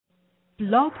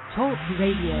Blog Talk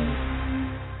Radio.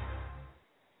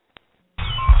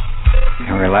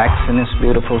 And relax in this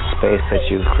beautiful space that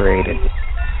you've created.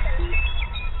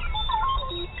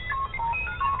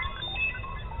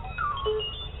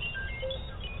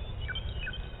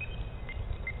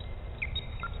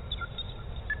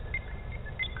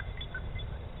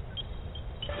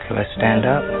 Okay, let's stand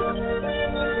up.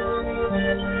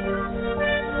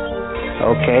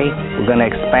 Okay, we're going to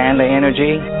expand the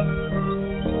energy.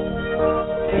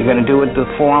 You're going to do it the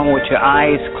form with your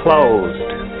eyes closed.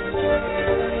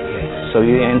 So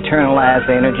you internalize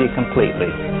the energy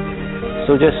completely.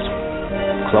 So just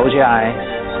close your eyes.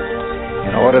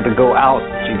 In order to go out,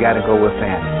 you got to go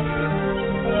within.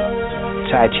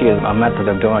 Tai Chi is a method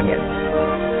of doing it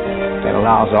that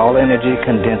allows all energy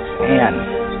condensed in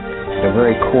the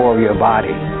very core of your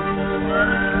body.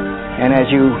 And as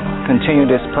you continue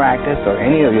this practice, or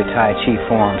any of your Tai Chi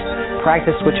forms,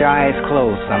 practice with your eyes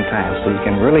closed sometimes so you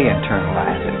can really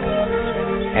internalize it.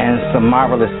 And some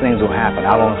marvelous things will happen.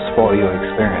 I won't spoil your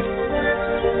experience.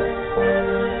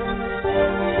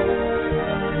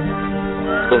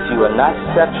 If you are not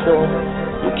sexual,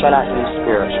 you cannot be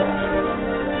spiritual.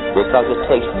 Because it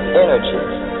takes energy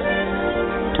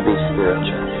to be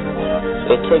spiritual.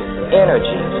 It takes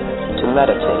energy to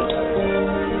meditate.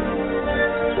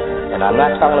 And I'm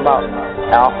not talking about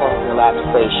alpha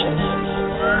relaxation.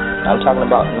 I'm talking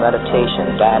about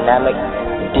meditation, dynamic,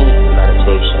 deep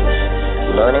meditation.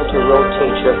 Learning to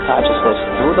rotate your consciousness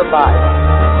through the body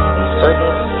in certain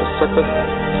specific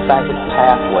psychic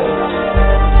pathways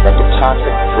that the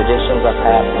tantric traditions of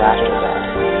past masters at.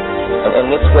 And in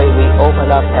this way we open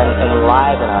up and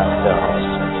enliven ourselves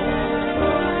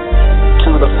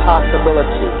to the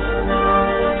possibility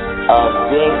of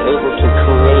being able to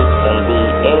create and be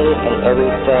any and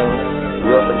everything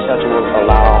your potential will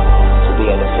allow to be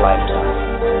in this lifetime.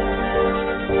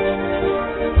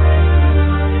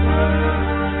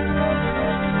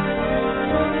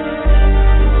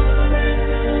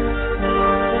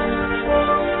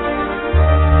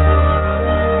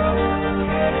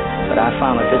 But I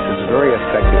found that this is very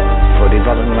effective for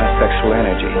developing my sexual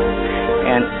energy.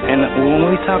 And when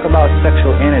we talk about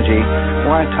sexual energy,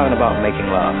 we're not talking about making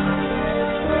love.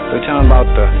 We're talking about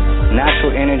the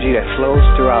natural energy that flows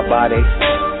through our body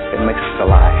that makes us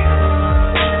alive.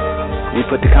 We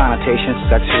put the connotation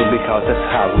sexual because that's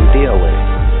how we deal with it.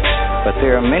 But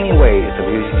there are many ways of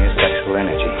using your sexual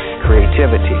energy.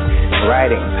 Creativity,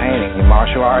 writing, painting, your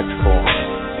martial arts form.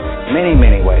 Many,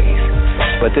 many ways.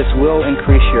 But this will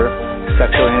increase your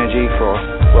sexual energy for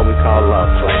what we call love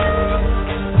play.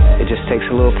 It just takes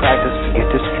a little practice to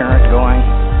get this current going.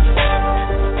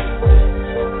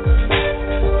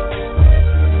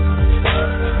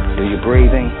 Do your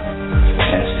breathing.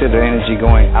 And instead of energy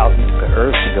going out into the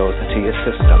earth, it goes into your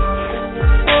system.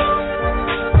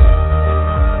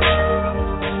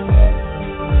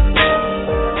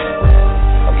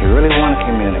 If you really want to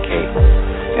communicate,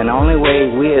 and the only way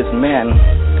we as men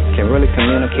can really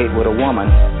communicate with a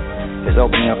woman is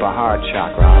opening up a heart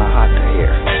chakra on a hatha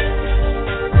here.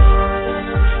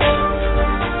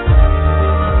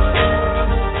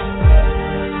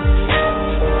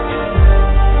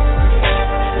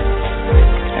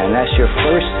 And that's your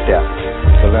first step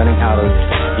to learning how to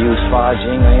use Fa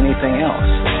Jing or anything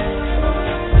else.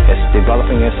 It's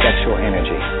developing your sexual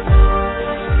energy.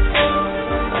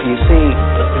 You see,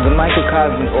 the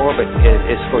microcosmic orbit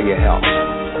is for your health.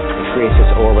 It creates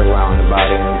this orbit around the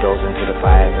body and it goes into the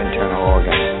 5 internal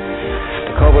organs.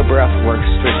 The Cobra breath works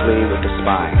strictly with the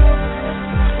spine.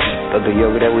 But the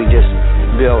yoga that we just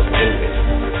built,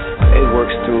 it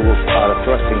works through the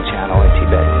thrusting channel in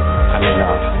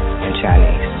in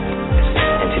Chinese.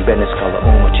 In Tibetan it's called the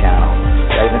Uma channel,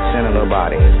 right in the center of the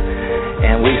body.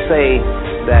 And we say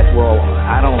that, well,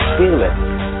 I don't feel it.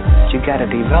 But you got to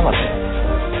develop it.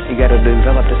 You got to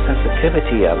develop the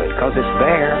sensitivity of it because it's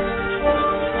there.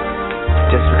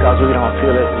 Just because we don't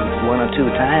feel it 1 or 2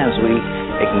 times, we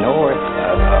ignore it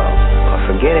or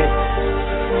forget it.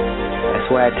 That's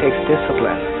why it takes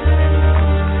discipline.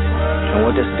 And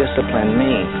what does discipline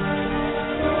mean?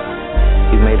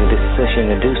 You made a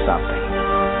decision to do something.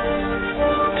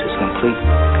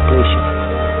 Completion.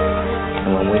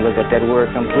 And when we look at that word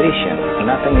completion,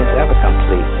 nothing is ever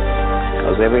complete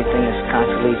because everything is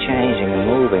constantly changing and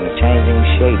moving, changing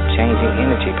shape, changing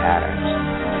energy patterns.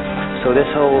 So this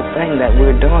whole thing that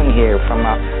we're doing here, from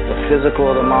the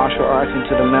physical, the martial arts,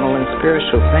 into the mental and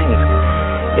spiritual things,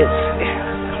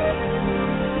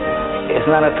 it's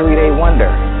not a 3-day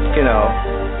wonder,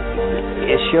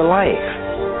 it's your life.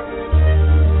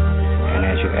 And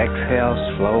as you exhale,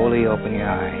 slowly open your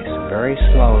eyes, very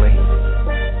slowly.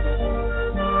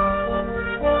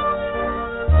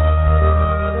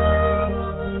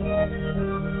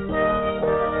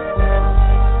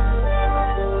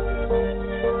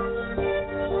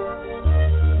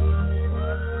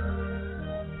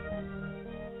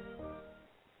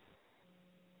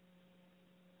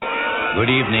 Good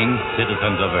evening,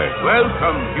 citizens of Earth.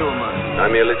 Welcome, humans.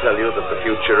 I merely tell you that the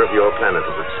future of your planet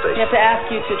is at stake. We have to ask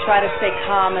you to try to stay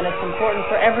calm, and it's important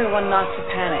for everyone not to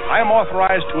panic. I am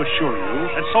authorized to assure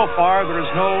you that so far there is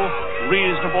no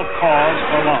reasonable cause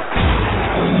for alarm.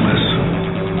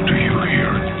 Listen. Do you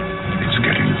hear it? It's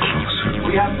getting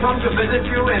closer. We have come to visit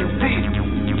you in peace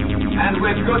and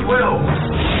with goodwill.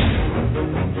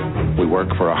 We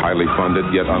work for a highly funded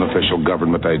yet unofficial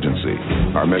government agency.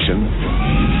 Our mission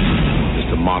is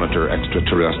to monitor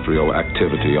extraterrestrial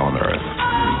activity on Earth.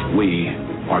 We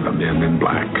are the Men in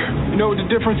Black. You know what the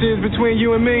difference is between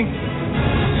you and me?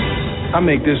 I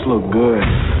make this look good.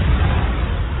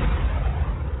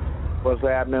 What's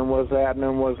happening? What's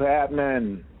happening? What's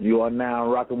happening? You are now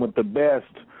rocking with the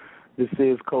best. This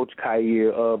is Coach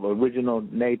Khayr of Original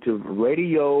Native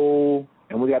Radio,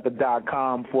 and we got the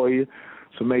 .com for you.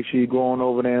 So make sure you go on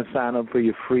over there and sign up for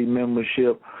your free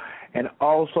membership. And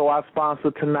also our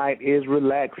sponsor tonight is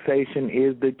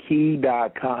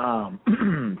RelaxationIsTheKey.com.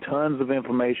 Tons of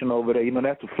information over there. You know,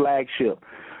 that's the flagship,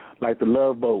 like the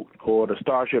Love Boat or the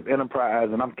Starship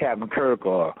Enterprise, and I'm Captain Kirk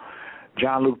or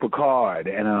Jean-Luc Picard.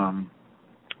 And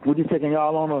we're just taking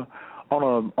y'all on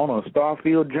a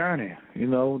Starfield journey, you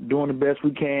know, doing the best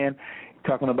we can,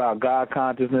 talking about God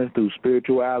consciousness through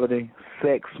spirituality,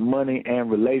 sex, money, and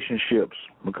relationships.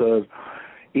 Because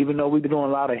even though we're doing a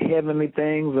lot of heavenly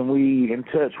things and we in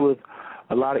touch with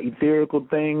a lot of etherical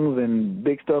things and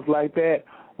big stuff like that,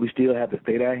 we still have to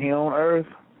stay down here on Earth,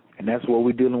 and that's what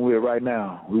we're dealing with right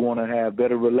now. We want to have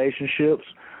better relationships,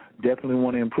 definitely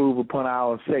want to improve upon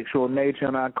our sexual nature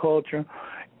and our culture,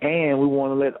 and we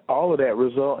want to let all of that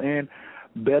result in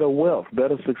better wealth,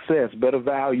 better success, better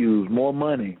values, more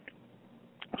money.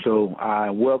 So I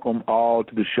welcome all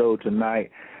to the show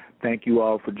tonight. Thank you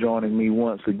all for joining me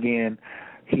once again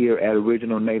here at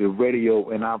Original Native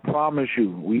Radio, and I promise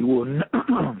you we will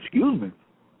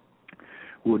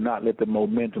we will not let the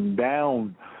momentum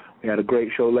down. We had a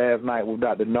great show last night with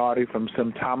Dr. Nardi from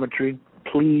Symptometry.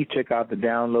 Please check out the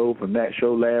download from that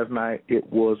show last night.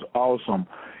 It was awesome.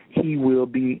 He will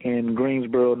be in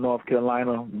Greensboro, North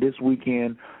Carolina this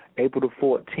weekend, April the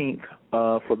 14th,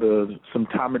 for the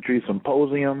Symptometry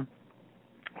Symposium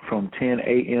from 10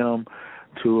 a.m.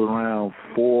 to around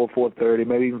 4:30,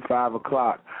 maybe even 5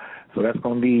 o'clock. So that's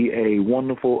going to be a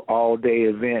wonderful all-day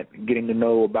event, getting to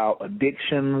know about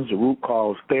addictions, root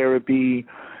cause therapy,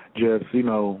 just, you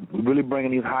know, really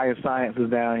bringing these higher sciences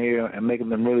down here and making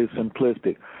them really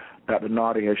simplistic. Dr.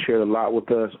 Nardi has shared a lot with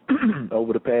us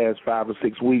over the past 5 or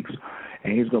 6 weeks,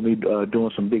 and he's going to be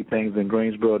doing some big things in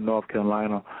Greensboro, North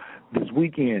Carolina this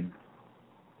weekend.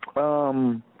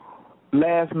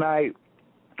 Last night,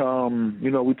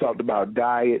 you know, we talked about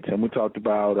diets and we talked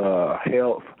about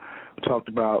health. We talked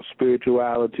about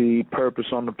spirituality,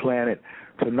 purpose on the planet.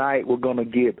 Tonight we're going to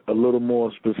get a little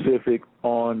more specific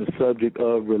on the subject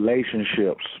of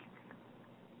relationships.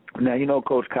 Now, you know,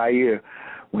 Coach Khayr,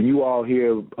 when you all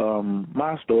hear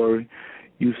my story,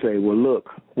 you say, well, look,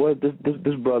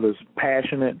 this brother's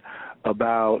passionate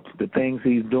about the things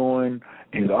he's doing,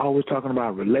 and he's always talking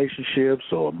about relationships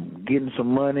or getting some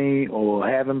money or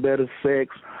having better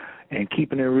sex and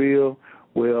keeping it real.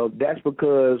 Well, that's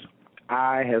because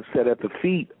I have sat at the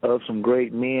feet of some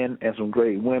great men and some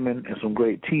great women and some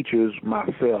great teachers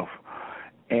myself.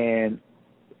 And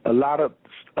a lot of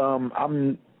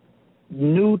I'm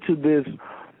new to this,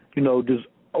 you know, just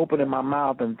opening my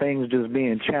mouth and things just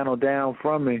being channeled down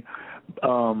from me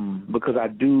because I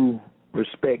do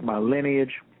respect my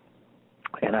lineage,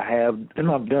 and I've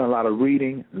done a lot of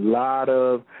reading, a lot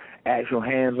of actual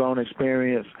hands-on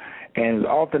experience, and as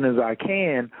often as I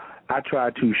can, I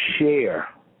try to share.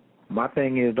 My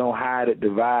thing is don't hide it,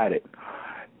 divide it.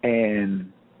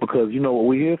 And because you know what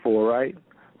we're here for, right?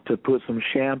 To put some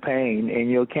champagne in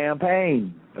your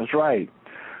campaign. That's right.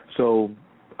 So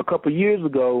a couple of years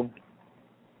ago,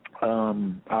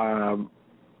 the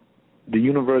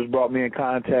universe brought me in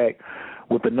contact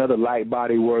with another light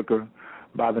body worker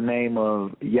by the name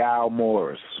of Yao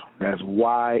Morris. That's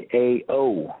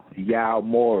Y-A-O, Yao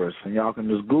Morris. And y'all can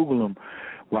just Google him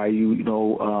while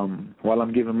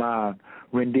I'm giving my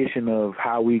rendition of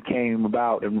how we came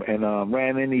about and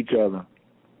ran into each other.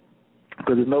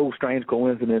 Because there's no strange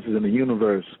coincidences in the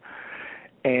universe.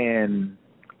 And,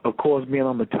 of course, being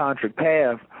on the tantric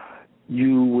path,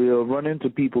 you will run into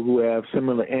people who have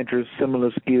similar interests,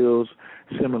 similar skills,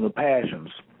 similar passions.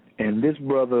 And this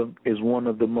brother is one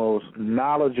of the most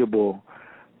knowledgeable,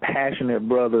 passionate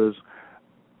brothers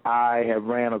I have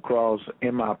ran across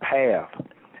in my path.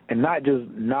 And not just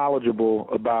knowledgeable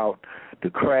about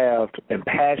the craft and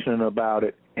passionate about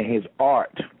it and his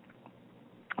art.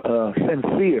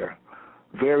 Sincere,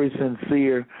 very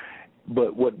sincere,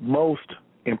 But what most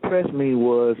impressed me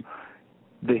was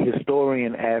the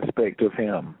historian aspect of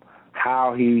him,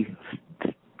 how he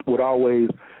would always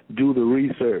do the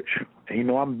research. And, you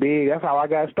know, I'm big. That's how I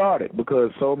got started,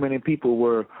 because so many people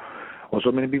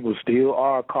still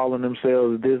are calling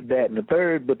themselves this, that, and the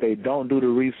third, but they don't do the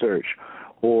research,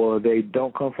 or they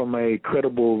don't come from a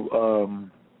credible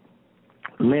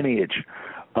lineage,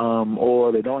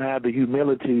 or they don't have the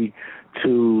humility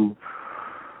to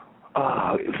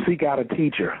seek out a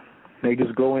teacher. They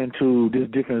just go into these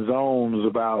different zones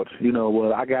about, you know,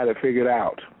 well, I got it figured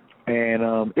out.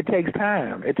 And it takes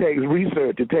time. It takes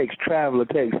research. It takes travel. It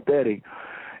takes study.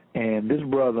 And this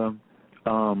brother,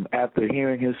 after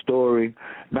hearing his story,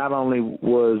 not only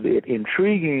was it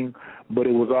intriguing, but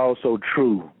it was also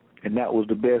true. And that was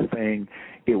the best thing.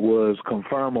 It was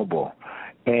confirmable.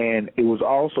 And it was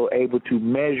also able to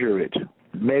measure it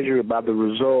by the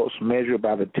results, measure it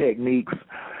by the techniques,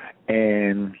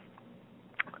 and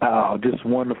just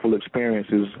wonderful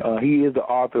experiences. He is the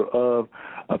author of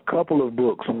a couple of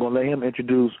books. I'm going to let him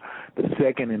introduce the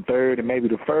second and third and maybe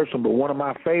the first one, but one of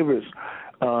my favorites,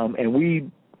 and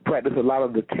we practice a lot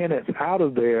of the tenets out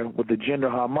of there with the gender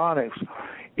harmonics,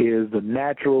 is the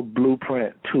Natural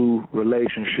Blueprint to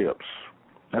Relationships.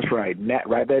 That's right.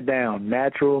 Write that down.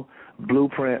 Natural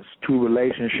Blueprints to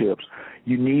Relationships.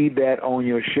 You need that on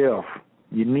your shelf.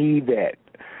 You need that.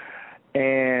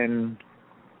 And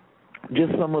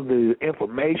just some of the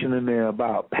information in there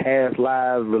about past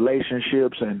lives,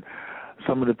 relationships, and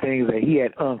some of the things that he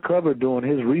had uncovered doing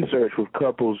his research with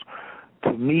couples,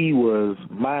 to me was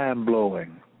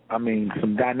mind-blowing. I mean,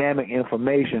 some dynamic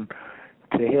information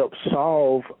to help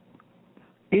solve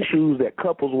issues that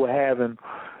couples were having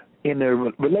in their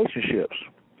relationships.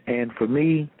 And for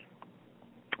me,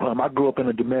 I grew up in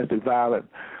a domestic violent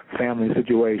family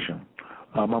situation.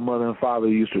 My mother and father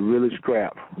used to really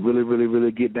scrap,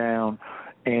 really get down,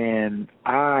 and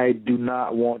I do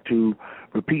not want to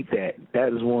repeat that. That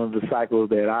is one of the cycles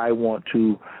that I want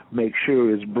to make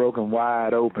sure is broken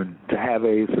wide open to have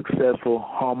a successful,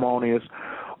 harmonious,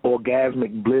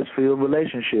 orgasmic, bliss-filled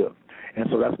relationship. And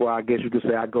so that's why I guess you could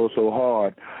say I go so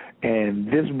hard. And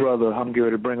this brother I'm getting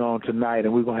ready to bring on tonight,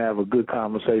 and we're going to have a good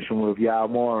conversation with Yao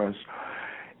Morris,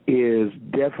 is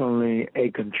definitely a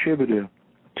contributor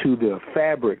to the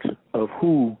fabric of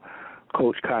who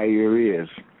Coach Khayr is.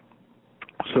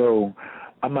 So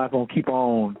I'm not going to keep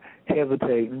on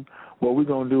hesitating. What we're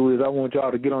going to do is I want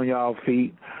y'all to get on y'all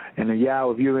feet. And then,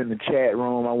 Yao, if you're in the chat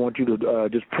room, I want you to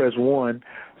just press 1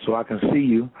 so I can see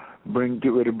you, get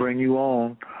ready to bring you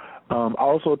on.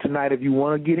 Also tonight, if you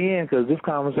want to get in, because this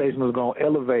conversation is going to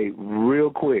elevate real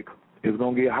quick. It's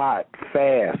going to get hot,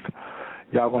 fast.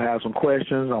 Y'all going to have some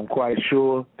questions, I'm quite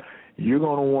sure. You're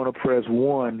going to want to press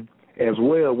 1 as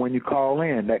well when you call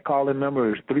in. That call-in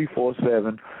number is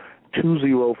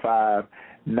 347-205-9089.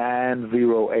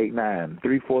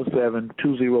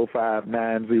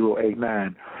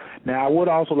 347-205-9089. Now, I would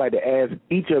also like to ask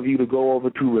each of you to go over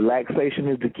to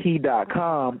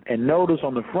relaxationisthekey.com and notice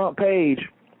on the front page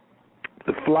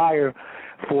the flyer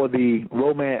for the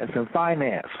Romance and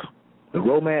Finance. The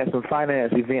Romance and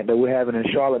Finance event that we're having in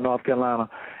Charlotte, North Carolina,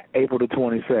 April the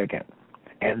 22nd.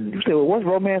 And you say, well, what's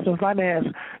Romance and Finance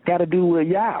got to do with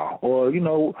Yao or, you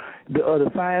know, the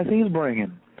science he's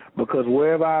bringing? Because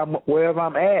wherever I'm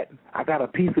at, I got a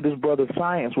piece of this brother's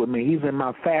science with me. He's in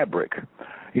my fabric,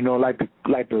 you know, like the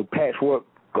patchwork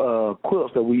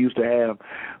quilts that we used to have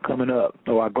coming up,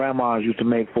 or our grandmas used to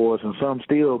make for us, and some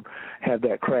still have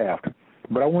that craft.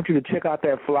 But I want you to check out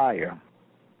that flyer,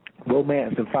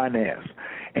 Romance and Finance.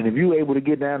 And if you're able to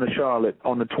get down to Charlotte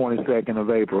on the 22nd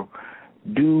of April,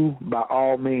 do by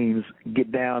all means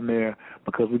get down there,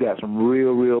 because we got some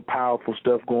real powerful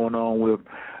stuff going on with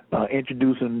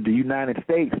introducing the United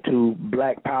States to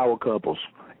black power couples.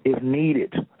 It's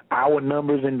needed. Our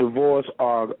numbers in divorce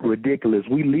are ridiculous.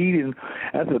 We lead in,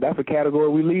 that's a category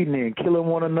we leading in, killing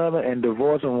one another and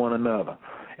divorcing one another.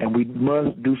 And we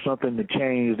must do something to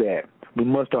change that. We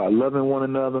must start loving one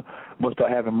another, must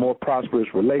start having more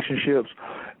prosperous relationships,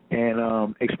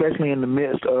 and especially in the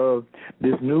midst of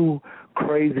this new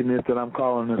craziness that I'm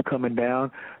calling is coming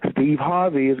down. Steve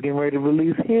Harvey is getting ready to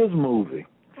release his movie,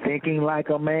 Thinking Like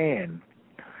a Man.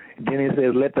 Then it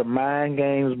says, let the mind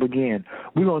games begin.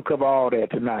 We're going to cover all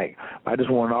that tonight. I just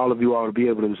want all of you all to be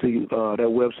able to see that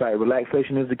website,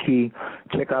 Relaxation is the Key.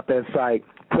 Check out that site.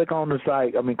 Click on the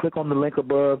link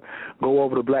above. Go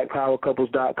over to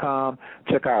blackpowercouples.com.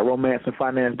 Check out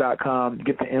romanceandfinance.com.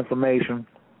 Get the information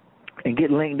and get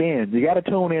linked in. You got to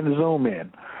tune in to Zoom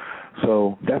in.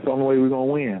 So that's the only way we're going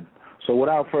to win. So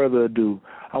without further ado,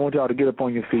 I want y'all to get up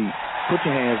on your feet. Put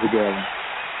your hands together.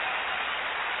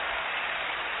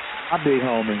 my big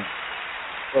homie,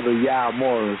 Brother Yao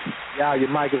Morris. Yao, your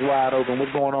mic is wide open.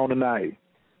 What's going on tonight?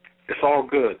 It's all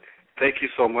good. Thank you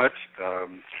so much.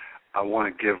 I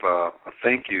want to give a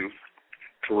thank you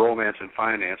to Romance and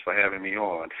Finance for having me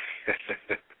on.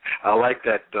 I like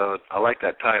that. I like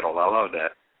that title. I love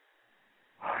that.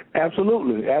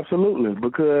 Absolutely,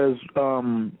 because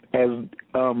as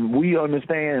we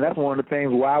understand, and that's one of the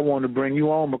things why I wanted to bring you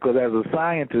on, because as a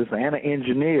scientist and an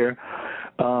engineer,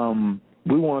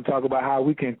 we want to talk about how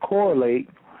we can correlate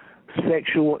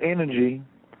sexual energy,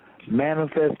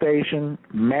 manifestation,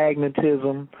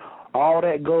 magnetism, all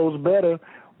that goes better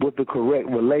with the correct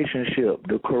relationship,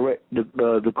 the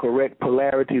correct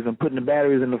polarities, and putting the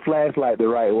batteries in the flashlight the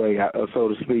right way, so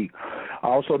to speak.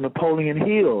 Also, Napoleon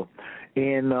Hill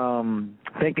in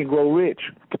Think and Grow Rich,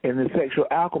 in the Sexual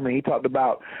Alchemy, he talked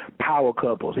about power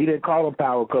couples. He didn't call them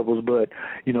power couples, but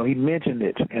he mentioned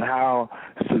it and how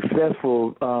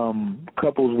successful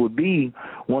couples would be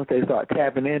once they start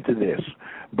tapping into this.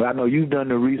 But I know you've done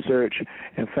the research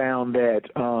and found that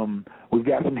we've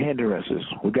got some hindrances.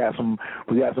 We got some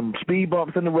speed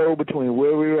bumps in the road between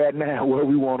where we're at now and where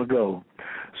we want to go.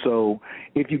 So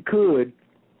if you could,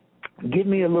 give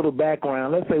me a little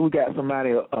background. Let's say we got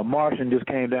somebody, a Martian just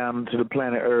came down to the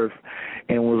planet Earth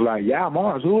and was like, yeah,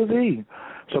 Mars, who is he?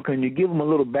 So can you give them a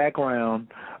little background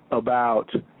about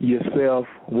yourself,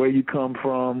 where you come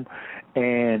from,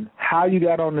 and how you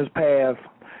got on this path,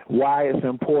 why it's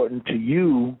important to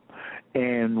you,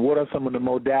 and what are some of the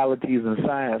modalities and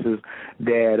sciences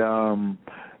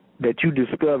that you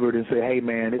discovered and said, hey,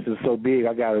 man, this is so big,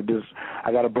 I gotta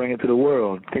bring it to the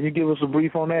world. Can you give us a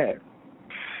brief on that?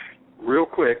 Real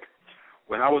quick,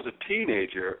 when I was a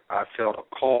teenager, I felt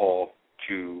a call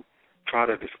to try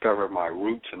to discover my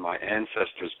roots and my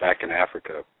ancestors back in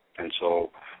Africa. And so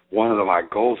one of my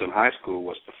goals in high school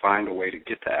was to find a way to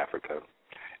get to Africa.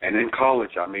 And in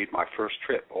college, I made my first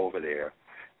trip over there,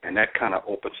 and that kind of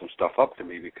opened some stuff up to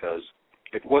me because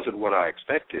it wasn't what I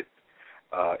expected.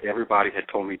 Everybody had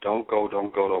told me, don't go.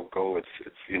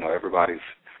 It's everybody's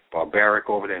barbaric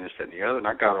over there and this, that, and the other. And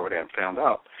I got over there and found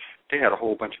out they had a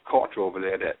whole bunch of culture over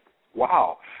there that,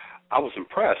 wow, I was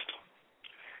impressed.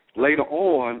 Later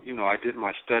on, I did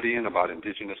my studying about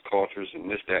indigenous cultures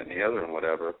and this, that, and the other and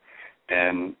whatever.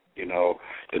 And,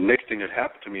 the next thing that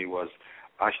happened to me was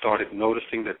I started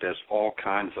noticing that there's all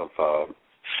kinds of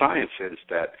sciences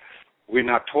that we're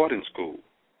not taught in school.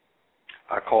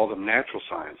 I call them natural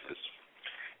sciences.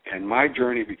 And my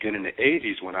journey began in the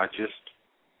 80s when I just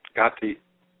got the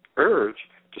urge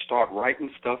to start writing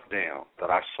stuff down that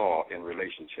I saw in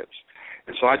relationships.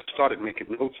 And so I started making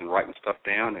notes and writing stuff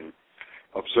down and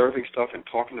observing stuff and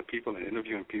talking to people and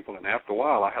interviewing people. And after a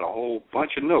while, I had a whole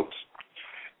bunch of notes.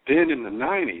 Then in the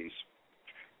 90s,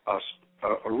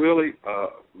 a really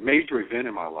major event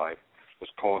in my life was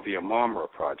called the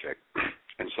Amamra Project.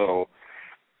 And so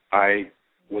I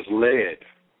was led,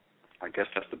 I guess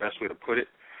that's the best way to put it,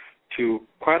 to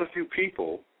quite a few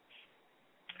people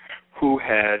who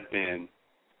had been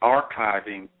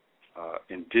archiving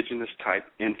indigenous-type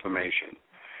information.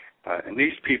 And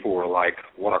these people were like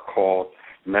what are called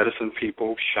medicine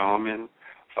people, shaman,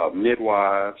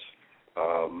 midwives,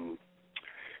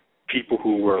 people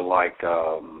who were like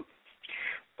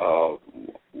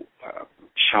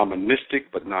shamanistic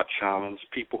but not shamans,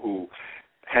 people who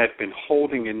had been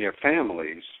holding in their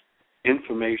families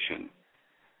information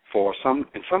for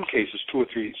in some cases 2 or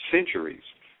 3 centuries.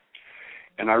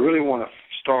 And I really want to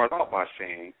start out by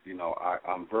saying,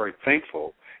 I'm very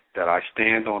thankful that I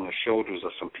stand on the shoulders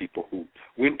of some people who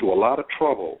went through a lot of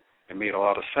trouble and made a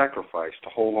lot of sacrifice to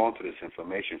hold on to this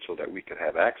information so that we could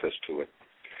have access to it.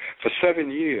 For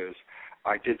 7 years,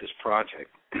 I did this project.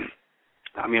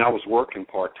 I was working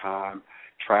part-time,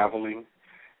 traveling,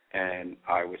 and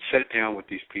I would sit down with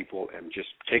these people and just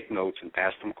take notes and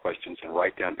ask them questions and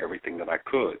write down everything that I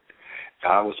could.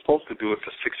 I was supposed to do it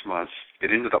for 6 months.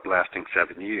 It ended up lasting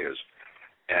 7 years.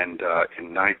 And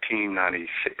in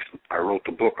 1996, I wrote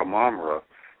the book Amamra,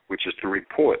 which is the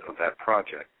report of that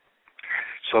project.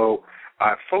 So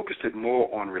I focused it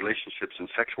more on relationships and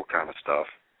sexual kind of stuff,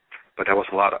 but there was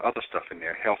a lot of other stuff in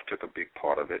there. Health took a big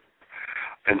part of it.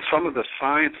 And some of the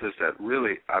sciences that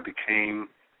really I became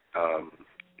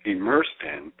immersed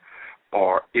in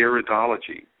are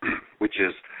iridology, which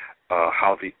is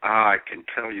how the eye can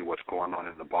tell you what's going on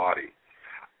in the body.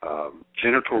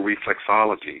 Genital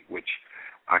reflexology, which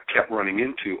I kept running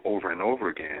into over and over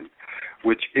again,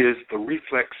 which is the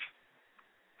reflex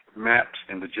maps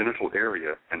in the genital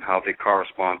area and how they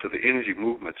correspond to the energy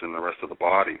movements in the rest of the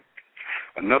body.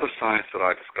 Another science that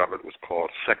I discovered was called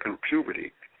second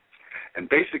puberty, And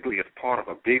basically it's part of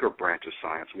a bigger branch of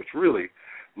science, which really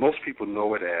most people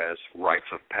know it as rites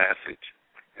of passage.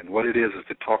 And what it is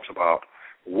it talks about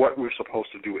what we're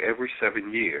supposed to do every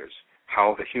 7 years,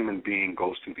 how the human being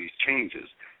goes through these changes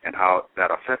and how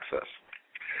that affects us.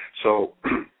 So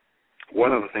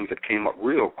one of the things that came up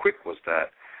real quick was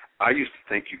that I used to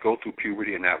think you go through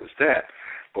puberty and that was that.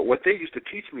 But what they used to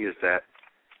teach me is that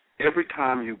every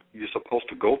time you're supposed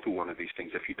to go through one of these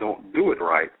things, if you don't do it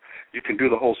right, you can do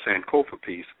the whole Sankofa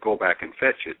piece, go back and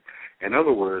fetch it. In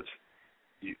other words,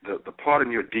 the part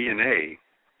in your DNA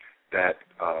that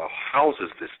houses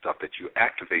this stuff that you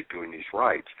activate during these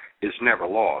rites is never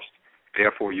lost.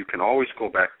 Therefore, you can always go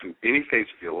back to any phase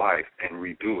of your life and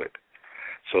redo it.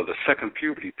 So the second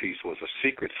puberty piece was a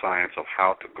secret science of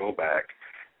how to go back,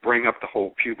 bring up the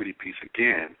whole puberty piece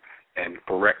again, and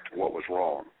correct what was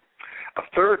wrong. A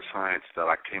third science that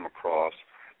I came across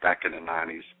back in the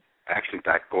 90s, actually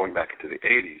going back into the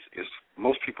 80s, is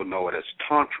most people know it as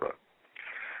Tantra.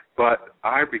 But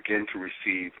I began to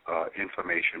receive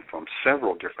information from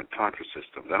several different Tantra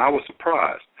systems, and I was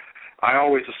surprised. I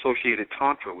always associated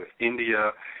Tantra with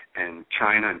India and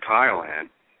China and Thailand,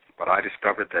 but I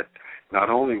discovered that not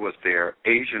only was there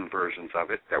Asian versions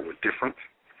of it that were different,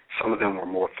 some of them were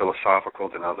more philosophical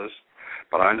than others,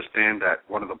 but I understand that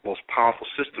one of the most powerful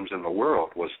systems in the world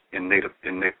was in Native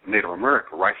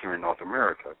America, right here in North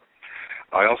America.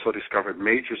 I also discovered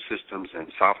major systems in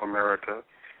South America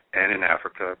and in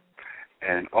Africa,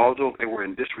 and although they were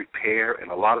in disrepair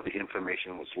and a lot of the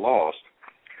information was lost,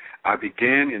 I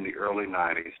began in the early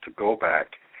 90s to go back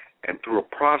and through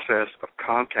a process of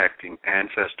contacting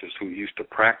ancestors who used to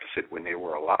practice it when they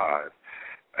were alive,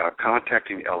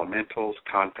 contacting elementals,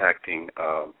 contacting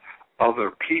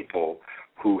other people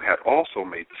who had also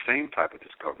made the same type of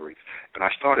discoveries. And I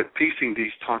started piecing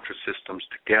these Tantra systems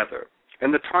together.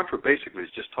 And the Tantra basically is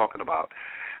just talking about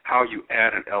how you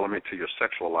add an element to your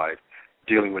sexual life,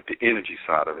 dealing with the energy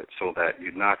side of it, so that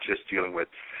you're not just dealing with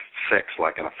sex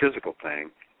like in a physical thing,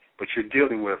 but you're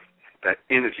dealing with that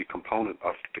energy component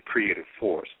of the creative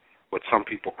force, what some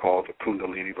people call the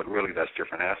Kundalini, but really that's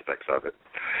different aspects of it.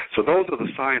 So those are the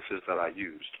sciences that I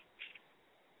used.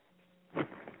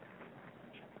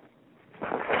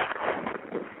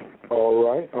 All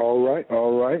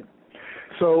right.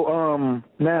 So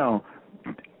now,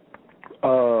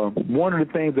 one of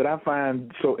the things that I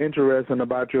find so interesting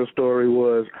about your story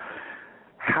was,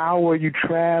 how are you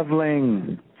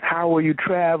traveling?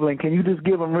 Can you just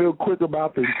give them real quick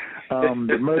about the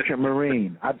Merchant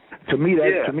Marine? To me,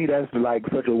 that's like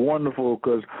such a wonderful,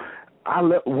 because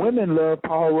women love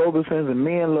Paul Robeson's and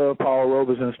men love Paul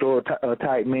Robeson's story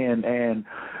type men, and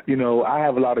I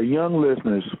have a lot of young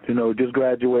listeners, just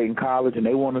graduating college, and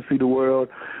they want to see the world.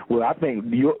 Well, I think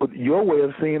your way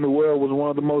of seeing the world was one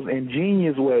of the most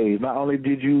ingenious ways. Not only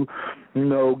did you,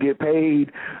 get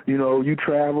paid, you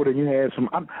traveled and you had some.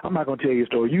 I'm not going to tell you a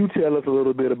story. You tell us a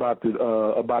little bit about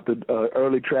the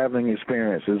early traveling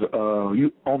experiences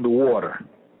you on the water.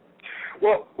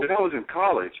 Well, when I was in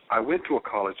college, I went to a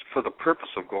college for the purpose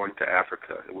of going to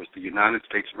Africa. It was the United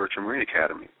States Merchant Marine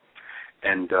Academy.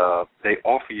 And they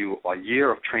offer you a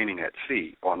year of training at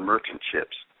sea on merchant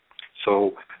ships.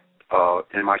 So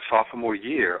in my sophomore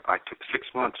year, I took 6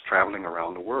 months traveling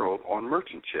around the world on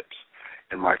merchant ships.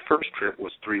 And my first trip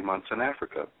was 3 months in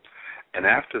Africa. And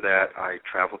after that, I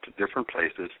traveled to different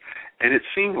places. And it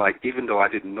seemed like, even though I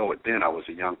didn't know it then, I was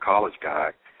a young college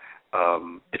guy,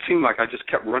 it seemed like I just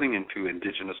kept running into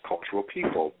indigenous cultural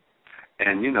people.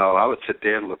 And, I would sit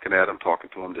there looking at them, talking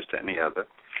to them, this, that, and the other.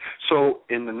 So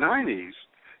in the 90s,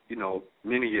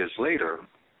 many years later,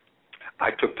 I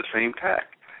took the same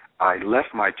tack. I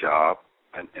left my job,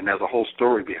 and there's a whole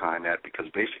story behind that, because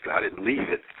basically I didn't leave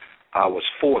it. I was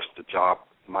forced the job.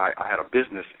 I had a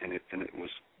business, and it was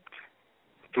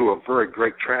through a very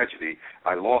great tragedy.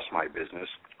 I lost my business,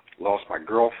 lost my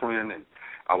girlfriend, and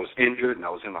I was injured, and I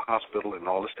was in the hospital, and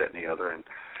all this, that, and the other. And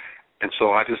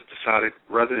so I just decided,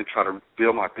 rather than try to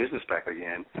build my business back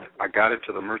again, I got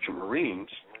into the Merchant Marines,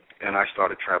 and I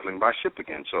started traveling by ship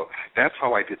again. So that's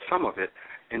how I did some of it.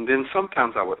 And then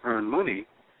sometimes I would earn money,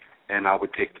 and I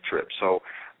would take the trip. So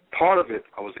part of it,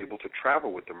 I was able to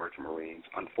travel with the Merchant Marines.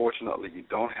 Unfortunately, you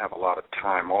don't have a lot of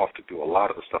time off to do a lot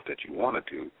of the stuff that you want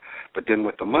to do. But then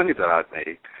with the money that I'd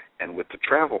made and with the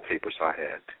travel papers I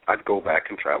had, I'd go back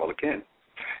and travel again.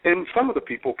 And some of the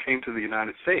people came to the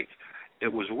United States.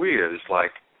 It was weird. It's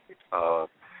like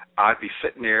I'd be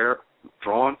sitting there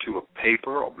drawn to a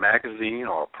paper or magazine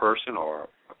or a person or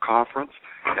a conference,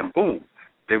 and boom,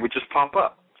 they would just pop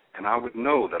up. And I would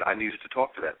know that I needed to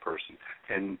talk to that person.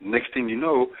 And next thing you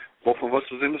know, both of us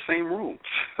was in the same room.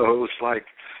 So it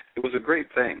was a great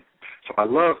thing. So I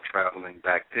loved traveling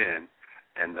back then,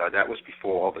 and that was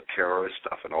before all the terrorist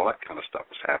stuff and all that kind of stuff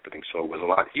was happening, so it was a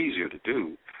lot easier to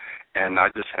do. And I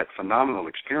just had phenomenal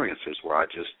experiences where I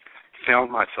just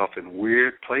found myself in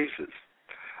weird places.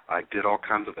 I did all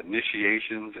kinds of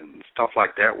initiations and stuff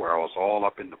like that where I was all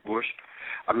up in the bush.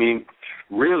 I mean,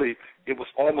 really, it was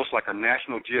almost like a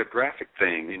National Geographic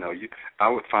thing. You know, I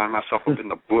would find myself up in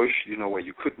the bush, you know, where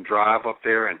you couldn't drive up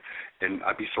there, and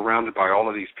I'd be surrounded by all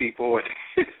of these people,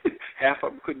 and half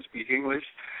of them couldn't speak English,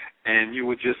 and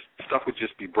stuff would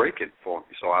just be breaking for me.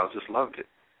 So I just loved it.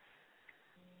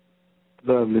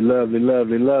 Lovely, lovely,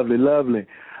 lovely, lovely, lovely.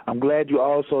 I'm glad you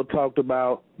also talked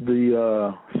about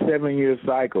the 7-year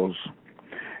cycles,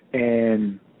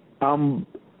 and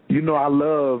I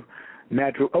love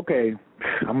natural. Okay,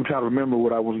 I'm trying to remember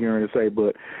what I was going to say,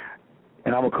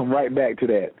 and I'm gonna come right back to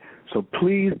that. So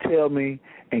please tell me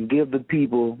and give the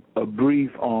people a brief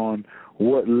on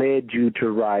what led you to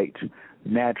write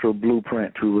Natural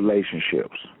Blueprint to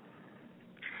Relationships.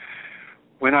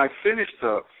 When I finished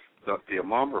the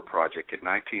Amambra project in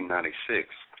 1996,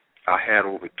 I had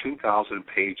over 2,000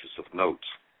 pages of notes.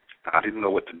 I didn't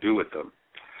know what to do with them.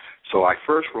 So I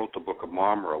first wrote the book of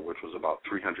Amambra, which was about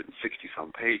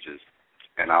 360-some pages,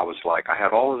 and I was like, I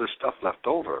had all of this stuff left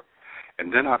over.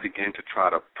 And then I began to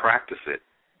try to practice it,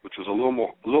 which was a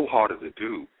little harder to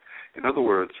do. In other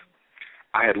words,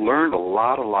 I had learned a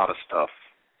lot of stuff,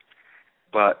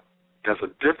 but there's a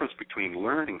difference between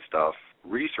learning stuff,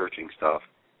 researching stuff,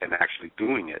 and actually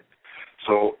doing it.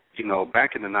 So, you know,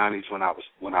 back in the 90s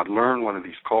when I learned one of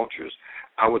these cultures,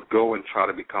 I would go and try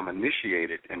to become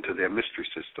initiated into their mystery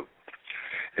system.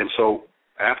 And so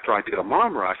after I did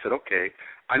Amambra, I said, okay,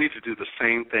 I need to do the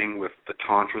same thing with the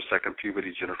Tantra, second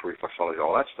puberty, genital reflexology,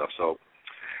 all that stuff. So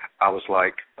I was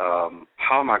like,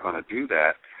 how am I going to do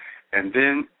that? And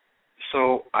then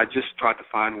so I just tried to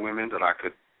find women that I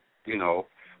could, you know,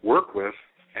 work with,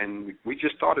 and we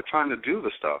just started trying to do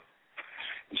the stuff.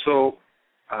 So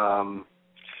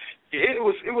it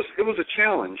was a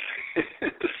challenge,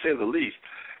 to say the least,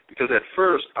 because at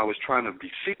first I was trying to be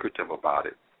secretive about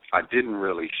it. I didn't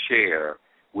really share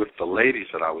with the ladies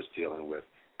that I was dealing with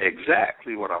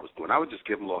exactly what I was doing. I would just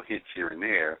give them little hints here and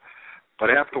there, but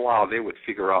after a while they would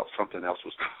figure out something else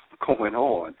was going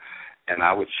on, and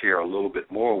I would share a little bit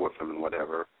more with them and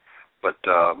whatever. But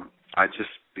I just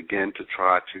began to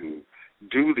try to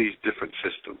do these different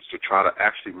systems, to try to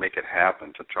actually make it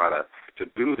happen, to try to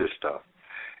do this stuff.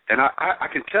 And I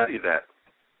can tell you that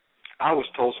I was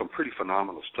told some pretty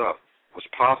phenomenal stuff was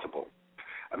possible.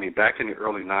 I mean, back in the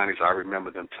early 90s, I remember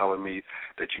them telling me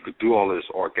that you could do all this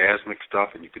orgasmic stuff,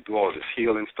 and you could do all of this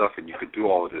healing stuff, and you could do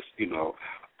all of this, you know,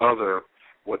 other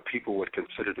what people would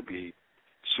consider to be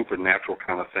supernatural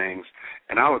kind of things.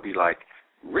 And I would be like,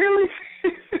 really?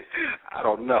 I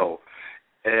don't know.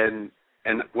 And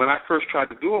when I first tried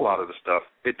to do a lot of the stuff,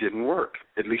 it didn't work.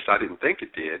 At least I didn't think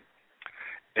it did.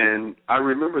 And I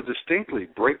remember distinctly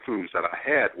breakthroughs that I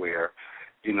had where,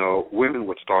 you know, women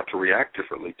would start to react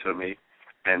differently to me.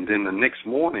 And then the next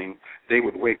morning, they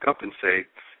would wake up and say,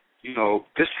 you know,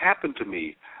 this happened to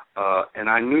me, and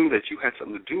I knew that you had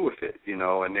something to do with it, you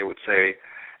know. And they would say,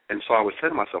 and so I would say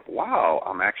to myself, wow,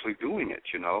 I'm actually doing it,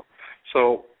 you know.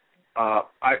 So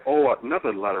I owe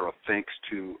another letter of thanks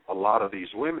to a lot of these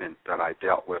women that I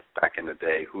dealt with back in the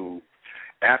day who,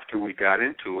 after we got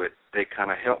into it, they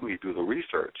kind of helped me do the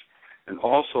research. And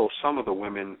also some of the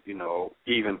women, you know,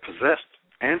 even possessed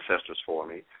ancestors for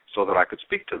me so that I could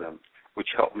speak to them, which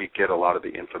helped me get a lot of the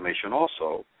information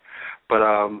also. But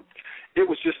it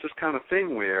was just this kind of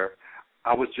thing where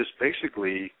I was just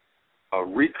basically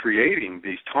recreating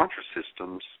these Tantra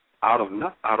systems out of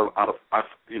the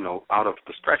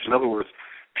scratch. In other words,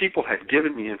 people had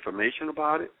given me information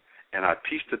about it, and I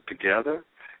pieced it together.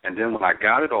 And then when I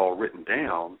got it all written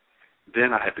down,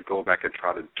 then I had to go back and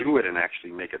try to do it and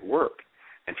actually make it work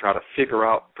and try to figure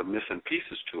out the missing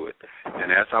pieces to it.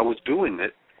 And as I was doing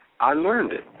it, I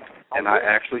learned it, and I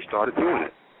actually started doing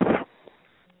it.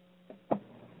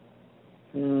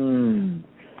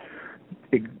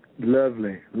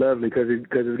 Lovely, because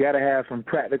it's got to have some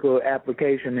practical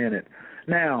application in it.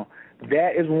 Now,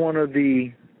 that is one of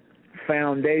the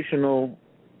foundational,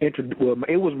 it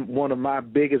was one of my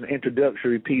biggest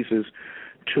introductory pieces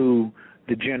to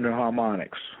the gender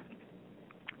harmonics.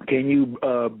 Can you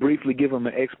briefly give them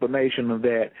an explanation of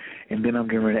that, and then I'm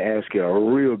getting ready to ask you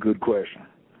a real good question.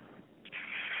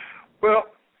 Well,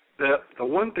 the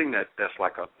one thing that's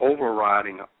like an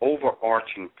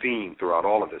overarching theme throughout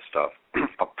all of this stuff,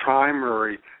 a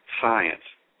primary science,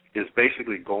 is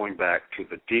basically going back to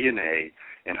the DNA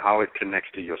and how it connects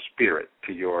to your spirit,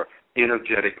 to your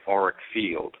energetic auric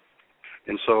field.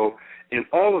 And so in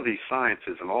all of these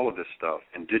sciences and all of this stuff,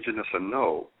 indigenous or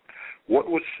no, what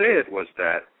was said was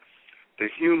that the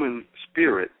human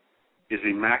spirit is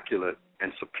immaculate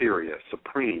and superior,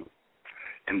 supreme,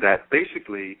 and that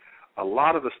basically a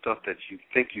lot of the stuff that you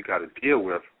think you got to deal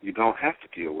with, you don't have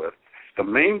to deal with. The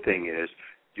main thing is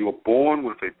you are born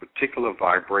with a particular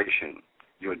vibration,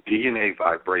 your DNA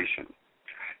vibration,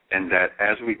 and that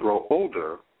as we grow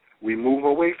older, we move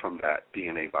away from that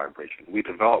DNA vibration. We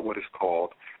develop what is called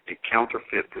a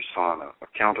counterfeit persona, a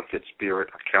counterfeit spirit,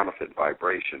 a counterfeit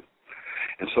vibration.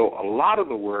 And so a lot of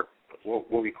the work,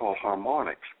 what we call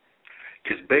harmonics,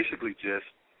 is basically just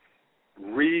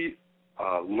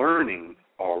learning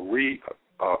or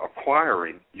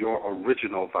acquiring your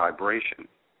original vibration.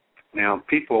 Now,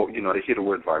 people, they hear the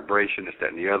word vibration, this, that,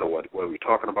 and the other. What are we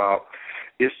talking about?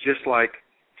 It's just like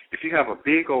if you have a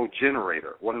big old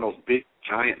generator, one of those big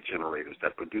giant generators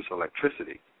that produce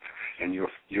electricity, and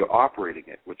you're operating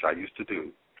it, which I used to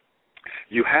do,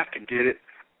 you have to get it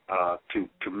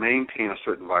to maintain a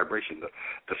certain vibration.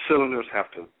 The cylinders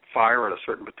have to fire at a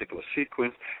certain particular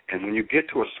sequence, and when you get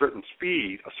to a certain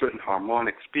speed, a certain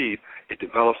harmonic speed, it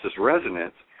develops this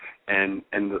resonance, and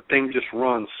the thing just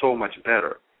runs so much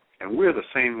better. And we're the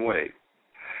same way.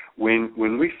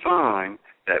 When we find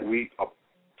that we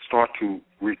start to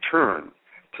return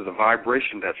to the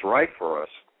vibration that's right for us,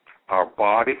 our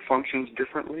body functions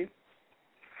differently,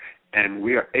 and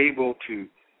we are able to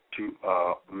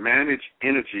manage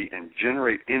energy and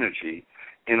generate energy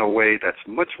in a way that's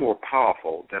much more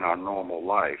powerful than our normal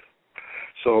life.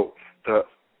 So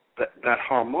that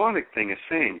harmonic thing is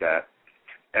saying that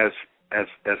as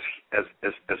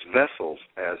vessels,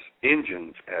 as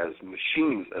engines, as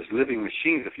machines, as living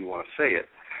machines, if you want to say it,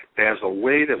 there's a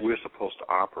way that we're supposed to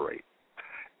operate.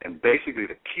 And basically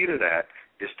the key to that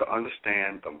is to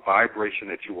understand the vibration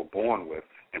that you were born with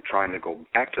and trying to go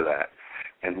back to that.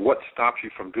 And what stops you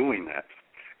from doing that?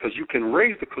 Because you can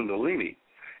raise the Kundalini,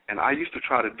 and I used to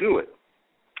try to do it.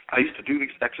 I used to do these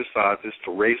exercises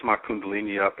to raise my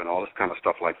Kundalini up and all this kind of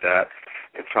stuff like that,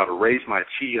 and try to raise my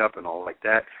Chi up and all like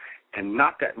that, and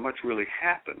not that much really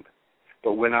happened.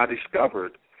 But when I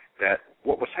discovered that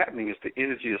what was happening is the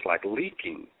energy is like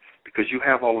leaking, because you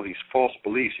have all of these false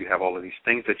beliefs, you have all of these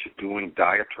things that you're doing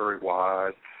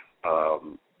dietary-wise,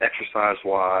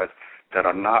 exercise-wise, that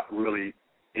are not really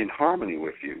in harmony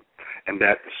with you, and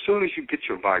that as soon as you get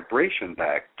your vibration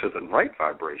back to the right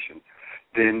vibration,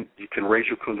 then you can raise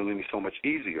your Kundalini so much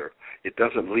easier. It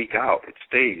doesn't leak out. It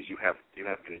stays. You have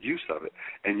good use of it,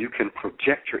 and you can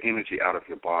project your energy out of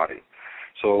your body.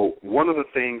 So one of the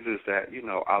things is that,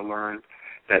 I learned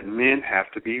that men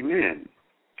have to be men.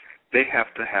 They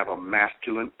have to have a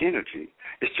masculine energy.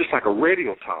 It's just like a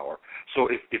radio tower. So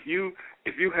if you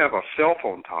have a cell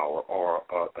phone tower or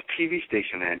a TV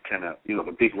station antenna,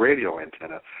 the big radio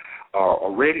antenna, or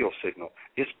a radio signal,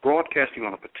 it's broadcasting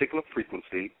on a particular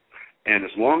frequency, and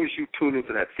as long as you tune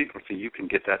into that frequency, you can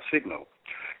get that signal.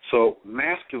 So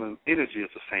masculine energy is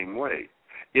the same way.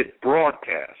 It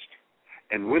broadcasts,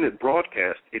 and when it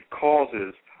broadcasts, it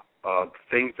causes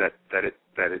things that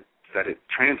it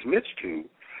transmits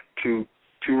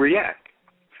to react.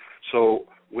 So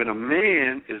when a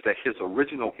man is at his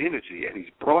original energy and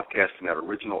he's broadcasting that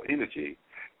original energy,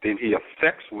 then he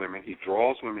affects women, he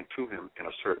draws women to him in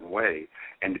a certain way,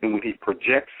 and then when he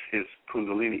projects his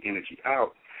Kundalini energy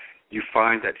out, you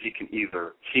find that he can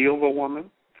either heal the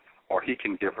woman or he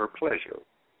can give her pleasure.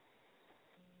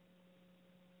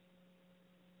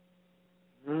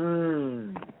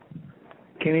 Can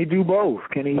he do both?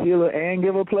 Can he heal her and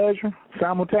give her pleasure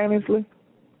simultaneously?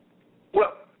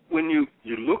 Well, when you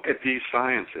look at these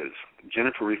sciences,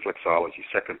 genital reflexology,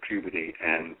 second puberty,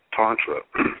 and Tantra,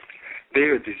 they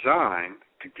are designed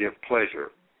to give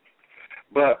pleasure.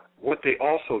 But what they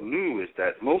also knew is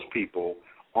that most people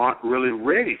aren't really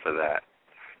ready for that.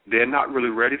 They're not really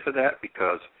ready for that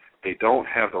because they don't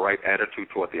have the right attitude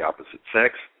toward the opposite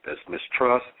sex. There's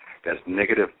mistrust. There's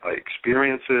negative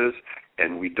experiences,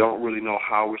 and we don't really know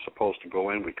how we're supposed to go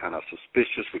in. We're kind of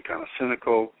suspicious. We're kind of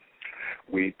cynical.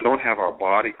 We don't have our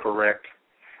body correct,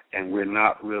 and we're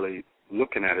not really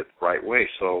looking at it the right way.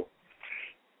 So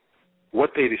what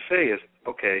they say is,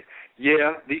 okay,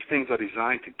 yeah, these things are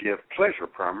designed to give pleasure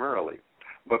primarily,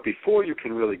 but before you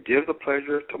can really give the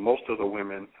pleasure to most of the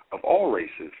women of all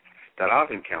races that I've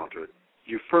encountered,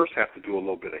 you first have to do a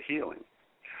little bit of healing.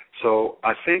 So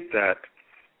I think that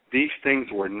these things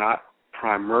were not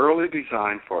primarily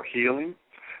designed for healing,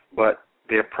 but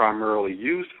they're primarily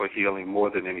used for healing more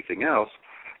than anything else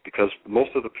because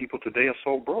most of the people today are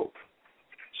so broke.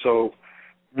 So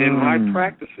in my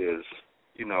practices,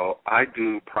 I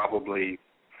do probably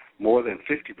more than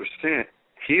 50%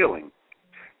 healing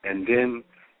and then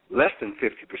less than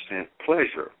 50%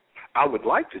 pleasure. I would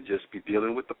like to just be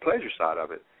dealing with the pleasure side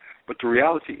of it, but the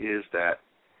reality is that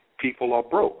people are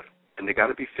broke, and they got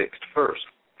to be fixed first.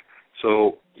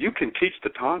 So you can teach the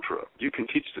Tantra, you can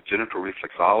teach the genital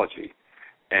reflexology,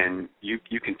 and you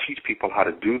can teach people how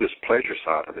to do this pleasure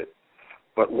side of it.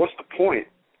 But what's the point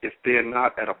if they're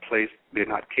not at a place, they're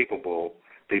not capable,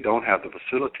 they don't have the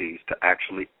facilities to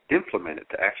actually implement it,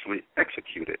 to actually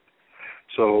execute it?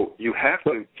 So you have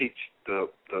to teach the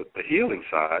healing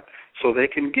side so they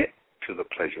can get to the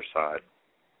pleasure side.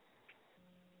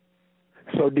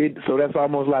 So that's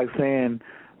almost like saying,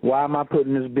 why am I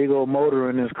putting this big old motor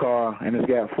in this car and it's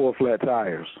got 4 flat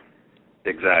tires?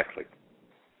 Exactly.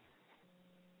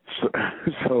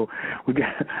 So we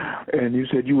got, and you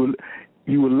said you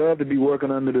would love to be working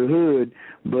under the hood,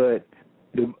 but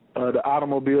the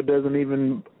automobile doesn't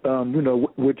even,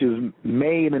 which is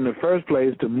made in the first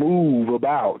place to move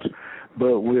about.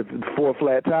 But with 4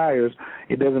 flat tires,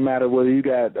 it doesn't matter whether you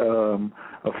got a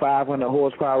 500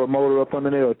 horsepower motor up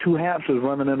under there or 2 hamsters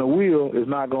running in a wheel, it's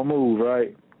not going to move,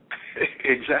 right?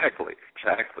 Exactly.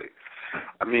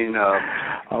 I mean,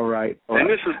 all right. And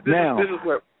this is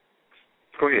where.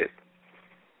 Go ahead.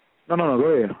 No, go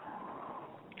ahead.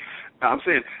 I'm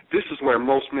saying this is where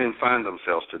most men find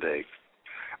themselves today.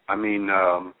 I mean,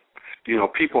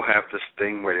 people have this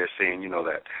thing where they're saying,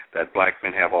 that black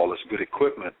men have all this good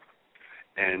equipment,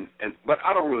 but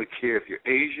I don't really care if you're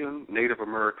Asian, Native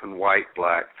American, white,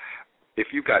 black. If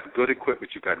you got good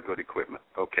equipment, you got good equipment,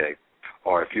 okay?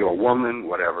 Or if you're a woman,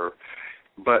 whatever.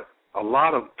 But a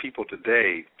lot of people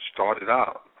today started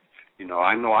out.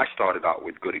 I know I started out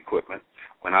with good equipment.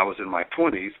 When I was in my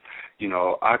 20s,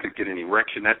 I could get an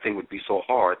erection. That thing would be so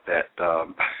hard that,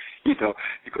 you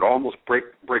could almost break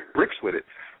bricks with it.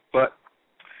 But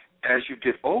as you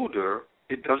get older,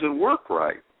 it doesn't work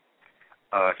right.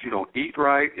 If you don't eat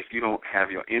right, if you don't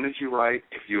have your energy right,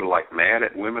 if you're like mad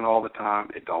at women all the time,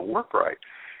 it don't work right.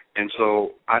 And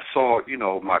so I saw,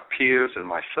 my peers and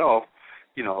myself,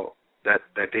 that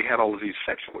they had all of these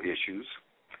sexual issues.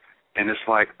 And it's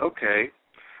like, okay,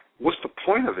 what's the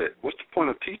point of it? What's the point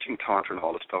of teaching Tantra and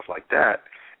all this stuff like that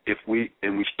if we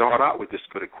start out with this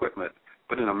good equipment,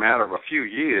 but in a matter of a few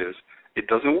years, it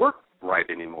doesn't work right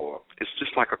anymore. It's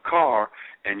just like a car,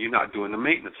 and you're not doing the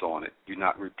maintenance on it. You're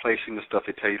not replacing the stuff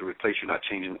they tell you to replace. You're not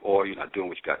changing the oil. You're not doing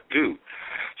what you got to do.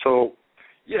 So,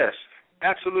 yes,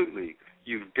 absolutely.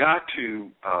 You've got to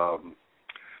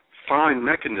find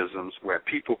mechanisms where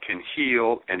people can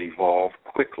heal and evolve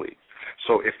quickly.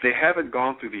 So if they haven't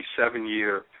gone through the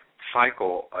 7-year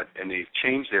cycle and they've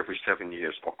changed every 7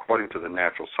 years according to the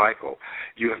natural cycle,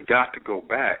 you have got to go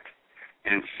back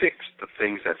and fix the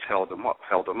things that's held them up.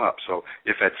 So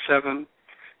if at 7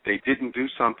 they didn't do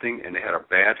something and they had a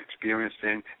bad experience,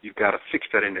 then you've got to fix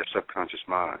that in their subconscious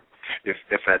mind. If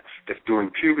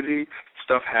during puberty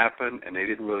stuff happened and they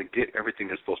didn't really get everything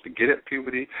they're supposed to get at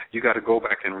puberty, you got to go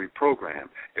back and reprogram.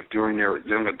 If during their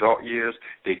young adult years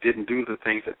they didn't do the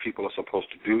things that people are supposed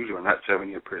to do during that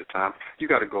 7-year period of time, you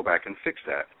got to go back and fix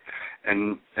that.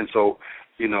 And so,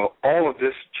 all of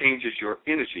this changes your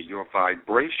energy, your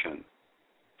vibration.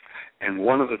 And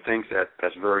one of the things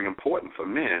that's very important for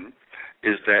men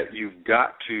is that you've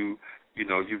got to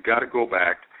go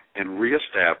back and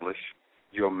reestablish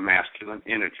your masculine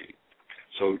energy.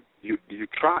 So you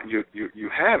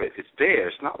have it. It's there.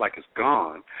 It's not like it's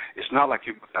gone. It's not like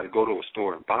you've got to go to a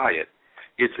store and buy it.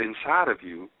 It's inside of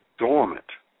you, dormant.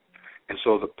 And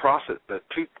so the process, the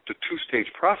two-stage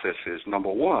process is,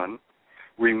 number 1,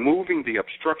 removing the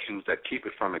obstructions that keep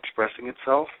it from expressing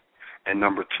itself, and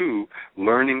number 2,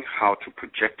 learning how to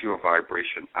project your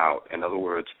vibration out. In other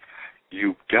words,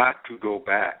 you've got to go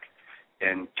back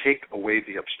and take away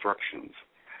the obstructions.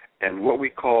 And what we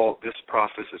call this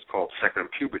process is called second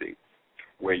puberty,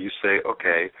 where you say,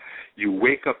 okay, you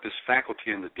wake up this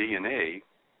faculty in the DNA,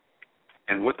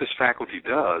 and what this faculty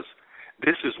does,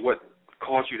 this is what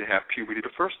caused you to have puberty the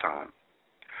first time.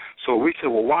 So we say,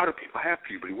 well, why do people have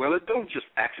puberty? Well, it don't just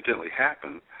accidentally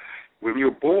happen. When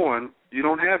you're born, you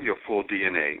don't have your full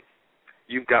DNA.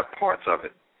 You've got parts of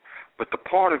it. But the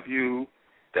part of you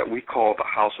that we call the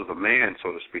house of the man,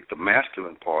 so to speak, the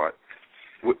masculine part,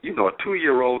 a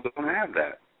 2-year-old don't have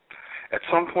that. At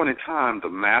some point in time, the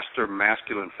master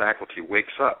masculine faculty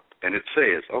wakes up, and it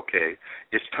says, okay,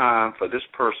 it's time for this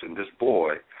person, this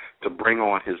boy, to bring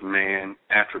on his man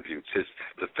attributes,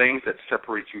 the things that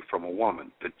separate you from a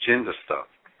woman, the gender stuff.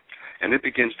 And it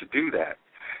begins to do that.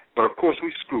 But, of course,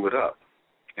 we screw it up,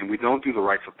 and we don't do the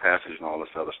rites of passage and all this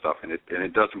other stuff, and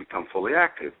it doesn't become fully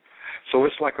active. So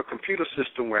it's like a computer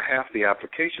system where half the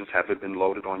applications haven't been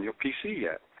loaded on your PC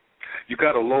yet. You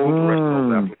got to load the rest of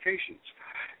those applications.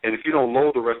 And if you don't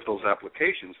load the rest of those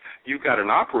applications, you've got an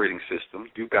operating system,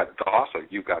 you've got DOS or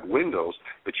you've got Windows,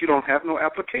 but you don't have no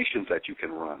applications that you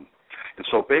can run. And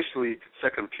so basically,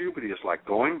 second puberty is like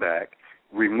going back,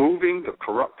 removing the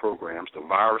corrupt programs, the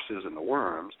viruses and the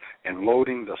worms, and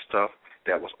loading the stuff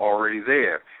that was already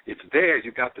there. It's there.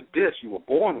 You got the disk. You were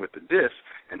born with the disk,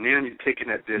 and then you're taking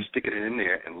that disk, sticking it in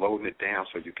there, and loading it down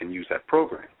so you can use that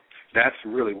program. That's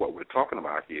really what we're talking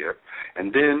about here.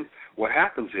 And then what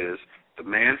happens is the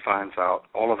man finds out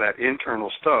all of that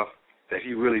internal stuff that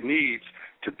he really needs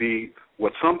to be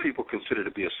what some people consider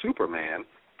to be a superman,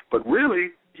 but really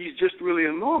he's just really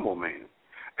a normal man.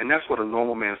 And that's what a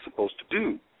normal man is supposed to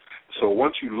do. So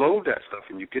once you load that stuff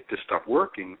and you get this stuff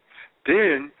working,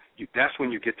 then that's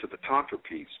when you get to the Tantra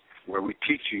piece, where we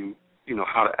teach you,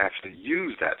 how to actually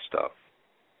use that stuff.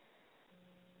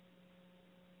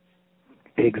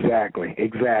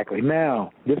 Exactly.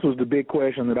 Now, this was the big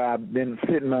question that I've been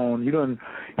sitting on. You done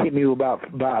hit me about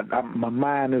my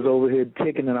mind is over here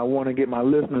ticking, and I want to get my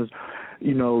listeners,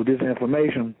 this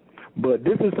information. But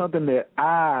this is something that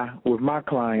with my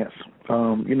clients,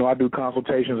 I do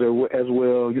consultations as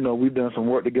well. We've done some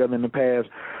work together in the past.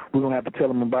 We're going to have to tell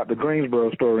them about the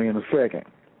Greensboro story in a second.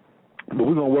 But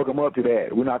we're going to work them up to that.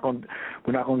 We're not going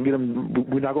to get them.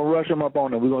 We're not going to rush them up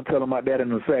on it. We're going to tell them about that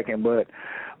in a second. But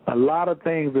a lot of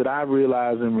things that I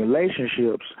realize in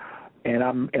relationships, and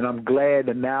I'm glad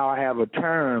that now I have a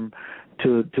term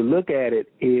to look at it,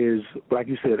 is like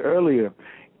you said earlier.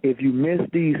 If you miss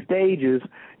these stages,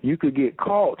 you could get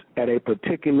caught at a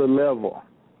particular level.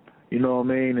 You know what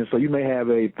I mean? And so you may have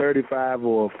a 35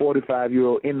 or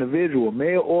 45-year-old individual,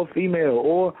 male or female,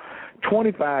 or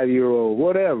 25-year-old,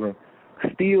 whatever,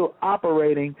 still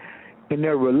operating in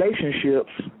their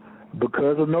relationships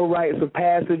because of no rites of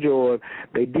passage, or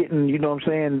they didn't,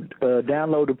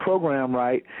 download the program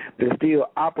right. They're still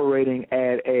operating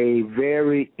at a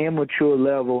very immature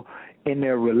level in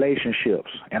their relationships.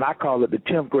 And I call it the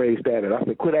 10th grade status. I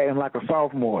said, quit acting like a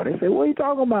sophomore. They say, what are you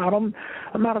talking about? I'm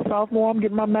not a sophomore. I'm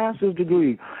getting my master's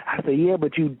degree. I say, yeah,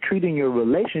 but you treating your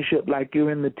relationship like you're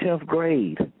in the 10th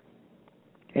grade.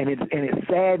 And it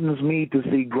saddens me to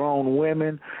see grown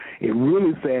women. It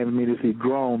really saddens me to see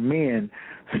grown men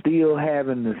still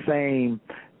having the same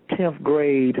 10th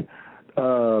grade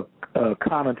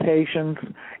connotations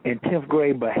and 10th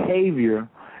grade behavior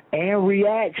and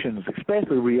reactions,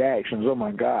 especially reactions. Oh,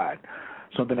 my God.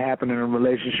 Something happened in a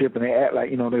relationship, and they act like,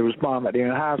 they respond like they're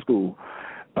in high school.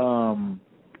 Can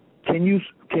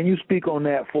you speak on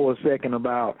that for a second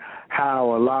about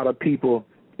how a lot of people,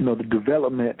 the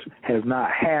development has not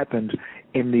happened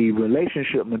in the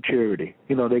relationship maturity?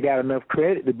 They got enough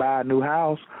credit to buy a new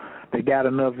house. They got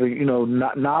enough,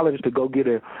 knowledge to go get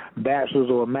a bachelor's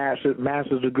or a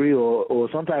master's degree or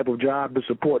some type of job to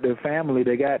support their family.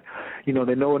 They got, they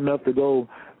know enough to go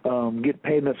get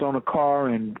payments on a car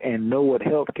and know what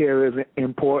health care is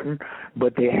important,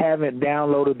 but they haven't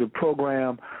downloaded the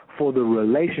program for the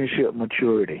relationship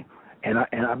maturity. And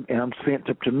I'm sent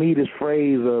to me, this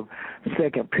phrase of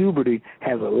second puberty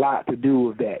has a lot to do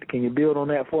with that. Can you build on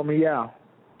that for me, Yao?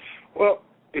 Well,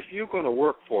 if you're going to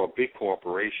work for a big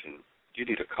corporation, you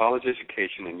need a college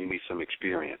education and you need some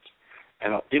experience.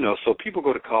 And, so people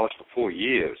go to college for 4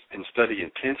 years and study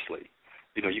intensely.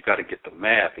 You got to get the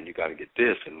math and you got to get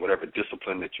this and whatever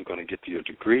discipline that you're going to get to your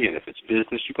degree. And if it's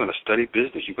business, you're going to study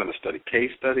business. You're going to study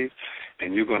case studies,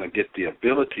 and you're going to get the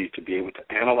ability to be able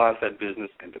to analyze that business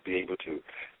and to be able to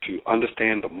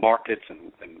understand the markets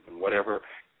and whatever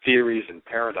theories and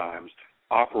paradigms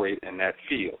operate in that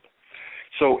field.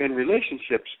 So in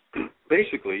relationships,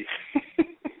 basically,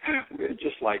 we're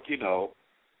just like,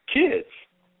 kids.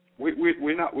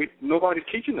 Nobody's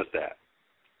teaching us that.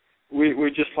 We're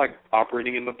just like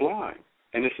operating in the blind.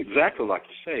 And it's exactly like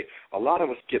you say. A lot of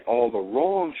us get all the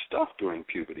wrong stuff during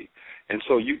puberty. And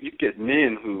so you get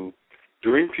men who,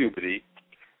 during puberty,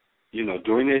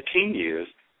 during their teen years,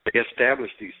 they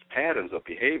establish these patterns of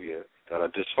behavior that are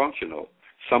dysfunctional.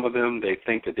 Some of them, they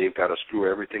think that they've got to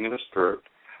screw everything in a skirt.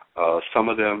 Some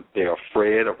of them, they're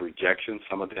afraid of rejection.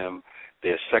 Some of them,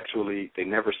 they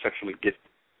never sexually get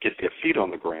their feet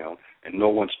on the ground, and no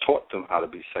one's taught them how to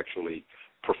be sexually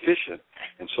proficient.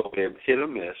 And so they're hit or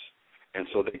miss. And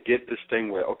so they get this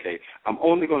thing where, okay, I'm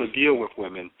only going to deal with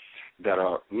women that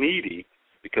are needy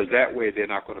because that way they're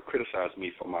not going to criticize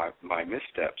me for my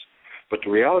missteps. But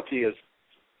the reality is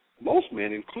most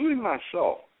men, including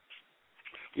myself,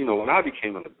 when I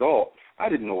became an adult, I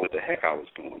didn't know what the heck I was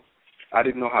doing. I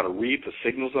didn't know how to read the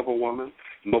signals of a woman.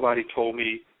 Nobody told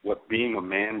me what being a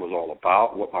man was all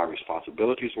about, what my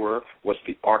responsibilities were, what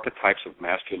the archetypes of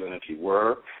masculinity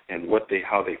were, and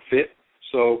how they fit.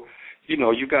 So,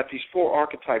 you got these 4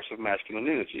 archetypes of masculine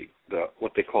energy,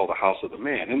 what they call the house of the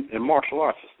man. And martial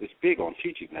arts is big on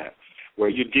teaching that, where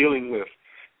you're dealing with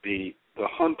the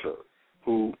hunter,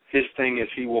 who his thing is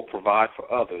he will provide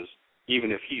for others,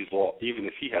 even if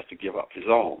he has to give up his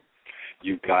own.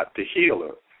 You've got the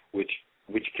healer, which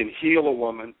can heal a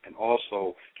woman and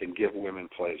also can give women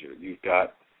pleasure. You've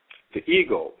got the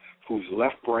ego, who's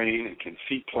left brain and can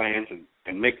see plans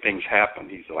and make things happen.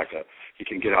 He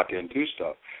can get out there and do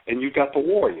stuff. And you've got the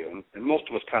warrior, and most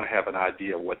of us kind of have an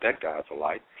idea of what that guy's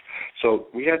like. So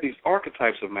we have these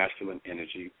archetypes of masculine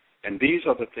energy, and these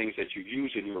are the things that you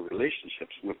use in your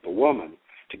relationships with the woman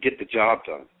to get the job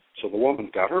done. So the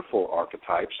woman's got her 4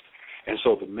 archetypes, and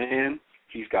so the man,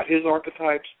 he's got his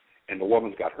archetypes, and the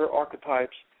woman's got her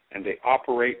archetypes, and they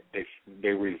operate, they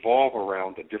revolve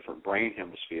around the different brain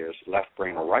hemispheres, left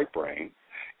brain or right brain,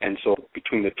 and so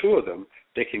between the 2 of them,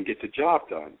 they can get the job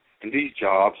done. And these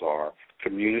jobs are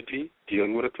community,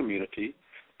 dealing with a community.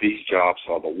 These jobs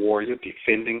are the warrior,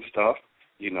 defending stuff,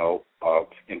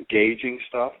 engaging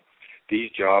stuff.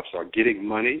 These jobs are getting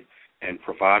money and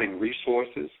providing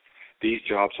resources. These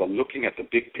jobs are looking at the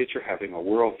big picture, having a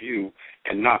world view,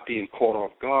 and not being caught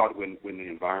off guard when the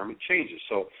environment changes.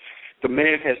 So the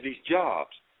man has these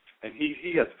jobs, and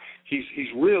he's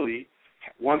really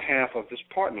one half of this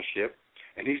partnership,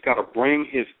 and he's got to bring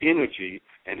his energy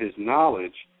and his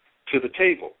knowledge to the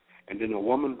table. And then the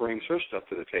woman brings her stuff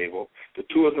to the table. The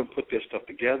 2 of them put their stuff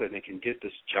together, and they can get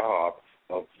this job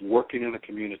of working in a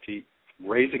community,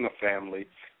 raising a family,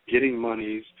 getting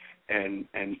monies, and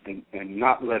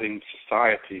not letting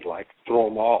society throw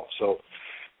them off. So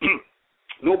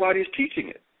nobody's teaching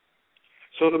it.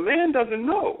 So the man doesn't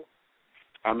know.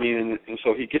 And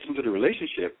so he gets into the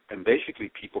relationship, and basically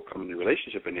people come in the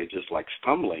relationship and they're just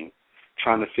stumbling,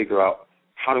 trying to figure out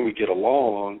how do we get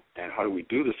along and how do we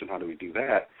do this and how do we do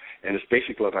that. And it's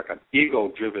basically like an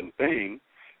ego-driven thing,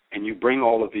 and you bring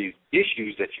all of these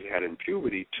issues that you had in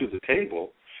puberty to the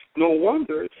table. No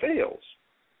wonder it fails.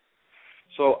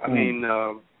 So,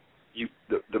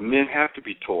 the men have to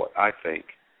be taught, I think,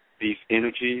 these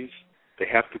energies. They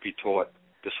have to be taught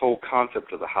this whole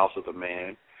concept of the house of the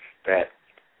man, that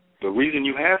the reason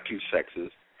you have 2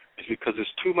 sexes is because there's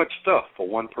too much stuff for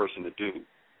one person to do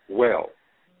well.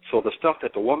 So the stuff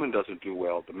that the woman doesn't do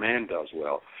well, the man does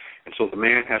well. And so the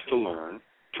man has to learn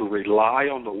to rely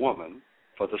on the woman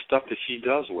for the stuff that she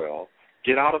does well,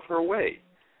 get out of her way,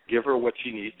 give her what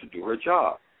she needs to do her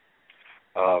job.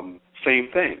 Same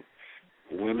thing.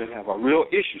 Women have a real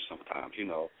issue sometimes.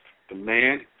 The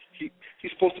man,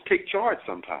 he's supposed to take charge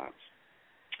sometimes.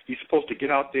 He's supposed to get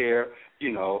out there,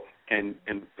 and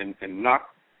knock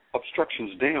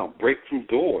obstructions down, break through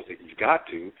doors if he's got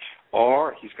to,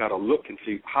 or he's got to look and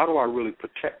see, how do I really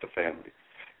protect the family?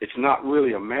 It's not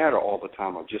really a matter all the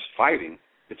time of just fighting.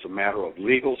 It's a matter of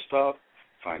legal stuff,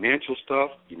 financial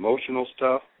stuff, emotional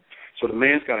stuff. So the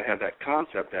man's got to have that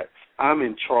concept that I'm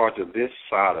in charge of this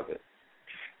side of it.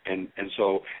 And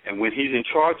when he's in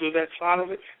charge of that side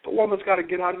of it, the woman's got to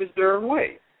get out of his darn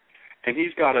way. And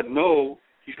he's got to know,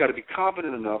 he's got to be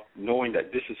confident enough knowing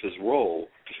that this is his role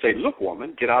to say, look,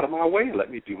 woman, get out of my way and let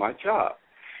me do my job.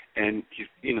 And,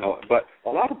 but a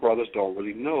lot of brothers don't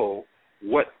really know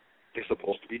what they're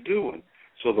supposed to be doing.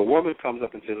 So the woman comes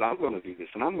up and says, I'm going to do this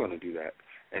and I'm going to do that.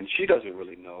 And she doesn't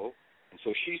really know. And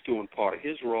so she's doing part of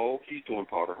his role, he's doing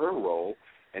part of her role,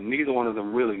 and neither one of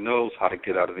them really knows how to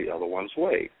get out of the other one's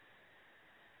way.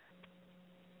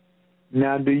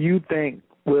 Now, do you think,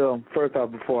 well, first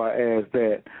off, before I ask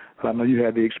that, I know you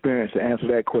had the experience to answer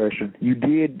that question. You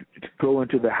did go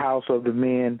into the house of the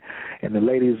men, and the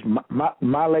ladies,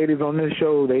 my ladies on this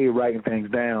show, they were writing things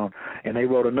down, and they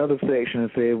wrote another section and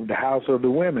said the house of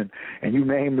the women, and you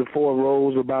named the 4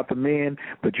 roles about the men,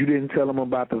 but you didn't tell them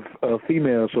about the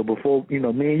females. So before, me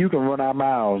and you can run our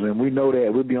mouths, and we know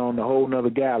that we'll be on a whole nother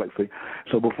galaxy.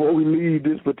 So before we leave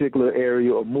this particular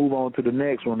area or move on to the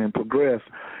next one and progress,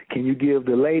 can you give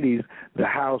the ladies the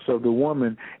house of the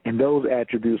woman and those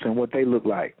attributes and what they look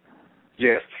like?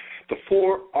 Yes. The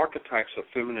 4 archetypes of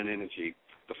feminine energy,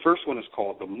 the first one is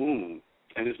called the moon,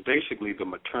 and it's basically the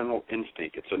maternal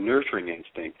instinct. It's a nurturing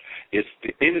instinct. It's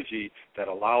the energy that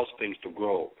allows things to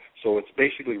grow. So it's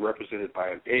basically represented by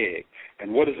an egg.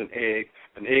 And what is an egg?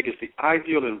 An egg is the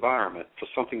ideal environment for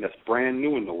something that's brand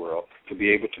new in the world to be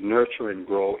able to nurture and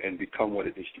grow and become what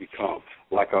it needs to become,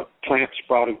 like a plant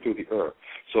sprouting through the earth.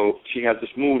 So she has this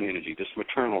moon energy, this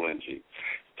maternal energy.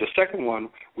 The second one,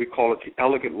 we call it the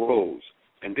elegant rose,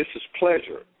 and this is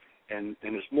pleasure. And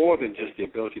it's more than just the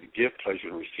ability to give pleasure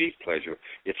and receive pleasure.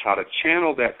 It's how to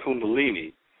channel that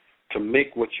kundalini to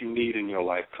make what you need in your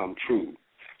life come true.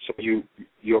 So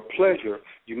your pleasure,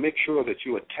 you make sure that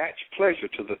you attach pleasure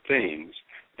to the things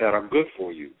that are good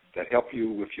for you, that help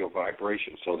you with your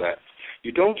vibration, so that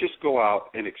you don't just go out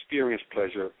and experience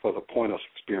pleasure for the point of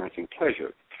experiencing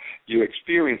pleasure. You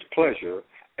experience pleasure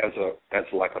as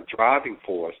like a driving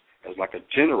force, as like a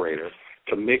generator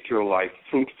to make your life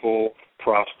fruitful,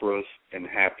 prosperous, and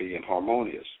happy and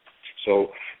harmonious.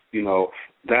 So,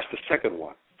 that's the second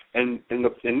one. And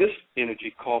this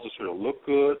energy causes her to look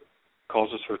good,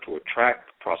 causes her to attract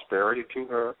prosperity to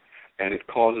her, and it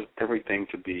causes everything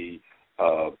to be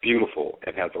beautiful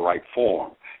and have the right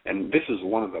form. And this is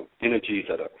one of the energies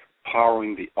that are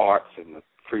powering the arts and the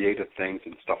creative things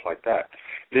and stuff like that.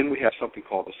 Then we have something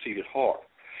called the seated heart.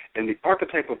 And the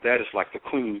archetype of that is like the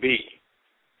queen bee.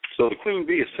 So the queen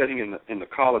bee is sitting in the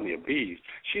colony of bees.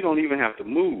 She don't even have to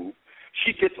move.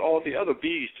 She gets all the other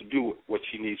bees to do what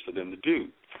she needs for them to do.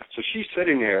 So she's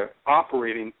sitting there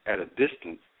operating at a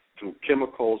distance through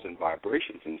chemicals and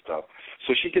vibrations and stuff.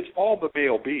 So she gets all the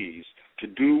male bees to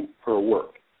do her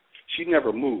work. She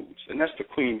never moves, and that's the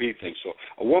queen bee thing. So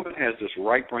a woman has this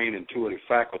right brain intuitive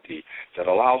faculty that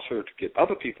allows her to get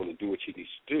other people to do what she needs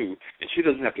to do, and she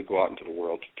doesn't have to go out into the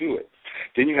world to do it.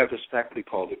 Then you have this faculty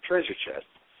called the treasure chest.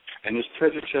 And this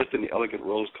treasure chest and the elegant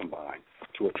rose combine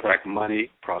to attract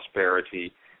money,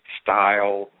 prosperity,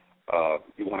 style.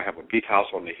 You want to have a big house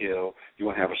on the hill. You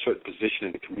want to have a certain position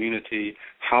in the community.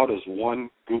 How does one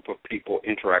group of people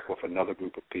interact with another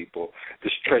group of people?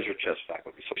 This treasure chest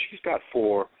faculty. So she's got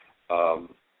four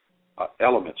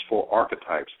elements, four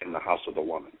archetypes in the house of the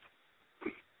woman.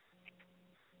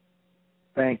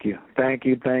 Thank you.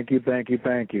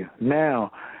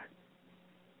 Now,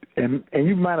 and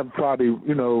you might have probably,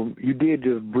 you did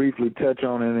just briefly touch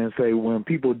on it and say when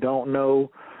people don't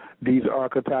know these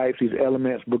archetypes, these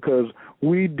elements, because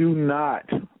we do not,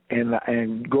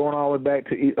 and going all the way back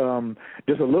to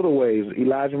just a little ways,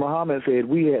 Elijah Muhammad said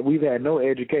we've had no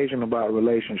education about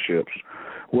relationships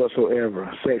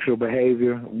whatsoever, sexual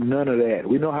behavior, none of that.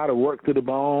 We know how to work to the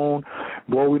bone.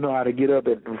 Boy, we know how to get up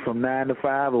from 9 to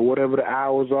 5 or whatever the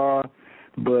hours are,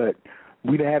 but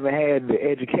we haven't had the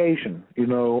education,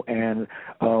 and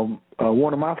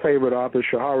one of my favorite authors,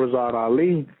 Shahrazad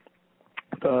Ali,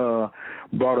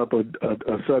 brought up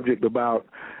a subject about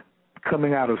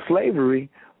coming out of slavery.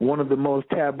 One of the most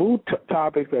taboo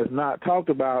topics that's not talked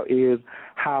about is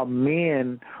how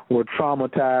men were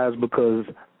traumatized because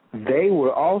they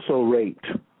were also raped,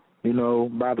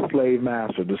 by the slave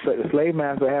master. The slave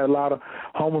master had a lot of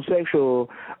homosexual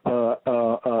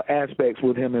aspects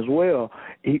with him as well.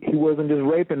 He wasn't just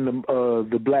raping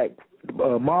the black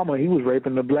mama, he was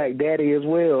raping the black daddy as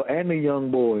well and the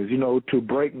young boys, to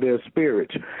break their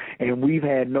spirits. And we've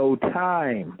had no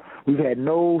time. We've had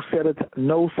no set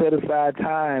aside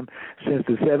time since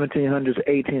the 1700s,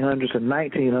 1800s, and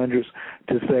 1900s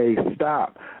to say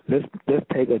stop. Let's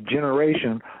take a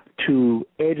generation to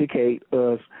educate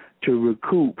us, to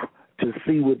recoup, to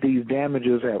see what these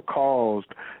damages have caused,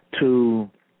 to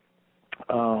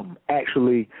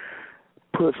actually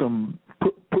put some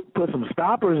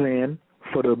stoppers in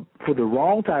for the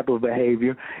wrong type of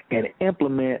behavior and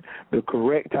implement the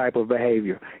correct type of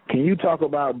behavior. Can you talk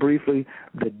about briefly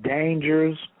the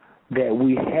dangers that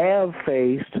we have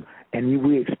faced and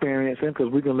we experiencing, because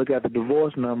we can look at the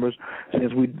divorce numbers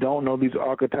since we don't know these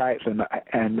archetypes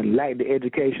and lack the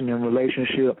education in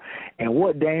relationship, and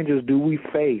what dangers do we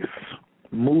face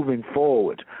moving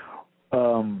forward?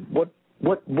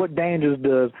 What dangers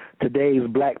does today's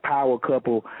black power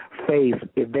couple face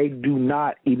if they do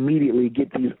not immediately get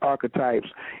these archetypes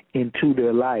into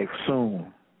their life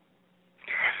soon?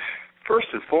 First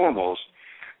and foremost,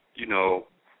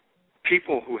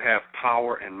 people who have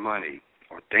power and money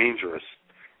are dangerous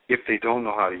if they don't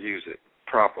know how to use it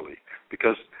properly.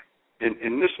 Because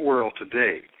in this world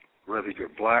today, whether you're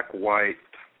black, white,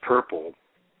 purple,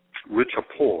 rich or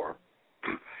poor,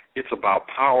 it's about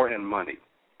power and money.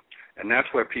 And that's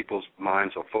where people's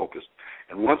minds are focused.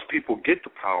 And once people get the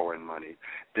power and money,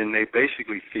 then they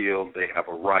basically feel they have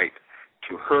a right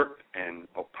to hurt and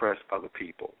oppress other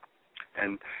people.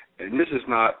 And this is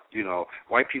not,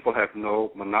 white people have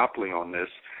no monopoly on this.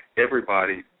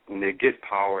 Everybody, when they get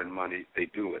power and money, they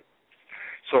do it.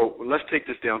 So let's take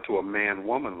this down to a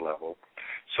man-woman level.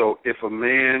 So if a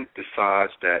man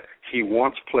decides that he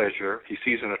wants pleasure, he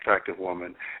sees an attractive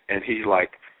woman, and he's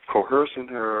like coercing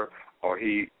her, or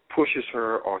he pushes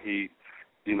her, or he,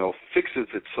 fixes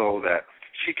it so that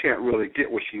she can't really get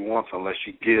what she wants unless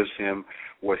she gives him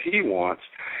what he wants,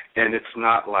 and it's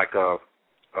not like a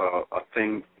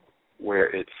thing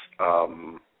where it's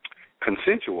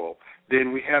consensual,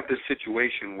 then we have this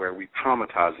situation where we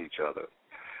traumatize each other.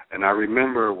 And I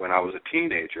remember when I was a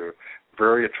teenager,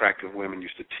 very attractive women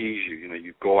used to tease you. You know,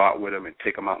 you go out with them and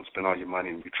take them out and spend all your money,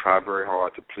 and you try very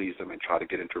hard to please them and try to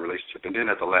get into a relationship. And then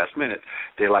at the last minute,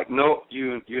 they're like, "No,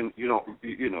 you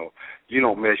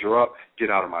don't measure up. Get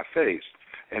out of my face."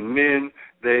 And men,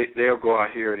 they'll go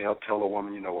out here and they'll tell a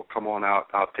woman, you know, "Well, come on out.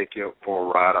 I'll take you for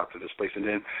a ride out to this place." And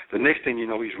then the next thing you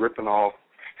know, he's ripping off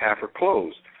half her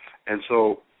clothes. And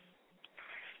so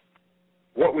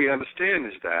what we understand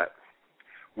is that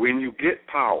when you get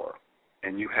power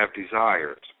and you have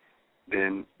desires,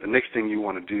 then the next thing you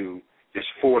want to do is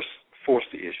force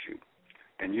the issue.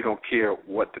 And you don't care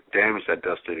what the damage that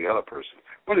does to the other person.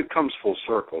 But it comes full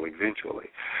circle eventually.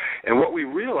 And what we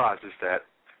realize is that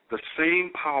the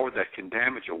same power that can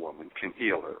damage a woman can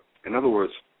heal her. In other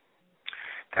words,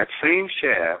 that same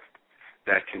shaft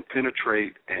that can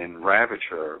penetrate and ravage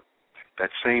her, that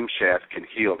same shaft can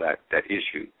heal that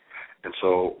issue. And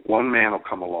so one man will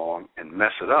come along and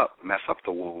mess it up, mess up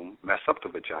the womb, mess up the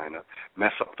vagina,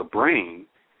 mess up the brain,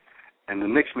 and the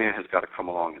next man has got to come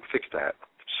along and fix that.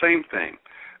 Same thing.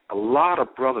 A lot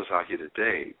of brothers out here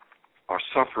today are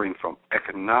suffering from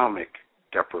economic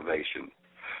deprivation.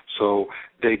 So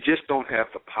they just don't have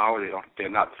the power. They're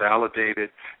not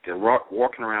validated. They're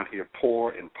walking around here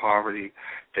poor in poverty.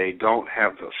 They don't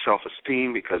have the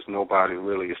self-esteem because nobody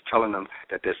really is telling them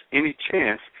that there's any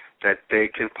chance that they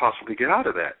can possibly get out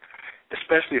of that,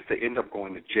 especially if they end up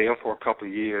going to jail for a couple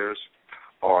of years,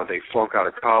 or they flunk out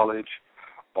of college,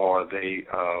 or they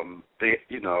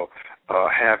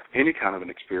have any kind of an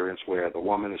experience where the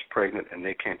woman is pregnant and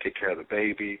they can't take care of the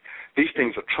baby. These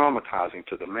things are traumatizing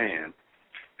to the man.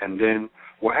 And then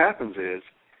what happens is,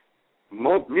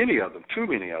 many of them, too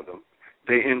many of them,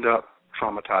 they end up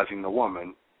traumatizing the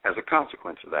woman as a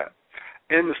consequence of that.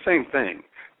 And the same thing,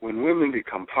 when women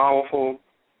become powerful,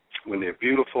 when they're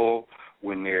beautiful,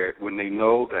 when they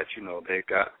know that, you know, they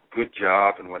got a good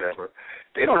job and whatever,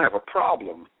 they don't have a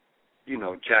problem, you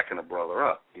know, jacking a brother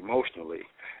up emotionally.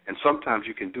 And sometimes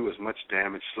you can do as much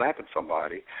damage slapping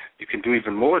somebody. You can do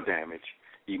even more damage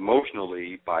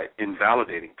emotionally by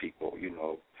invalidating people, you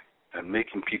know, and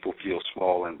making people feel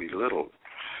small and belittled.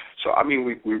 So, I mean,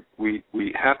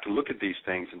 we have to look at these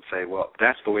things and say, well,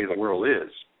 that's the way the world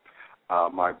is.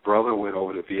 My brother went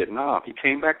over to Vietnam. He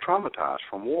came back traumatized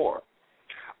from war.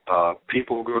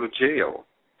 People who go to jail,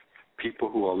 people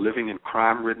who are living in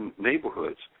crime-ridden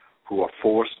neighborhoods, who are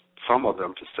forced, some of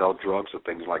them, to sell drugs or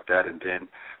things like that, and then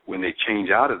when they change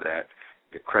out of that,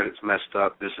 the credit's messed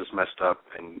up, this is messed up,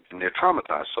 and they're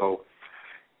traumatized. So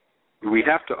we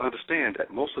have to understand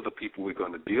that most of the people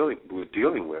we're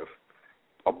dealing with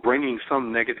are bringing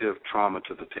some negative trauma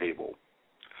to the table.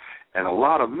 And a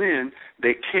lot of men,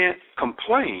 they can't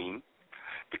complain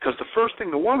because the first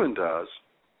thing the woman does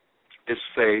is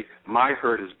say, my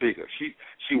hurt is bigger.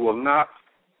 She will not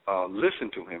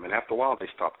listen to him, and after a while they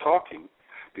stop talking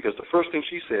because the first thing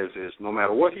she says is, no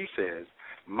matter what he says,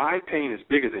 my pain is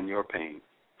bigger than your pain.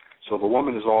 So the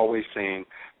woman is always saying,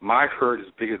 my hurt is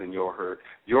bigger than your hurt.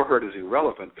 Your hurt is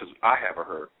irrelevant because I have a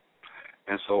hurt.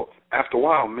 And so after a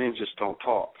while, men just don't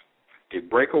talk. They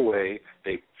break away.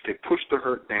 They push the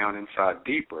hurt down inside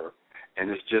deeper,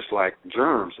 and it's just like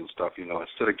germs and stuff, you know.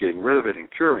 Instead of getting rid of it and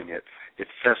curing it, it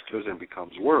festers and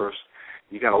becomes worse.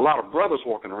 You got a lot of brothers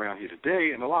walking around here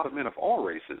today, and a lot of men of all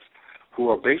races who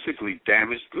are basically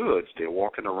damaged goods. They're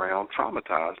walking around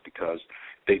traumatized because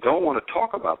they don't want to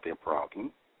talk about their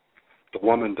problem. The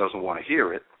woman doesn't want to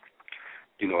hear it.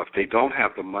 You know, if they don't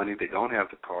have the money, they don't have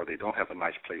the car, they don't have a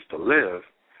nice place to live,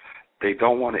 they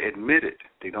don't want to admit it.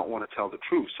 They don't want to tell the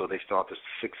truth. So they start this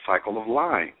sick cycle of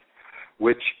lying,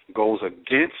 which goes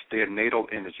against their natal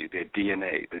energy, their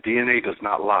DNA. The DNA does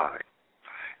not lie.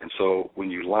 And so when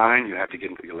you lie, you have to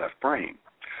get into your left brain.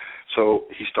 So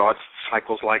he starts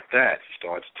cycles like that. He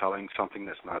starts telling something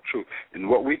that's not true. And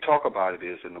what we talk about it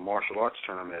is, in the martial arts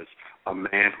term, is a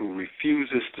man who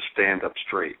refuses to stand up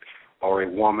straight, or a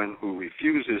woman who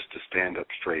refuses to stand up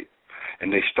straight.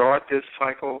 And they start this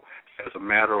cycle as a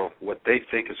matter of what they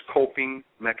think is coping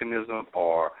mechanism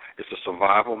or it's a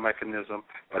survival mechanism,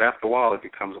 but after a while it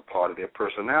becomes a part of their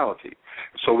personality.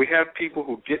 So we have people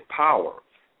who get power,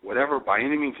 whatever, by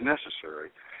any means necessary,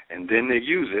 and then they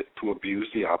use it to abuse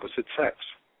the opposite sex.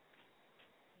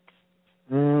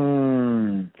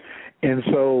 And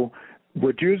so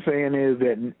what you're saying is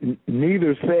that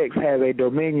neither sex has a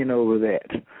dominion over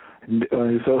that.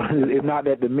 So it's not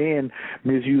that the men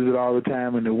misuse it all the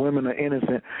time and the women are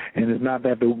innocent, and it's not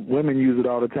that the women use it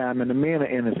all the time and the men are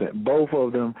innocent. Both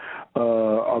of them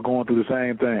are going through the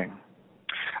same thing.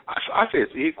 I say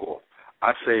it's equal.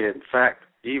 I say, in fact,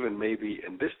 even maybe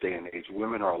in this day and age,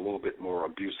 women are a little bit more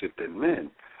abusive than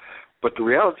men. But the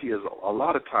reality is, a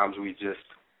lot of times we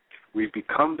we've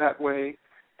become that way,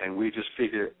 and we just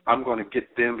figure I'm going to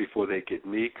get them before they get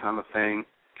me kind of thing,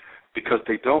 because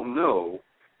they don't know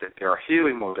that there are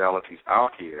healing modalities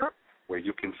out here where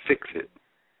you can fix it.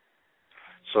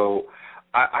 So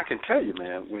I can tell you,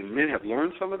 man, when men have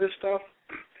learned some of this stuff,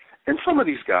 and some of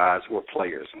these guys were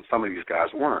players and some of these guys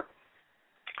weren't,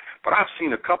 but I've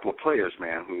seen a couple of players,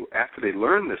 man, who after they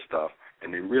learned this stuff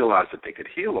and they realized that they could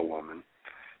heal a woman,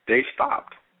 they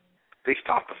stopped. They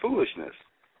stopped the foolishness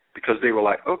because they were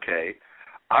like, okay,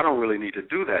 I don't really need to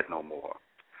do that no more.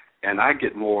 And I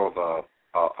get more of a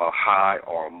high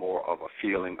or more of a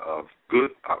feeling of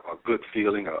a good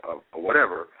feeling or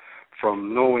whatever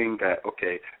from knowing that,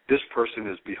 okay, this person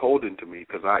is beholden to me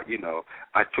because I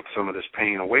took some of this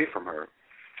pain away from her.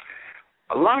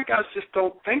 A lot of guys just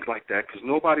don't think like that because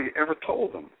nobody ever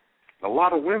told them. A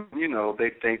lot of women,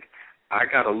 they think, I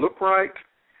got to look right,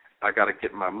 I got to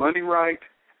get my money right,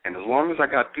 and as long as I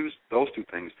got those two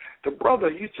things, the brother,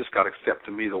 he's just got to step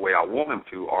to me the way I want him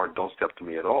to or don't step to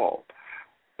me at all.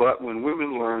 But when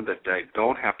women learn that they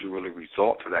don't have to really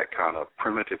resort to that kind of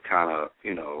primitive kind of,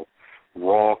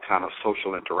 raw kind of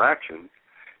social interaction,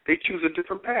 they choose a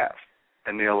different path.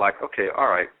 And they're like, okay, all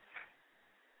right,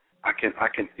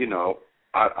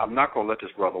 I'm not going to let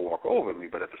this brother walk over me,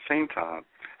 but at the same time,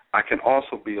 I can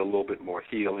also be a little bit more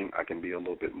healing. I can be a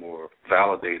little bit more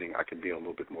validating. I can be a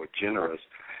little bit more generous,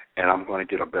 and I'm going to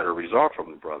get a better result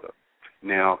from the brother.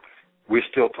 Now, we're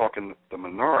still talking the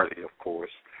minority, of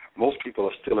course. Most people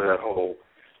are still in that whole,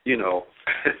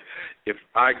 if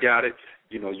I got it,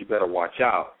 you better watch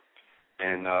out.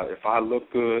 And if I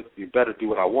look good, you better do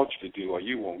what I want you to do or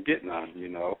you won't get none,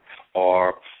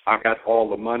 Or I got all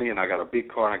the money and I got a big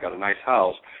car and I got a nice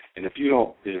house. And if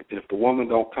the woman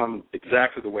don't come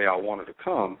exactly the way I want her to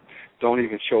come, don't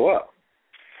even show up.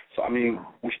 So, we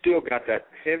still got that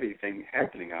heavy thing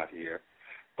happening out here.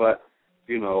 But,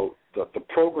 the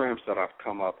programs that I've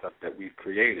come up that we've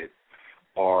created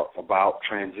are about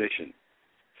transitioning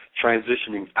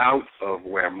out of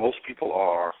where most people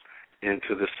are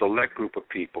into this select group of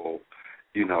people,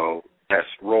 that's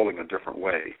rolling a different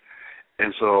way.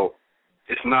 And so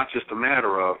it's not just a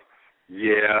matter of,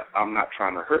 I'm not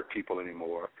trying to hurt people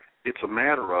anymore. It's a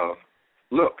matter of,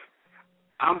 look,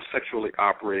 I'm sexually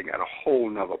operating at a whole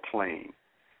nother plane.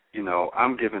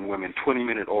 I'm giving women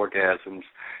 20-minute orgasms,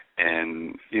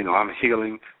 and, I'm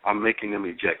healing. I'm making them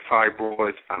eject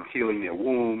fibroids. I'm healing their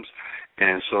wombs.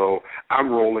 And so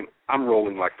I'm rolling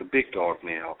like the big dog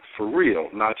now, for real.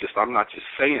 I'm not just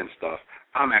saying stuff.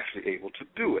 I'm actually able to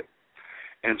do it.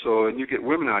 And so you get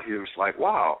women out here, it's like,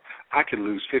 wow, I can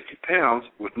lose 50 pounds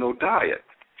with no diet.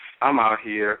 I'm out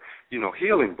here,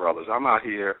 healing brothers. I'm out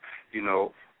here,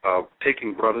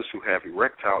 taking brothers who have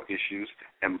erectile issues,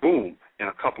 and boom, in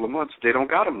a couple of months, they don't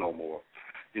got them no more.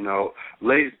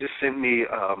 Ladies just sent me,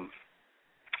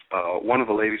 one of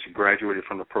the ladies who graduated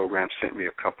from the program sent me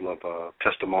a couple of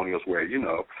testimonials where,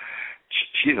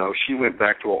 she went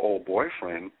back to her old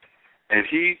boyfriend, and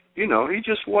he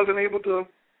just wasn't able to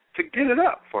get it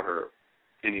up for her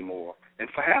anymore. And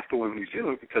for half the women he's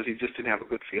dealing with, because he just didn't have a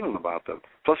good feeling about them.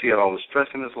 Plus, he had all the stress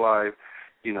in his life.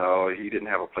 He didn't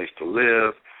have a place to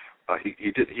live.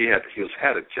 He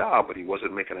had a job, but he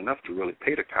wasn't making enough to really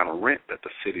pay the kind of rent that the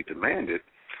city demanded.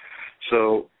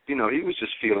 So, he was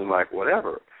just feeling like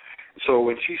whatever. So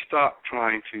when she stopped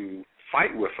trying to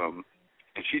fight with him,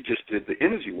 and she just did the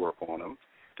energy work on him,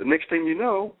 the next thing you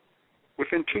know,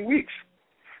 within 2 weeks,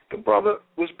 the brother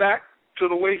was back to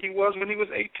the way he was when he was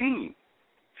 18.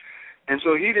 And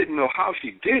so he didn't know how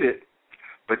she did it,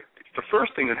 but the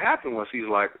first thing that happened was he's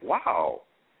like, wow,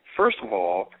 first of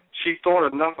all, she thought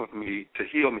enough of me to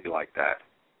heal me like that.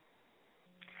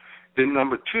 Then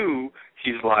number two,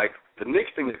 he's like, the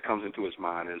next thing that comes into his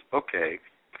mind is, okay,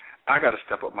 I got to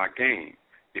step up my game.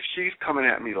 If she's coming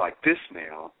at me like this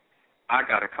now, I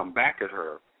got to come back at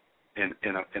her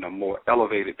in a more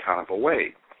elevated kind of a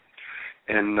way.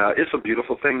 And it's a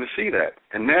beautiful thing to see that.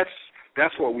 And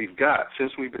that's what we've got.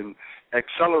 Since we've been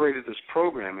accelerated this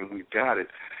program and we've got it,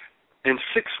 in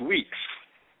 6 weeks,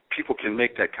 people can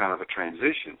make that kind of a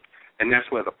transition. And that's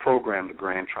where the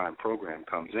Grand Trine program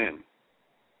comes in.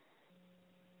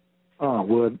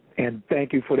 And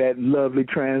thank you for that lovely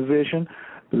transition.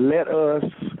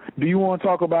 Do you want to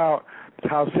talk about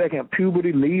how second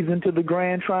puberty leads into the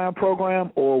Grand Trine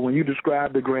program, or when you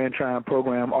describe the Grand Trine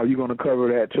program, are you going to cover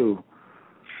that too?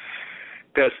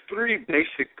 There's 3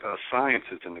 basic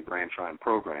sciences in the Grand Trine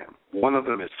program. One of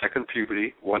them is second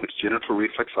puberty, one is genital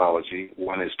reflexology,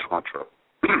 one is Tantra.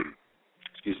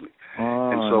 Excuse me.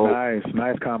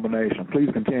 Nice combination. Please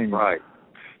continue. Right.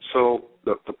 So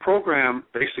the program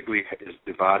basically is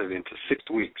divided into 6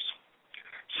 weeks.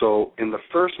 So in the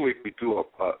first week, we do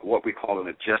what we call an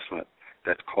adjustment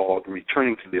that's called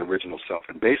returning to the original self.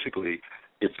 And basically,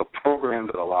 it's a program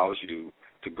that allows you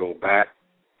to go back,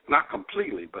 not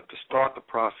completely, but to start the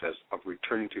process of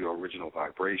returning to your original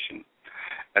vibration.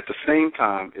 At the same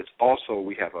time, it's also,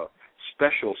 we have a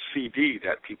special CD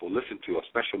that people listen to, a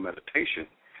special meditation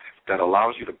that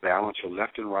allows you to balance your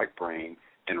left and right brain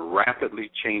and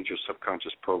rapidly change your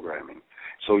subconscious programming.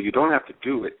 So you don't have to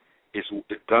do it. It's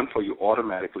done for you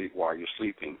automatically while you're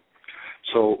sleeping.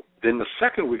 So then the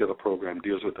second week of the program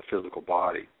deals with the physical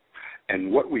body.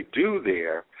 And what we do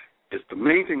there is, the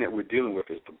main thing that we're dealing with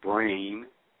is the brain,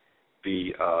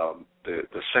 the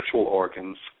sexual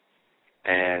organs,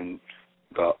 and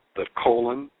the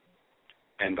colon,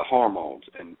 and the hormones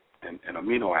and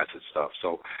amino acid stuff.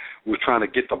 So we're trying to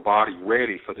get the body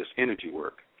ready for this energy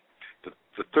work.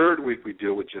 The third week we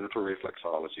deal with genital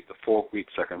reflexology, the fourth week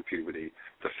second puberty,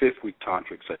 the fifth week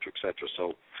tantra, et cetera, et cetera.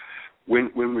 So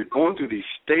when we're going through these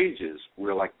stages,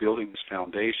 we're like building this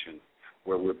foundation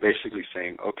where we're basically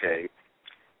saying, okay,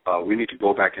 we need to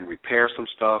go back and repair some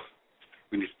stuff.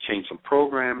 We need to change some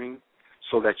programming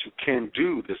so that you can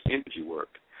do this energy work.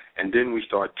 And then we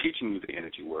start teaching you the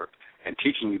energy work and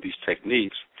teaching you these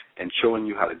techniques and showing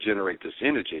you how to generate this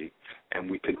energy. And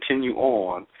we continue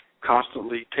on,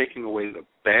 constantly taking away the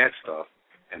bad stuff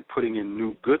and putting in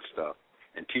new good stuff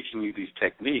and teaching you these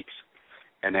techniques.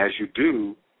 And as you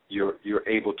do, you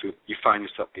find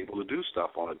yourself able to do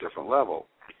stuff on a different level.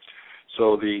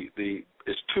 So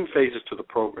there's two phases to the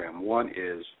program. One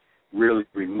is really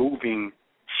removing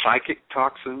psychic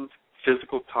toxins,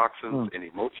 physical toxins, and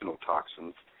emotional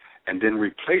toxins, and then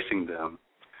replacing them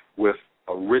with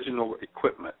original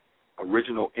equipment,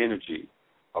 original energy,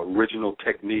 original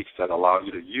techniques that allow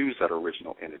you to use that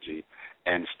original energy,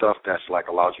 and stuff that's like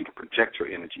allows you to project your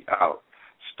energy out,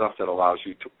 stuff that allows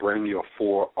you to bring your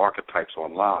 4 archetypes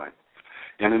online.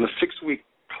 And in a 6-week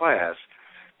class,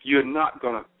 you're not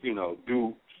going to,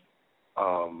 do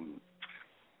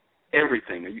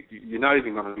everything. You're not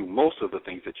even going to do most of the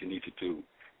things that you need to do.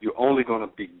 You're only going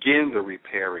to begin the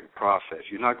repairing process.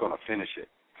 You're not going to finish it.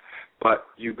 But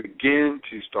you begin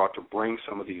to start to bring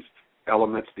some of these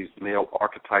elements, these male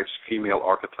archetypes, female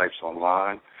archetypes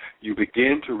online. You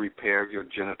begin to repair your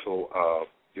genital,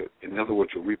 in other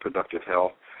words, your reproductive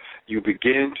health. You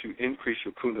begin to increase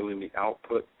your Kundalini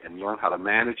output and learn how to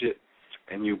manage it.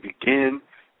 And you begin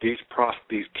these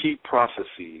key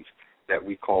processes that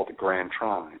we call the Grand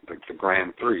Trine, the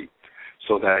Grand Three,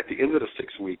 so that at the end of the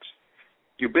 6 weeks,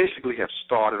 you basically have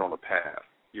started on a path.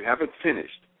 You haven't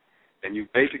finished, and you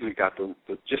basically got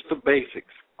just the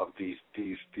basics of these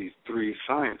 3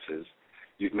 sciences.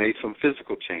 You've made some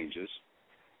physical changes.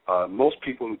 Most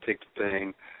people who take the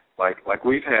thing, like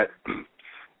we've had,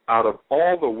 out of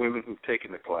all the women who've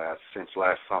taken the class since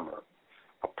last summer,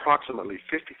 approximately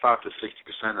 55 to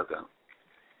 60% of them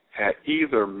had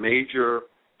either major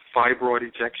fibroid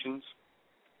ejections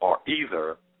or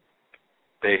either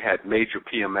they had major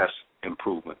PMS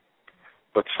improvement.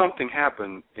 But something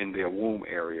happened in their womb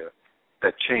area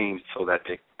that changed so that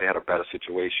they had a better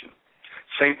situation.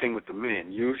 Same thing with the men.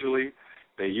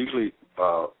 They usually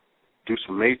do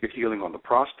some major healing on the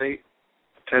prostate,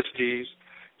 the testes.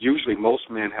 Usually most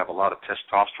men have a lot of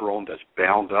testosterone that's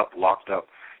bound up, locked up,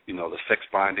 the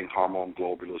sex-binding hormone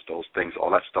globules, those things, all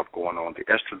that stuff going on, the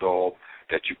estradiol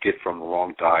that you get from the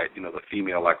wrong diet, the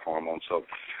female-like hormone. So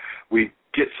we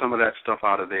get some of that stuff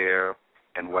out of there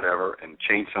and whatever and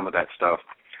change some of that stuff.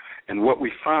 And what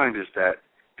we find is that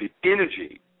the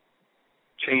energy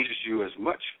changes you as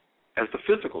much as the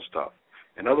physical stuff.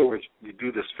 In other words, you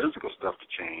do this physical stuff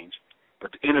to change,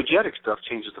 but the energetic stuff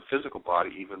changes the physical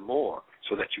body even more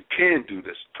so that you can do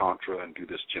this tantra and do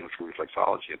this genital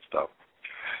reflexology and stuff.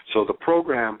 So the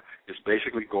program is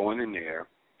basically going in there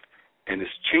and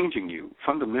it's changing you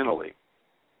fundamentally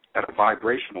at a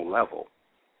vibrational level.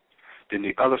 Then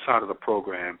the other side of the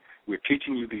program, we're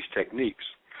teaching you these techniques.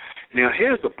 Now,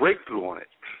 here's the breakthrough on it.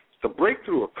 The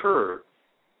breakthrough occurred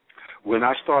when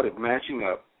I started matching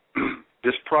up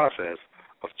this process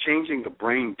of changing the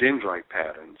brain dendrite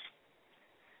patterns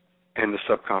and the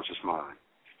subconscious mind.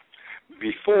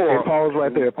 Before, pause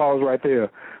right there.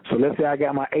 So let's say I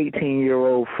got my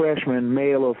 18-year-old freshman,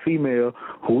 male or female,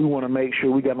 who we want to make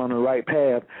sure we got on the right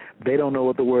path. They don't know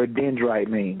what the word dendrite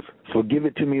means. So give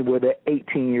it to me where the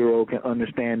 18-year-old can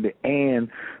understand it and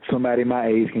somebody my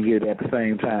age can get it at the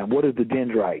same time. What is the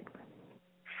dendrite?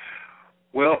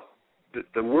 Well,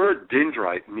 the word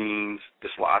dendrite means,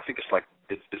 I think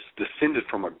it's descended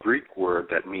from a Greek word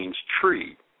that means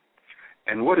tree.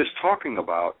 And what it's talking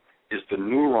about is the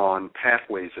neuron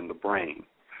pathways in the brain.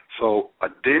 So a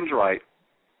dendrite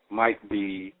might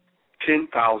be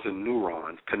 10,000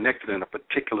 neurons connected in a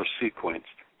particular sequence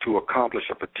to accomplish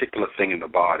a particular thing in the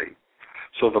body.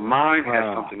 So the mind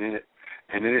has something in it,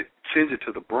 and then it sends it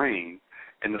to the brain,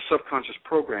 and the subconscious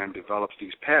program develops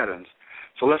these patterns.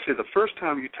 So let's say the first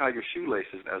time you tie your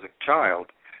shoelaces as a child,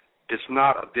 it's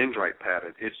not a dendrite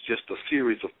pattern. It's just a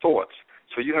series of thoughts.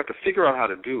 So you have to figure out how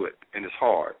to do it, and it's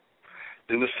hard.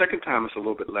 Then the second time it's a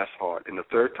little bit less hard, and the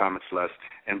third time it's less.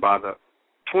 And by the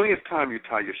 20th time you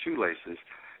tie your shoelaces,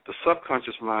 the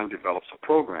subconscious mind develops a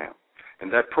program,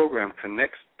 and that program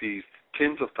connects these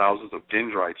tens of thousands of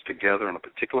dendrites together in a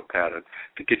particular pattern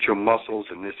to get your muscles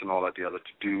and this and all that the other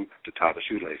to tie the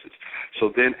shoelaces.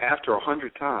 So then after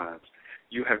 100 times,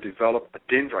 you have developed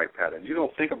a dendrite pattern. You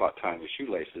don't think about tying your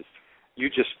shoelaces. You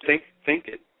just think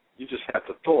it. You just have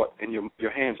the thought, and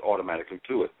your hands automatically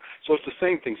do it. So it's the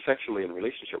same thing sexually and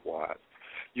relationship-wise.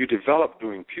 You develop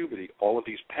during puberty all of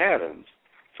these patterns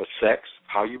for sex,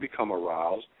 how you become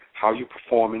aroused, how you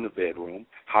perform in the bedroom,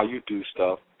 how you do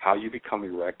stuff, how you become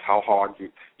erect, how hard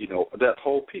you know, that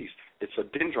whole piece. It's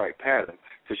a dendrite pattern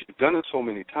because you've done it so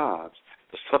many times,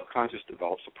 the subconscious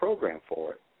develops a program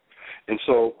for it. And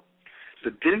so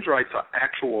the dendrites are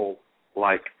actual,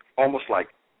 like, almost like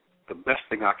the best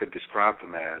thing I could describe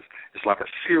them as is like a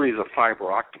series of fiber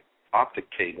optic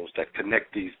cables that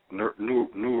connect these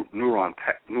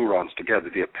neurons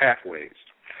together. They're pathways.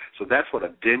 So that's what a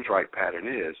dendrite pattern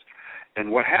is.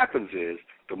 And what happens is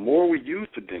the more we use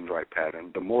the dendrite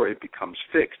pattern, the more it becomes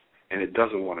fixed, and it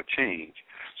doesn't want to change.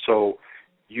 So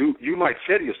you might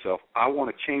say to yourself, I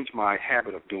want to change my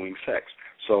habit of doing sex.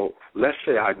 So let's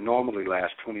say I normally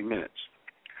last 20 minutes.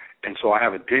 And so I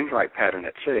have a dendrite pattern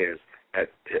that says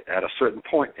at a certain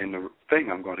point in the thing,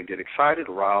 I'm going to get excited,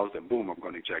 aroused, and boom, I'm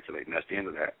going to ejaculate, and that's the end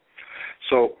of that.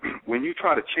 So when you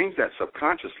try to change that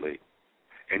subconsciously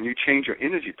and you change your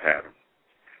energy pattern,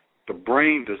 the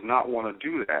brain does not want to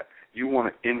do that. You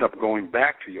want to end up going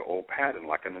back to your old pattern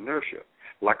like an inertia,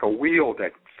 like a wheel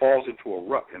that falls into a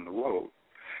rut in the road.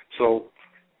 So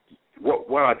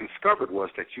what I discovered was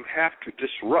that you have to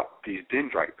disrupt these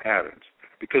dendrite patterns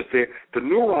because the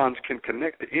neurons can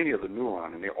connect to any other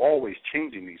neuron, and they're always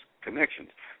changing these connections.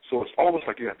 So it's almost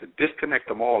like you have to disconnect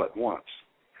them all at once.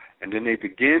 And then they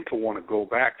begin to want to go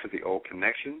back to the old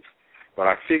connections, but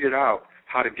I figured out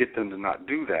how to get them to not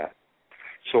do that.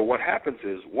 So what happens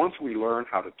is once we learn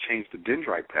how to change the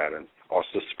dendrite patterns or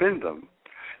suspend them,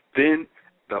 then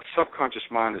the subconscious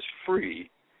mind is free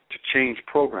to change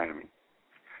programming.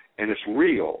 And it's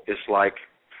real. It's like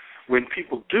when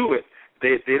people do it,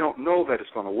 they don't know that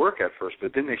it's going to work at first,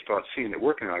 but then they start seeing it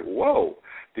working like, whoa,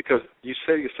 because you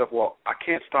say to yourself, well, I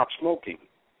can't stop smoking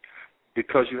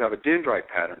because you have a dendrite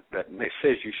pattern that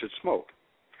says you should smoke.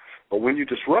 But when you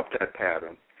disrupt that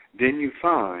pattern, then you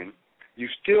find you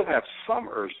still have some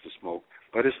urge to smoke,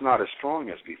 but it's not as strong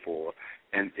as before.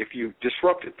 And if you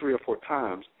disrupt it 3 or 4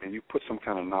 times and you put some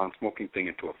kind of non-smoking thing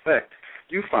into effect,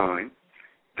 you find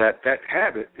that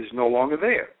habit is no longer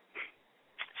there.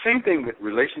 Same thing with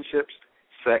relationships,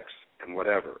 sex, and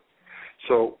whatever.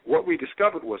 So what we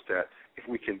discovered was that if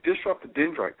we can disrupt the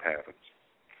dendrite patterns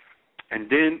and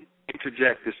then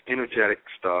interject this energetic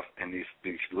stuff and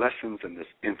these lessons and this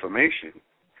information,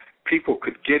 people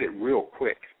could get it real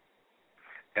quick.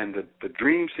 And the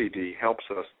Dream CD helps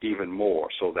us even more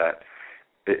so that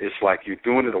it's like you're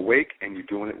doing it awake and you're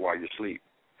doing it while you sleep.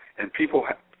 And people,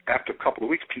 after a couple of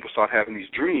weeks, people start having these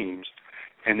dreams,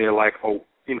 and they're like,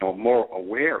 more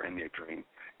aware in their dream.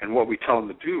 And what we tell them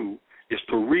to do is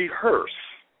to rehearse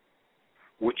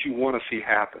what you want to see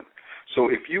happen. So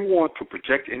if you want to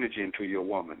project energy into your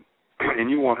woman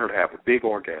and you want her to have a big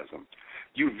orgasm,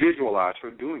 you visualize her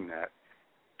doing that,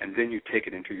 and then you take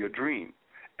it into your dream.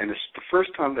 And it's the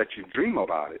first time that you dream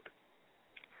about it,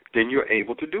 then you're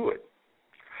able to do it.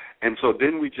 And so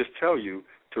then we just tell you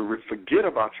to forget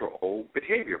about your old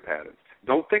behavior patterns.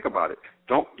 Don't think about it.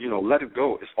 Don't, let it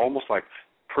go. It's almost like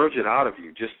purge it out of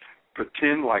you. Just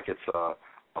pretend like it's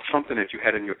something that you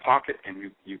had in your pocket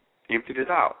and you emptied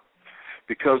it out.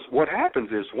 Because what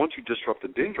happens is once you disrupt the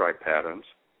dendrite patterns,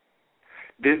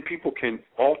 then people can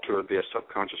alter their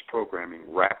subconscious programming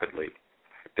rapidly.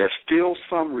 There's still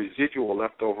some residual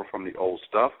left over from the old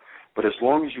stuff, but as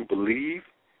long as you believe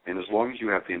and as long as you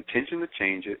have the intention to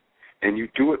change it and you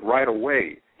do it right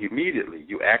away, immediately,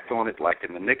 you act on it like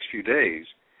in the next few days,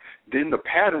 then the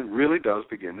pattern really does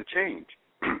begin to change.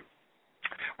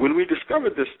 When we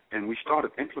discovered this and we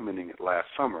started implementing it last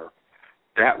summer,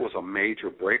 that was a major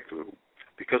breakthrough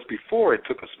because before it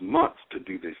took us months to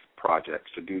do these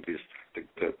projects, to do this,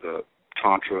 the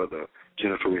Tantra, the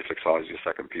genital reflexology, the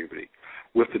second puberty.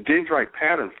 With the dendrite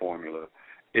pattern formula,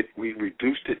 we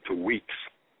reduced it to weeks.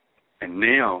 And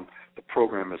now The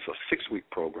program is a 6-week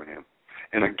program.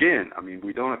 And again, I mean,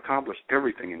 we don't accomplish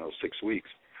everything in those 6 weeks,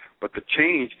 but the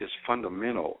change is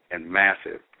fundamental and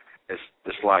massive.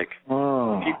 It's like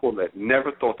people that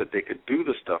never thought that they could do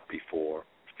the stuff before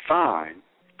find,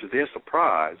 to their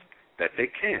surprise, that they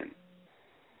can.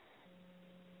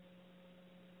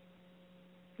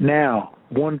 Now,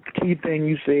 one key thing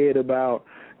you said about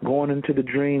going into the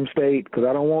dream state, because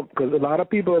a lot of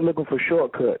people are looking for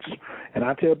shortcuts, and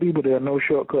I tell people there are no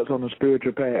shortcuts on the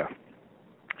spiritual path.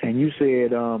 And you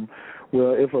said,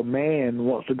 well, if a man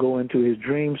wants to go into his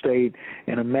dream state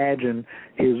and imagine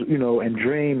and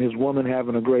dream his woman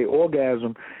having a great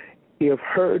orgasm, if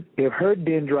her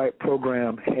dendrite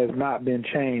program has not been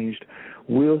changed,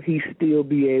 will he still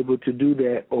be able to do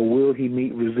that, or will he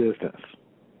meet resistance?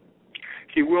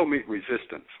 He will meet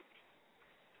resistance.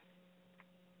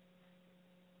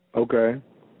 Okay.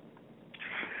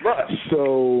 But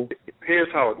so here's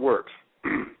how it works.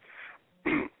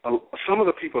 Some of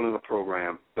the people in the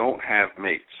program don't have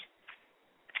mates,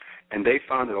 and they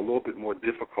find it a little bit more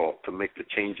difficult to make the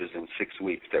changes in 6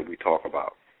 weeks that we talk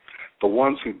about. The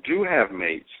ones who do have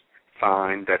mates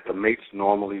find that the mates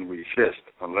normally resist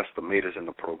unless the mate is in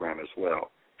the program as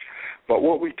well. But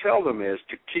what we tell them is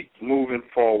to keep moving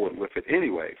forward with it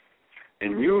anyway.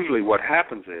 And usually what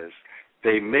happens is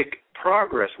they make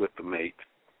progress with the mate.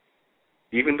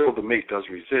 Even though the mate does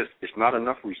resist, it's not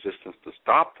enough resistance to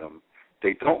stop them.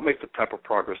 They don't make the type of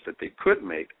progress that they could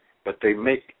make, but they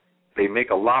make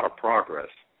a lot of progress.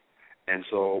 And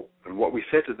what we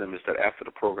said to them is that after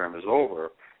the program is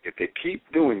over, if they keep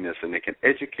doing this and they can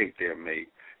educate their mate,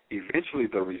 eventually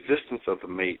the resistance of the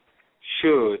mate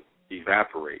should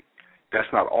evaporate. That's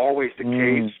not always the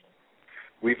case.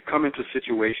 We've come into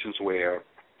situations where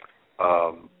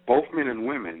both men and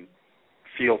women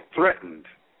feel threatened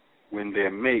when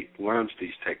their mate learns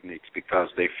these techniques, because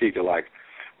they figure like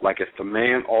if the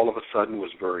man all of a sudden was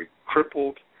very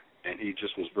crippled and he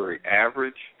just was very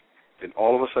average, then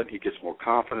all of a sudden he gets more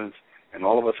confidence, and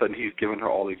all of a sudden he's giving her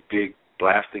all these big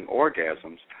blasting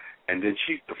orgasms, and then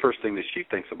the first thing that she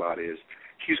thinks about is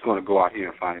he's going to go out here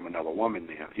and find him another woman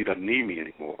now. He doesn't need me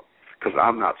anymore because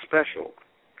I'm not special.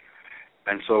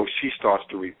 And so she starts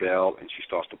to rebel and she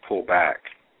starts to pull back.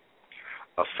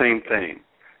 Same thing.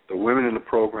 The women in the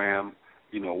program,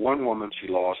 one woman, she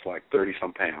lost like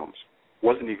 30-some pounds.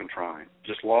 Wasn't even trying.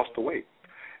 Just lost the weight.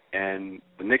 And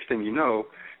the next thing you know,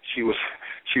 she was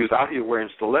out here wearing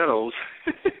stilettos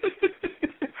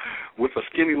with a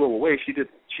skinny little waist. She did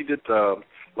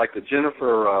like the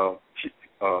Jennifer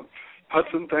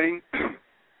Hudson thing.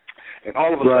 And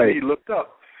all of a sudden he looked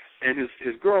up, and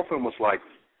his girlfriend was like,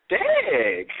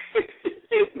 "Dag!"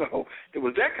 It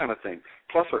was that kind of thing.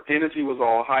 Plus her energy was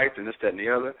all hyped and this, that, and the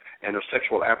other, and her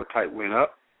sexual appetite went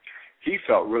up. He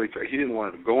felt really great. He didn't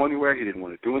want her to go anywhere. He didn't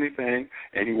want to do anything,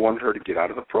 and he wanted her to get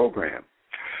out of the program.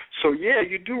 So, yeah,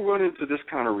 you do run into this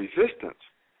kind of resistance.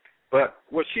 But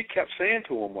what she kept saying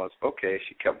to him was, okay,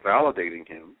 she kept validating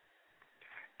him,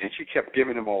 and she kept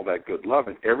giving him all that good love.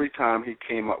 And every time he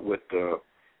came up with the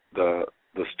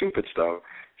stupid stuff,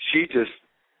 she just,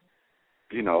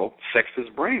 sexed his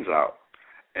brains out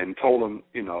and told him,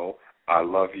 I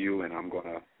love you, and I'm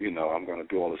gonna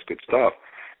do all this good stuff.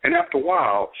 And after a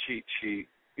while, she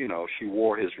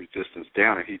wore his resistance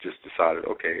down, and he just decided,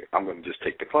 okay, I'm going to just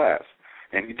take the class,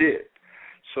 and he did.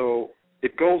 So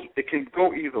it can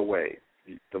go either way.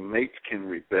 The mates can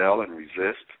rebel and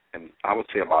resist, and I would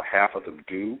say about half of them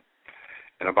do,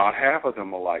 and about half of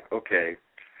them are like, okay,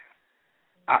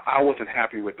 I wasn't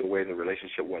happy with the way the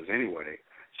relationship was anyway,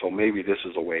 so maybe this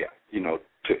is a way,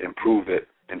 to improve it,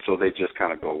 and so they just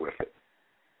kind of go with it.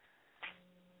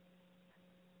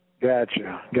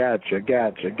 Gotcha.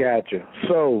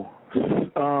 So,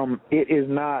 it is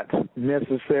not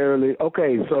necessarily,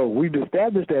 so we've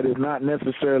established that it's not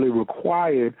necessarily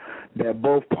required that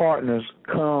both partners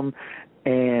come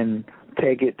and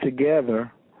take it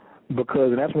together,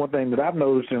 because, and that's one thing that I've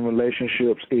noticed in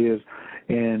relationships is,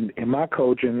 in my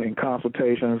coaching and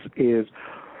consultations, is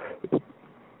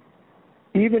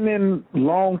even in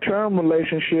long-term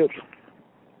relationships,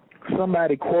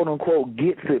 somebody, quote-unquote,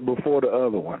 gets it before the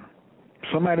other one.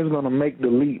 Somebody's going to make the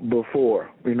leap before,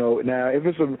 Now, if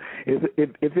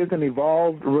it's an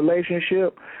evolved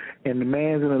relationship and the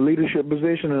man's in a leadership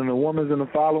position and the woman's in a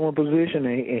following position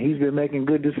and he's been making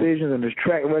good decisions and his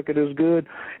track record is good,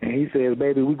 and he says,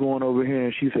 baby, we're going over here,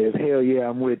 and she says, hell yeah,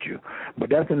 I'm with you. But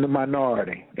that's in the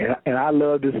minority. And I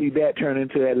love to see that turn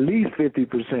into at least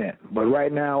 50%. But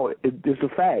right now, it's a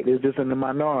fact. It's just in the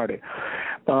minority.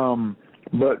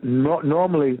 But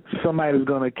normally somebody's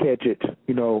going to catch it,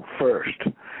 first.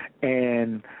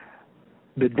 And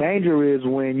the danger is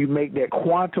when you make that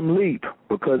quantum leap,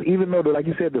 because even though, like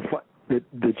you said,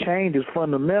 the change is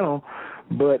fundamental,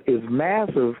 but it's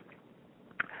massive.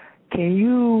 Can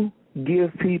you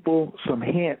give people some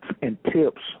hints and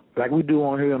tips, like we do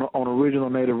on here on Original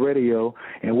Native Radio,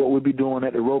 and what we'll be doing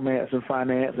at the Romance and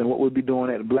Finance, and what we'll be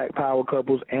doing at the Black Power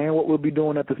Couples, and what we'll be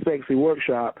doing at the Sexy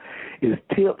Workshop, is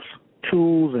tips,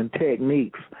 tools, and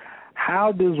techniques.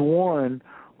 How does one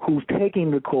who's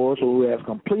taking the course or who has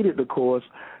completed the course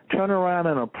turn around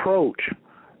and approach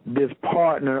this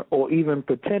partner or even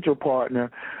potential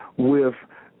partner with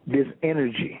this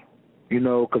energy? You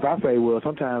know, because I say, well,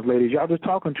 sometimes, ladies, y'all just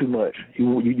talking too much.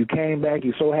 You came back,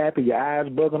 you're so happy, your eyes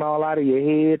bugging all out of your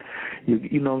head.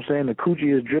 You know what I'm saying? The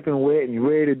coochie is dripping wet and you're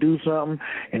ready to do something.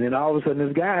 And then all of a sudden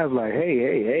this guy is like,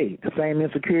 hey, the same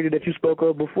insecurity that you spoke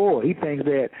of before. He thinks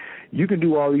that you can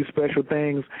do all these special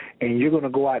things and you're going to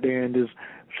go out there and just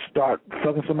start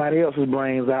fucking somebody else's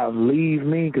brains out and leave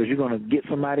me because you're going to get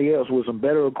somebody else with some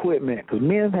better equipment. Because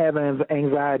men have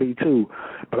anxiety too.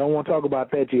 But I don't want to talk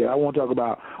about that yet. I want to talk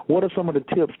about what are some of the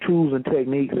tips, tools, and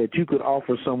techniques that you could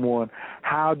offer someone.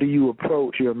 How do you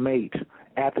approach your mate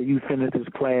after you finish this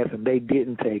class and they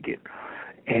didn't take it?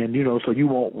 And, you know, so you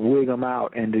won't wig them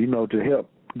out and, you know, to help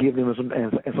give them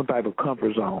some type of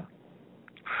comfort zone.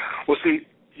 Well, see,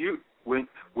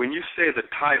 when you say the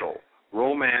title,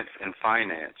 Romance and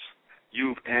Finance,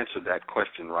 you've answered that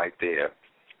question right there,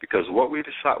 because what we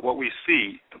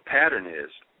see, the pattern is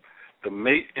the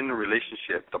mate in the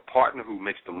relationship, the partner who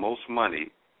makes the most money,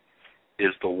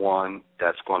 is the one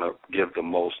that's going to give the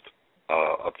most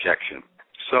objection.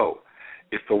 So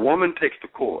if the woman takes the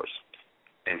course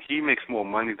and he makes more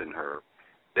money than her,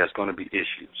 there's going to be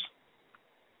issues.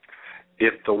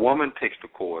 If the woman takes the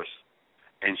course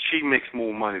and she makes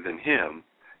more money than him,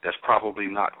 that's probably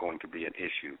not going to be an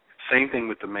issue. Same thing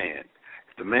with the man.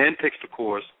 If the man takes the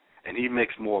course and he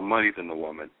makes more money than the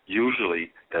woman,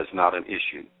 usually that's not an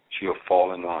issue. She'll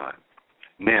fall in line.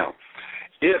 Now,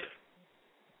 if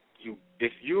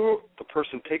you're the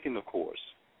person taking the course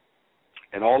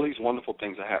and all these wonderful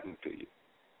things are happening to you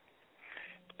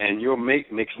and your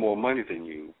mate makes more money than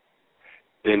you,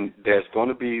 then there's going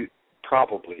to be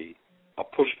probably a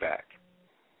pushback.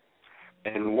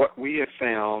 And what we have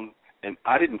found, and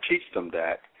I didn't teach them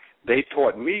that, they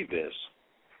taught me this.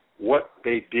 What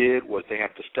they did was they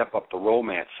have to step up the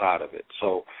romance side of it.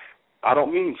 So I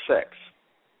don't mean sex.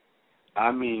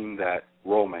 I mean that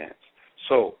romance.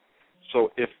 So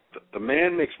if the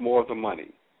man makes more of the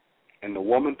money and the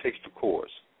woman takes the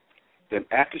course, then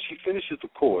after she finishes the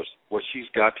course, what she's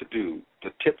got to do, the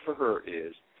tip for her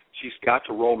is she's got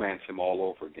to romance him all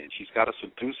over again. She's got to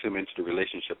seduce him into the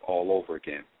relationship all over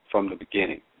again from the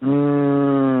beginning.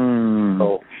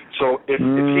 So if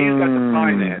he's got the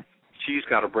finance, she's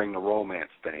got to bring the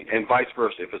romance thing, and vice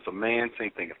versa. If it's a man,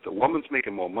 same thing. If the woman's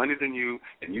making more money than you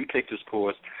and you take this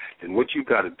course, then what you've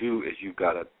got to do is you've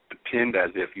got to pretend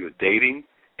as if you're dating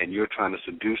and you're trying to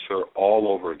seduce her all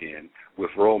over again with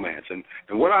romance. And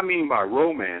what I mean by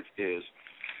romance is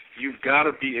you've got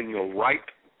to be in your right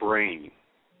brain.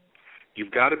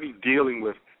 You've got to be dealing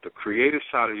with the creative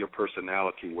side of your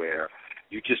personality where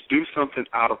you just do something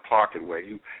out of pocket, where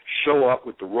you show up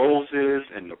with the roses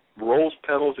and the rose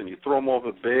petals and you throw them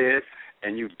over the bed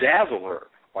and you dazzle her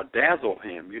or dazzle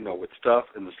him, you know, with stuff.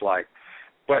 And it's like,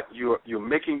 but you're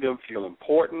making them feel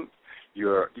important.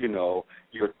 You're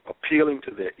appealing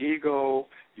to their ego.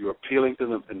 You're appealing to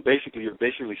them, and you're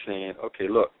basically saying, okay,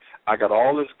 look, I got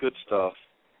all this good stuff,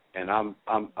 and I'm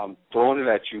throwing it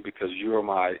at you because you're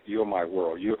my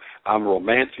world. I'm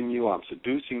romancing you. I'm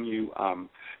seducing you. I'm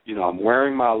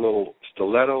wearing my little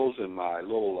stilettos and my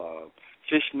little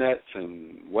fishnets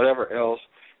and whatever else,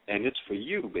 and it's for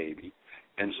you, baby.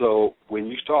 And so when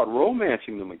you start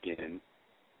romancing them again,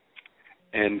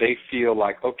 and they feel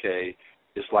like, okay,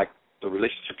 it's like the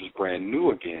relationship is brand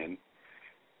new again,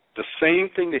 the same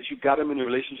thing that you got them in a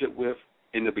relationship with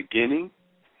in the beginning,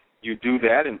 you do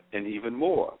that and even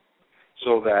more,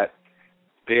 so that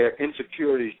their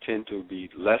insecurities tend to be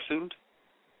lessened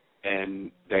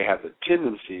and they have the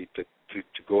tendency to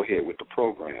go ahead with the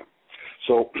program.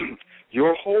 So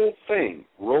your whole thing,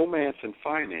 romance and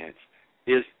finance,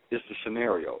 is the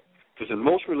scenario. Because in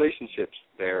most relationships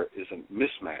there is a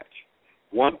mismatch.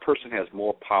 One person has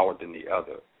more power than the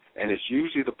other, and it's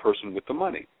usually the person with the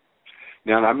money.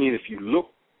 Now, I mean, if you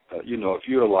look, if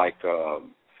you're like,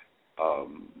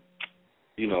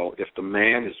 if the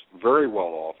man is very well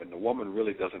off and the woman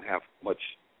really doesn't have much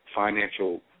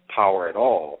financial power at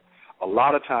all, a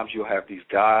lot of times you'll have these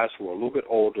guys who are a little bit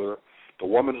older, the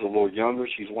woman is a little younger,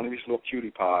 she's one of these little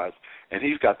cutie pies, and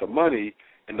he's got the money,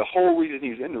 and the whole reason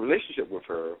he's in the relationship with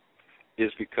her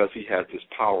is because he has this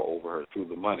power over her through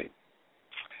the money.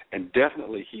 And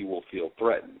definitely he will feel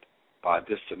threatened by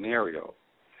this scenario.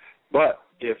 But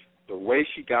if the way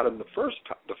she got him the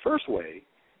first way,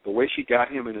 the way she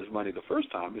got him and his money the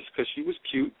first time is because she was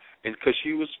cute and because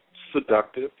she was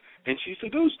seductive and she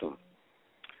seduced him.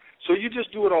 So you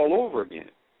just do it all over again.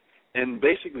 And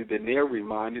basically then they're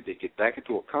reminded, they get back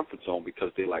into a comfort zone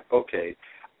because they're like, okay,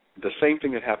 the same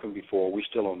thing that happened before, we're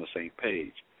still on the same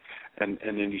page. And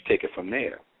then you take it from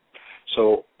there.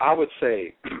 So I would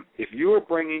say if you're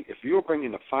bringing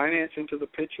the finance into the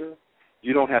picture,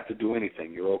 you don't have to do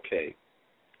anything. You're okay.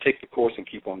 Take the course and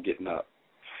keep on getting up.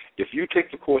 If you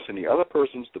take the course and the other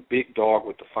person's the big dog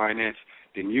with the finance,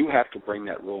 then you have to bring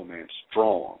that romance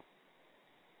strong.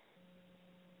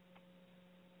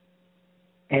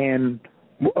 And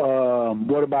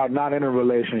what about not in a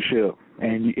relationship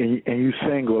and you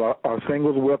single? Are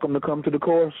singles welcome to come to the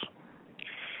course?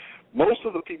 Most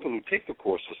of the people who take the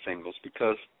course are singles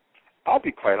because I'll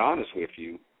be quite honest with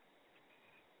you,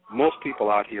 most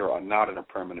people out here are not in a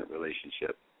permanent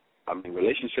relationship. I mean,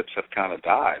 relationships have kind of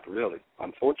died, really,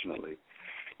 unfortunately.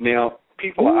 Now,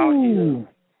 people are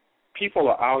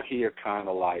out here kind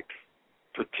of like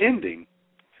pretending,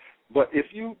 but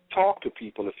if you talk to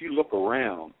people, if you look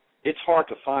around, it's hard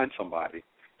to find somebody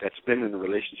that's been in a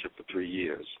relationship for 3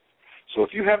 years. So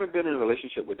if you haven't been in a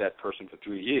relationship with that person for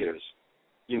 3 years,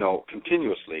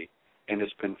 continuously, and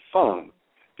it's been fun,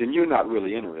 then you're not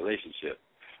really in a relationship.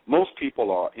 Most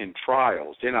people are in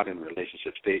trials. They're not in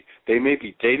relationships. They may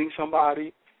be dating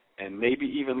somebody and maybe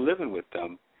even living with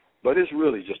them, but it's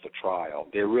really just a trial.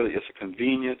 It's a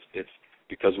convenience. It's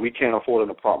because we can't afford an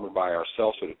apartment by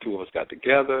ourselves, so the two of us got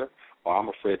together, or I'm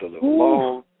afraid to live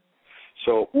alone.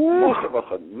 So most of us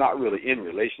are not really in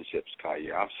relationships,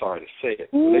 Khayr. I'm sorry to say it.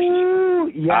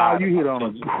 You hit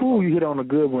on a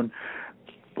good one.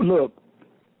 Look,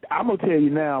 I'm going to tell you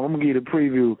now, I'm going to give you the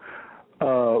preview.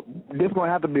 There's going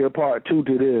to have to be a part 2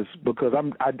 to this because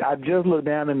I just looked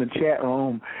down in the chat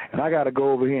room and I got to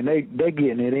go over here and they're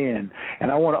getting it in. And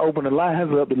I want to open the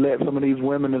lines up to let some of these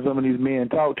women and some of these men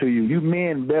talk to you. You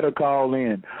men better call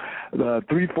in.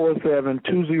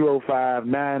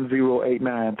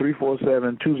 347-205-9089.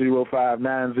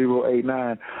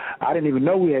 347-205-9089. I didn't even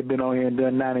know we had been on here and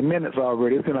done 90 minutes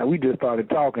already. It seemed like we just started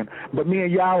talking. But me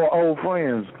and y'all are old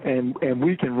friends, and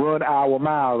we can run our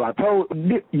miles. I told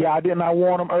y'all, didn't I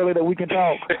warn them earlier that we can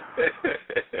talk?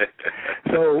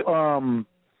 So,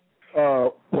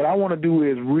 what I want to do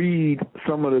is read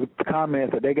some of the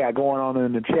comments that they got going on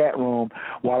in the chat room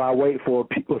while I wait for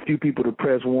a few people to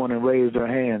press 1 and raise their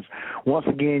hands. Once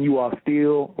again, you are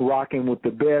still rocking with the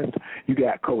best. You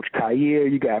got Coach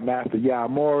Khayr. You got Master Yah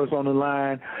Morris on the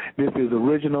line. This is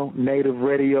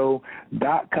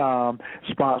OriginalNativeRadio.com,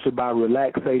 sponsored by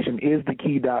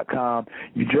RelaxationIsTheKey.com.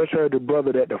 You just heard the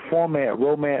brother that the format of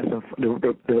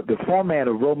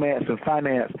romance and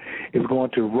finance is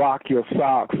going to rock your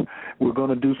socks. We're going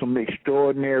to do some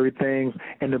extraordinary things.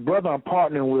 And the brother I'm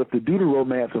partnering with to do the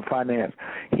romance and finance,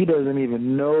 he doesn't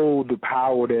even know the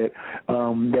power that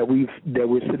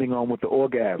we're sitting on with the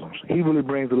orgasms. He really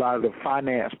brings a lot of the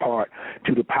finance part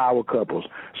to the power couples.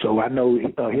 So I know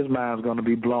his mind's going to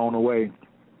be blown away.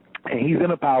 And he's in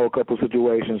a power couple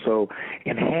situation, so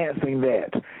enhancing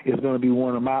that is going to be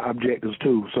one of my objectives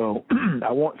too. So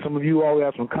I want some of you all to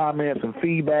have some comments and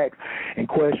feedback and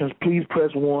questions. Please press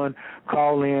 1,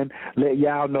 call in, let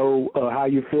y'all know how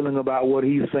you're feeling about what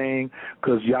he's saying,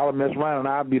 because y'all are messing around and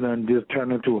I'll be done just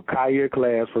turning into a Khayr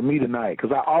class for me tonight,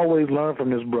 because I always learn from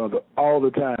this brother all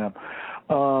the time.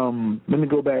 Let me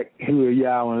go back here,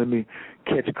 y'all, and let me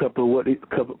catch a couple of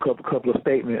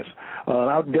statements.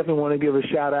 I definitely want to give a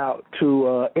shout out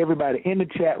to everybody in the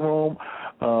chat room.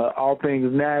 All Things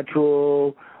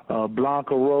Natural,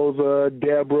 Blanca Rosa,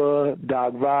 Deborah,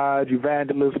 Doc Vaj,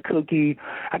 Evangelist Cookie.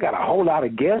 I got a whole lot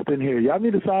of guests in here. Y'all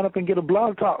need to sign up and get a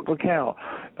Blog Talk account.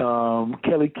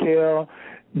 Kelly Kell,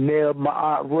 Neb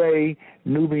Ma'at Ray,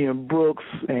 Nubian Brooks,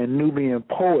 and Nubian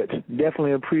Poet.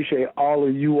 Definitely appreciate all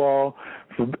of you all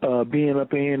for being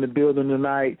up here in the building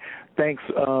tonight. Thanks,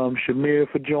 Shamir,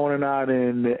 for joining out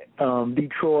in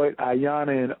Detroit,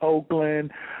 Ayana in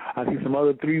Oakland. I see some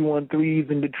other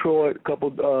 313s in Detroit, a couple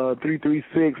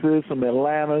 336s, some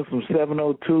Atlanta, some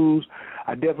 702s.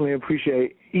 I definitely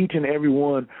appreciate each and every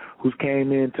one who's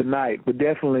came in tonight. But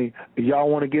definitely, if y'all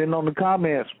want to get in on the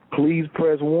comments, please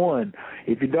press 1.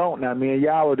 If you don't, now, me and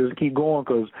y'all will just keep going,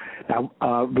 because I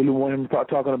really want him to start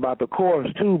talking about the course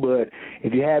too. But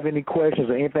if you have any questions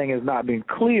or anything has not been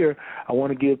clear, I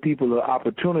want to give people the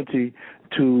opportunity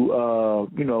to,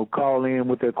 call in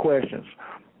with their questions.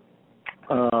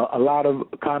 A lot of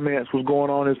comments was going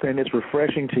on and saying it's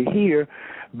refreshing to hear.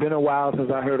 Been a while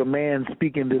since I heard a man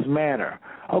speak in this manner.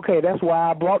 Okay, that's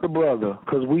why I brought the brother,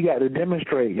 because we got to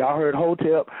demonstrate. Y'all heard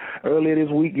Hotep earlier this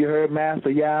week. You heard Master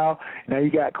Yao. Now you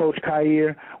got Coach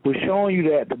Khayr. We're showing you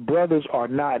that the brothers are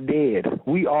not dead.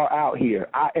 We are out here.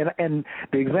 And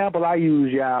the example I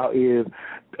use, Yao, is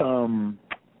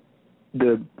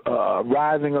the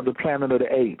Rising of the Planet of the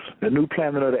Apes, the new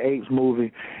Planet of the Apes movie,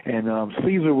 and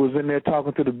Caesar was in there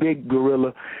talking to the big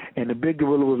gorilla, and the big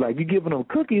gorilla was like, "You giving them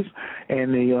cookies?"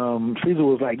 And the Caesar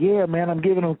was like, "Yeah, man, I'm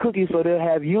giving them cookies so they'll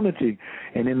have unity."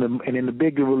 And then the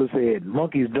big gorilla said,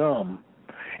 "Monkey's dumb."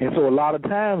 And so a lot of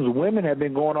times women have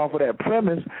been going off of that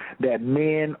premise that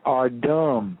men are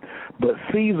dumb. But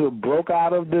Caesar broke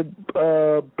out of the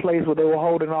place where they were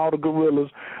holding all the gorillas,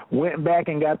 went back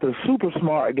and got the super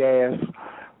smart gas,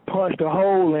 punched a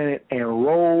hole in it, and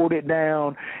rolled it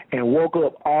down and woke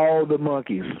up all the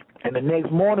monkeys. And the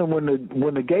next morning when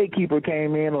the gatekeeper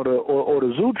came in or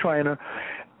the zoo trainer,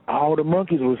 all the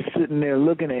monkeys were sitting there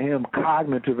looking at him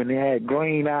cognitive, and they had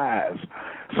green eyes.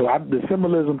 So the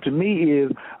symbolism to me is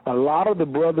a lot of the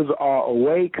brothers are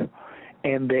awake,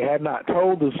 and they have not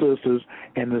told the sisters,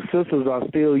 and the sisters are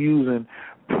still using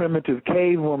primitive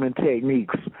cavewoman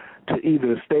techniques to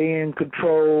either stay in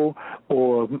control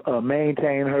or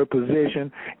maintain her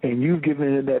position, and you've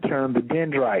given it that term, the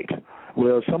dendrite.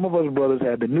 Well, some of us brothers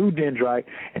have the new dendrite,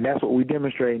 and that's what we're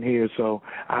demonstrating here. So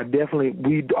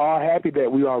we are happy that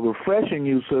we are refreshing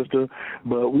you, sister,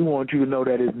 but we want you to know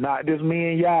that it's not just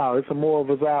me and y'all. It's some more of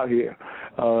us out here.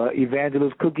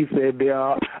 Evangelist Cookie said they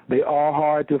are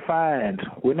hard to find.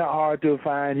 We're not hard to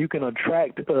find. You can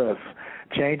attract us,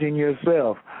 changing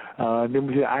yourself. Then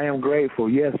we say, I am grateful.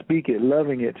 Yes, speak it,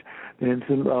 loving it. And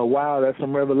wow, that's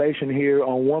some revelation here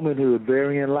on womanhood.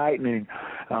 Very enlightening.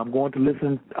 I'm going to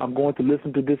listen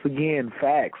to this again.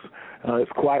 Facts.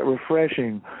 It's quite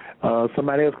refreshing.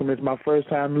 Somebody else comments, my first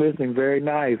time listening. Very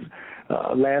nice.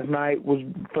 Last night was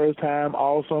first time.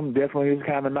 Awesome. Definitely this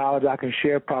kind of knowledge I can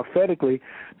share prophetically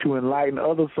to enlighten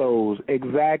other souls.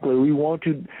 Exactly. We want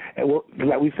you,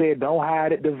 like we said, don't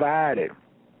hide it, divide it.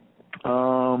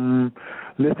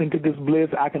 Listening to this bliss,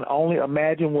 I can only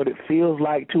imagine what it feels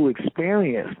like to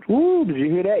experience. Woo, did you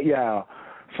hear that, y'all?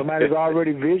 Somebody's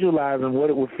already visualizing what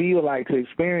it would feel like to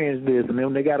experience this, and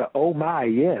then they got oh my,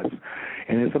 yes.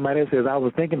 And then somebody else says, I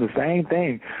was thinking the same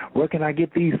thing. Where can I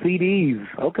get these CDs?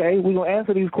 Okay, we're going to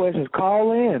answer these questions.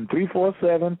 Call in,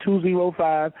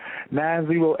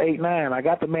 347-205-9089. I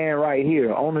got the man right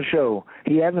here on the show.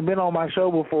 He hasn't been on my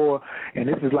show before, and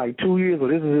this is like 2 years,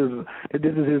 but this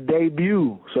is his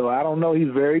debut. So I don't know.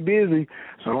 He's very busy,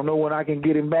 so I don't know when I can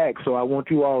get him back. So I want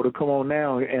you all to come on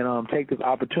now and take this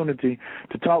opportunity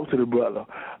to talk to the brother.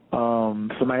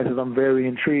 Somebody says, I'm very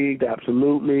intrigued.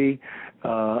 Absolutely.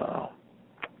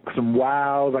 Some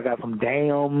wows, I got some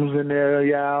dams in there,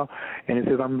 y'all. And it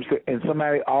says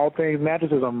somebody, all things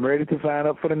mattresses, I'm ready to sign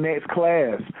up for the next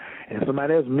class. And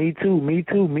somebody else, me too.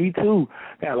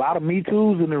 Got a lot of me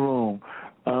too's in the room.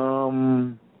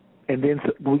 And then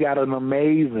we got an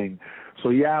amazing. So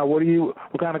yeah, what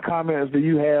kind of comments do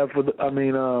you have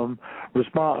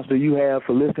response do you have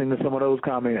for listening to some of those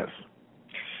comments?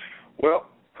 Well,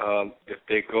 if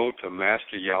they go to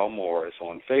Master Yao Morris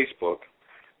on Facebook,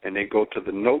 and they go to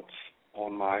the notes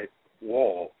on my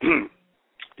wall,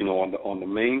 on the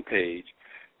main page,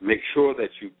 make sure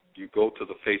that you go to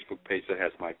the Facebook page that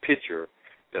has my picture.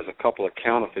 There's a couple of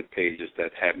counterfeit pages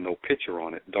that have no picture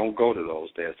on it. Don't go to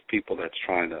those. There's people that's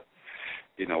trying to,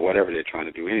 whatever they're trying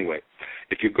to do. Anyway,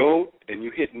 if you go and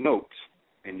you hit notes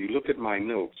and you look at my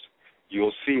notes,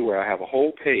 you'll see where I have a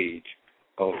whole page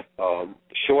of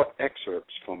short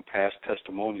excerpts from past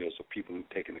testimonials of people who've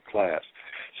taken the class.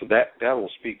 So that will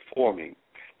speak for me.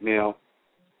 Now,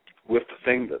 with the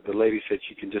thing that the lady said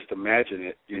she can just imagine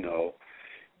it,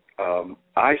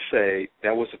 I say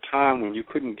there was a time when you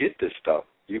couldn't get this stuff.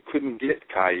 You couldn't get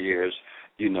Khayr's,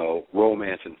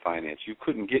 romance and finance. You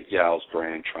couldn't get Yao's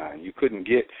Grand Trine. You couldn't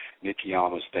get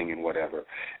Nikiyama's thing and whatever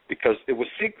because it was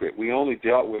secret. We only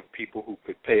dealt with people who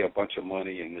could pay a bunch of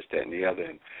money and this, that, and the other,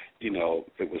 and,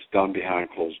 it was done behind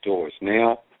closed doors.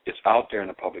 Now it's out there in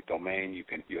the public domain.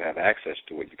 You have access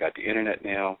to it. You got the Internet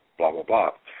now, blah, blah,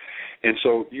 blah. And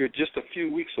so you're just a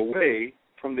few weeks away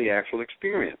from the actual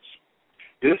experience.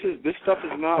 This stuff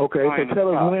is not. Okay, so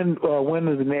tell us when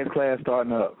is the next class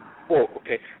starting up? Oh,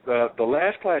 okay. The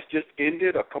last class just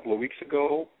ended a couple of weeks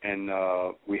ago, and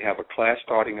we have a class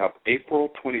starting up April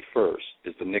 21st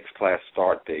is the next class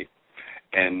start date.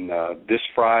 And this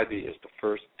Friday is the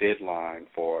first deadline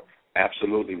for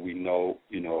absolutely we know,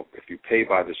 if you pay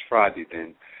by this Friday,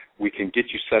 then we can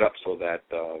get you set up so that,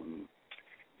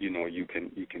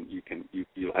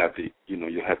 you'll have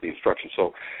the instruction.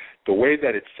 So the way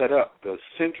that it's set up, the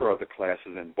center of the class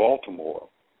is in Baltimore,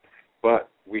 but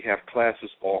we have classes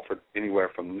offered anywhere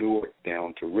from Newark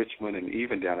down to Richmond and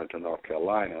even down into North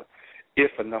Carolina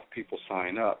if enough people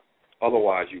sign up.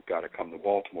 Otherwise, you've got to come to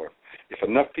Baltimore. If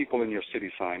enough people in your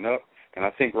city sign up, and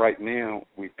I think right now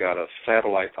we've got a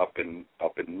satellite up in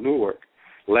Newark.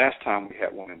 Last time we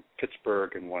had one in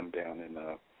Pittsburgh and one down in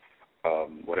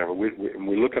whatever. We're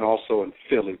looking also in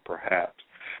Philly, perhaps.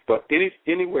 But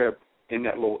anywhere in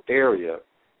that little area,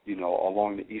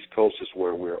 along the East Coast is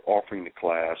where we're offering the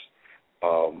class.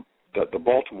 The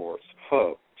Baltimore's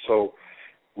hub. So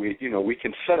we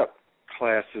can set up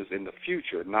classes in the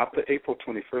future, not the April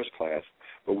 21st class,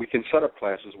 but we can set up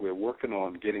classes. We're working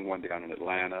on getting one down in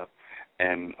Atlanta,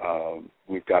 and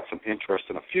we've got some interest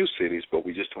in a few cities, but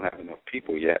we just don't have enough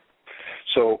people yet.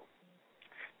 So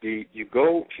you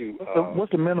go to...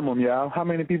 what's the minimum, y'all? How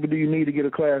many people do you need to get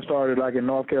a class started, like in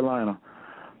North Carolina?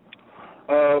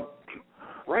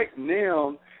 Right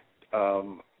now,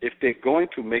 if they're going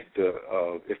to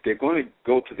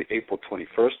go to the April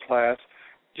 21st class,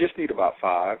 just need about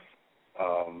 5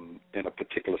 in a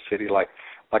particular city. Like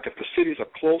if the cities are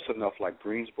close enough, like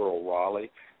Greensboro,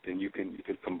 Raleigh, then you can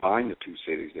combine the 2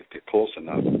 cities if they're close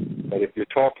enough. But if you're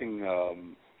talking,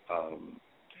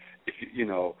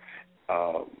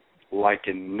 like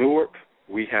in Newark,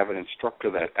 we have an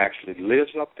instructor that actually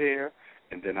lives up there,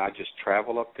 and then I just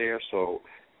travel up there. So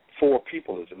 4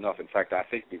 people is enough. In fact, I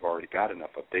think we've already got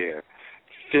enough up there.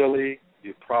 Philly,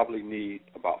 you probably need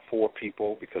about 4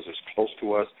 people because it's close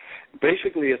to us.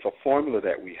 Basically, it's a formula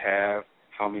that we have,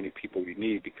 how many people we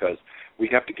need, because we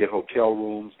have to get hotel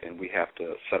rooms and we have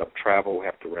to set up travel, we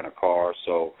have to rent a car.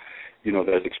 So,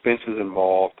 there's expenses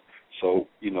involved. So,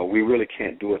 we really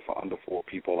can't do it for under 4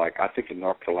 people. Like, I think in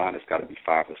North Carolina it's got to be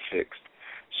 5 or 6.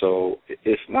 So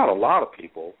it's not a lot of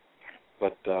people,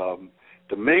 but the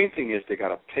main thing is they got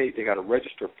to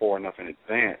register far enough in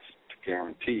advance to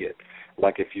guarantee it.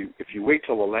 Like if you wait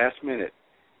till the last minute,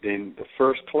 then the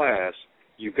first class,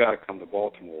 you've got to come to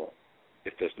Baltimore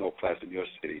if there's no class in your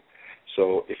city.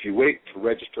 So if you wait to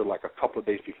register like a couple of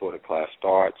days before the class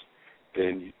starts,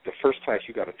 then the first class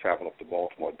you got to travel up to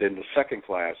Baltimore. Then the second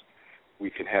class, we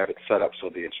can have it set up so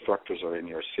the instructors are in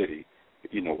your city.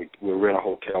 We'll rent a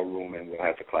hotel room and we'll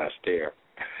have the class there.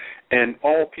 And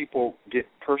all people get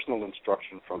personal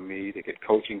instruction from me. They get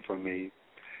coaching from me.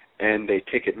 And they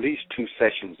take at least 2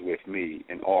 sessions with me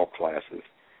in all classes.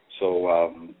 So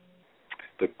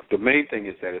the main thing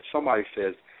is that if somebody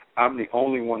says, I'm the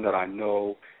only one that I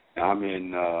know, I'm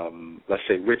in, let's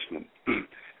say, Richmond,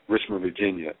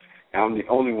 Virginia, and I'm the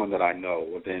only one that I know,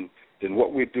 well, then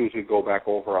what we do is we go back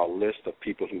over our list of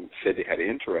people who said they had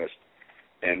interest,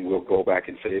 and we'll go back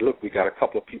and say, look, we got a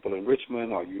couple of people in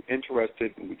Richmond. Are you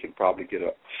interested? And we can probably get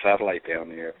a satellite down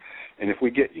there. And if we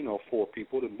get, 4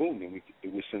 people, then boom, then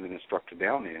we send an instructor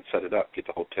down there and set it up, get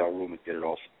the hotel room, and get it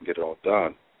all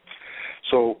done.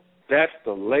 So that's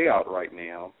the layout right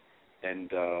now. And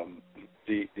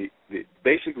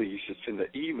basically you should send an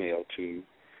email to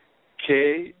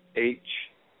KHEMSA,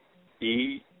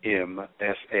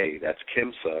 that's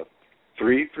KEMSA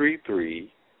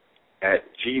 333 at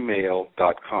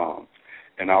gmail.com.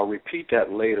 And I'll repeat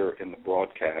that later in the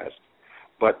broadcast.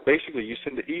 But basically you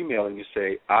send the email and you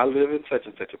say, I live in such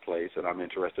and such a place and I'm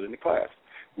interested in the class.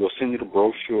 We'll send you the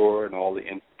brochure and all the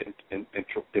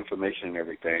information and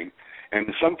everything. And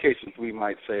in some cases we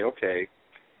might say, okay,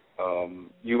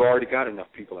 you've already got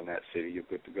enough people in that city, you're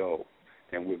good to go.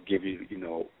 And we'll give you,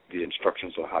 the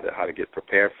instructions on how to get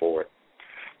prepared for it.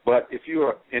 But if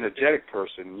you're an energetic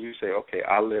person, you say, okay,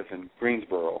 I live in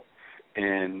Greensboro,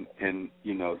 and then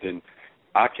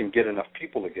I can get enough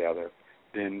people together,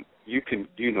 then you can,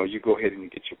 you go ahead and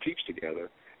get your peeps together,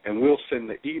 and we'll send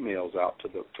the emails out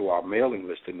to our mailing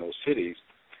list in those cities,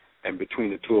 and between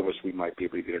the 2 of us, we might be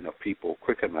able to get enough people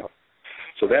quick enough.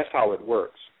 So that's how it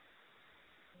works.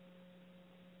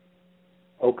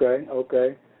 Okay.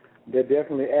 They're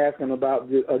definitely asking about,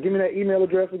 give me that email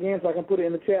address again so I can put it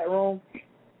in the chat room.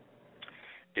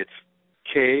 It's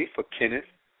K for Kenneth,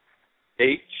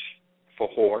 H for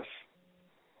horse,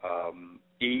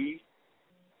 E,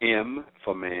 M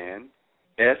for man,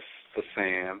 S for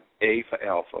Sam, A for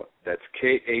alpha. That's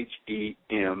KHEMSA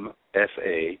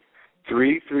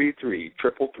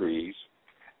 333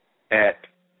 at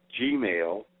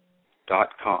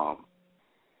gmail.com.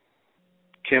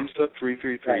 KEMSA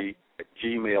 333 at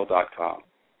gmail.com.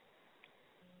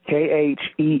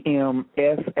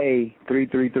 KHEMSA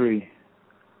 333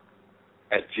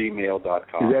 at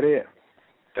gmail.com. Is that it?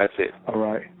 That's it. All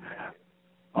right.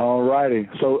 righty.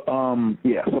 So,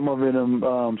 some of them,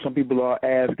 some people are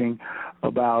asking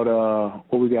about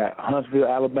what we got: Huntsville,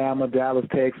 Alabama, Dallas,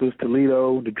 Texas,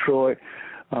 Toledo, Detroit.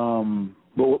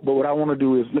 But what I want to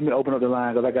do is let me open up the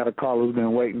line because I got a caller who's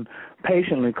been waiting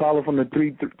patiently. Caller from the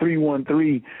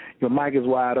 313. Your mic is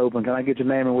wide open. Can I get your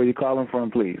name and where you're calling from,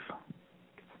 please?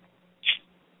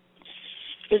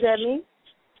 Is that me?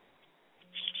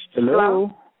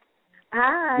 Hello.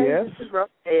 Hi. Yes. This is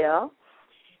Rochelle.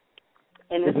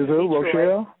 And this is who?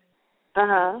 Rochelle?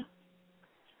 Uh-huh.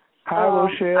 Hi,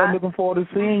 Rochelle. Looking forward to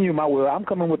seeing you. I'm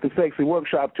coming with the Sexy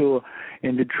Workshop Tour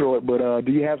in Detroit, but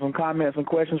do you have some comments and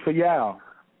questions for Yao?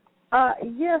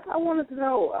 Yes, I wanted to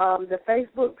know the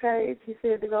Facebook page you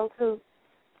said to go to.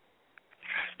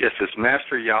 Yes, it's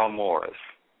Master Yao Morris.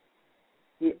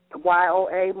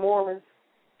 Y-O-A Morris?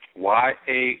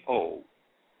 Y-A-O.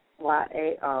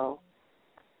 Y-A-O.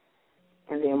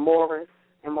 And then Morris,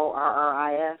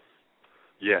 M-O-R-R-I-S?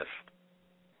 Yes.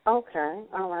 Okay,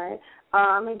 all right.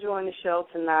 I'm enjoying the show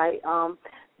tonight.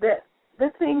 That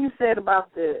thing you said about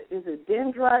is it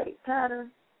dendrite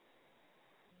pattern?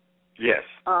 Yes.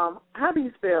 How do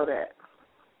you spell that?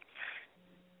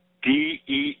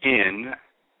 D-E-N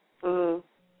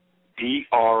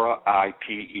D-R-I-T-E.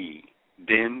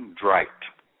 Dendrite.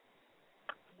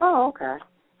 Oh, okay.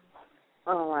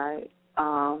 All right.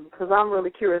 Because I'm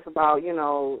really curious about,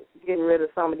 getting rid of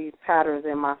some of these patterns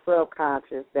in my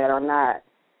subconscious that are not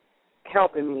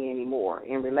helping me anymore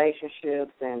in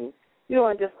relationships and,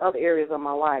 in just other areas of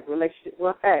my life.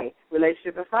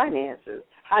 Relationship and finances.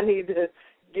 I need to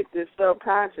get this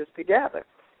subconscious together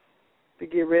to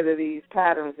get rid of these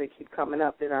patterns that keep coming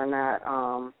up that are not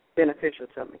beneficial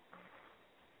to me.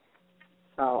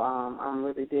 So I'm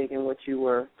really digging what you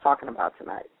were talking about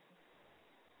tonight.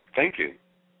 Thank you.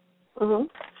 And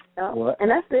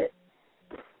that's it.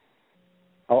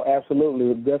 Oh,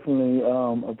 absolutely. Definitely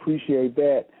appreciate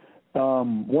that.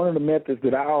 One of the methods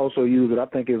that I also use that I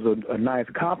think is a nice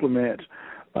compliment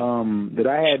that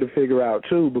I had to figure out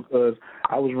too, because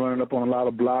I was running up on a lot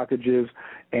of blockages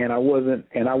and I wasn't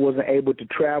able to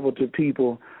travel to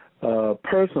people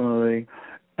personally.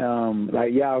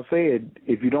 Like Yao said,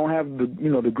 if you don't have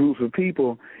the groups of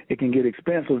people, it can get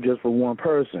expensive just for one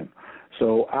person.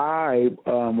 So I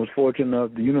was fortunate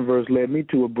enough, the universe led me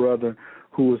to a brother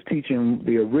who was teaching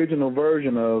the original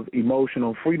version of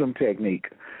emotional freedom technique,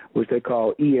 which they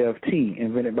call EFT,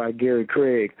 invented by Gary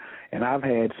Craig. And I've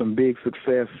had some big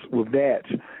success with that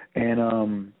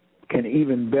and can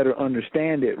even better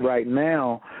understand it right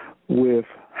now with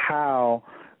how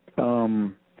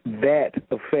that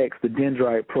affects the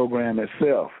dendrite program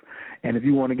itself. And if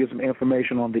you want to get some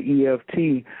information on the EFT,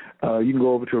 you can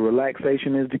go over to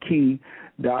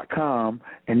relaxationisthekey.com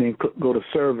and then go to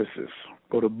services.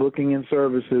 Go to booking and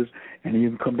services, and then you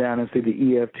can come down and see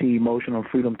the EFT, Emotional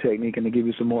Freedom Technique, and they give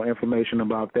you some more information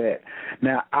about that.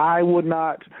 Now,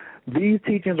 these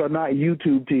teachings are not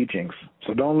YouTube teachings,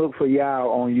 so don't look for Yao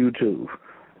on YouTube.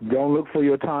 Don't look for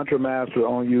your Tantra master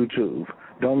on YouTube.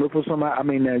 Don't look for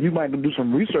somebody. Now you might do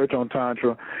some research on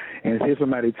Tantra and hear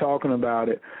somebody talking about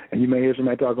it, and you may hear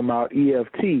somebody talking about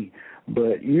EFT,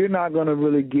 but you're not going to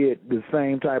really get the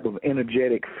same type of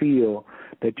energetic feel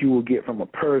that you will get from a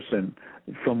person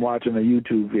from watching a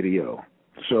YouTube video.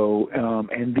 So,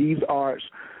 and these arts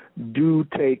do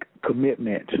take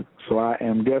commitment. So I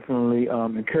am definitely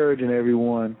encouraging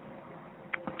everyone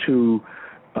to,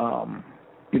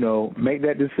 make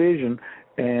that decision.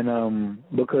 And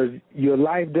because your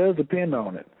life does depend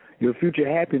on it. Your future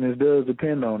happiness does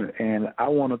depend on it. And I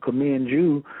want to commend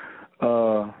you,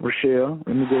 Rochelle.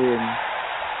 Let me go ahead and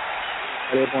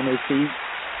get up on their feet.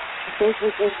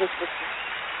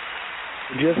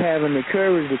 Just having the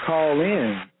courage to call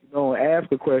in, and ask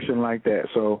a question like that.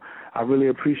 So I really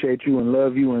appreciate you and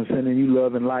love you and sending you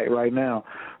love and light right now.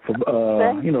 For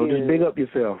just big up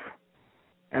yourself.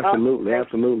 Absolutely,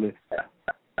 absolutely.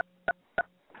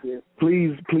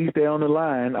 Please stay on the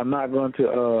line. I'm not going to.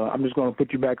 I'm just going to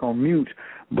put you back on mute,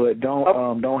 but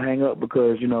don't hang up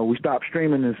because we stop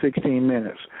streaming in 16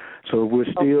 minutes. So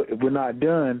if we're not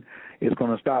done, it's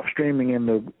going to stop streaming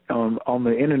on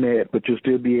the internet, but you'll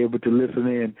still be able to listen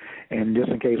in. And just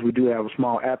in case we do have a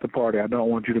small after party, I don't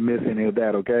want you to miss any of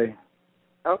that. Okay?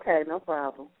 Okay, no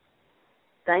problem.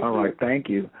 Thank you. All right, thank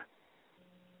you.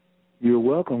 You're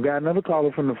welcome. Got another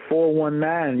caller from the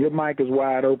 419. Your mic is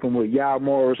wide open with Yao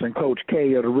Morris and Coach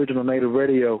K at Original Native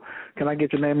Radio. Can I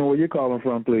get your name and where you're calling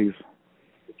from, please?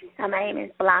 My name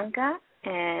is Blanca,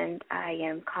 and I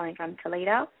am calling from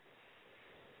Toledo.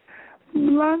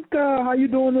 Blanca, how you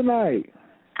doing tonight?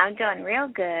 I'm doing real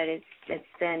good. It's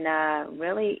been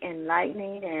really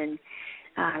enlightening, and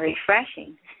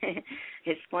refreshing.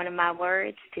 It's one of my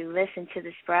words to listen to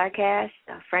this broadcast.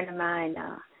 A friend of mine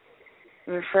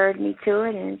referred me to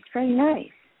it, and it's pretty nice.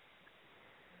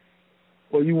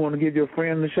 Well, you want to give your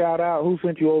friend a shout-out? Who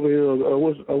sent you over here, or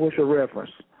what's your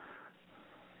reference?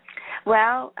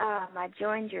 Well, I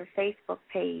joined your Facebook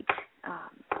page. A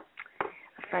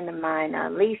friend of mine,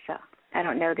 Lisa, I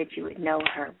don't know that you would know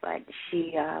her, but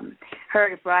she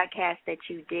heard a broadcast that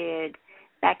you did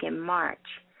back in March,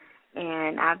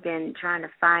 and I've been trying to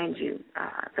find you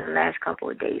for the last couple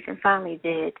of days and finally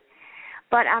did.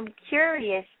 But I'm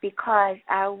curious because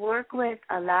I work with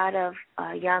a lot of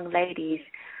young ladies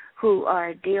who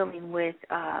are dealing with,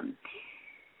 let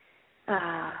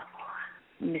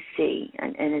me see,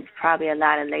 and it's probably a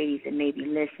lot of ladies that may be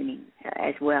listening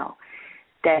as well,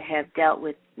 that have dealt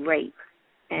with rape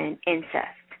and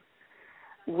incest.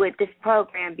 Would this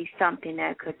program be something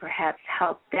that could perhaps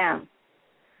help them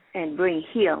and bring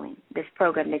healing, this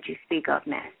program that you speak of,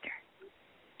 Master?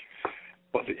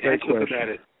 Well, the answer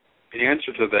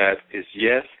to that is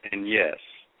yes and yes.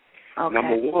 Okay.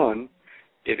 Number one,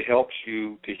 it helps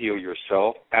you to heal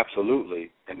yourself,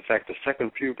 absolutely. In fact, the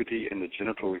second puberty and the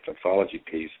genital reflexology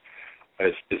piece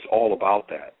is all about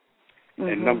that. Mm-hmm.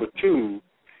 And number two,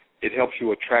 it helps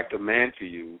you attract a man to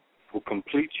you who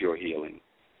completes your healing.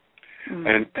 Mm-hmm.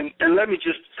 And let me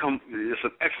just it's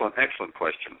an excellent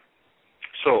question.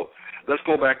 So let's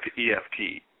go back to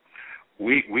EFT.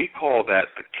 We call that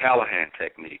the Callahan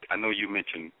technique. I know you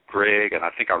mentioned Greg, and I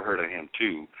think I've heard of him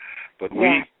too. But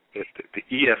the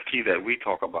EFT that we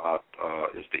talk about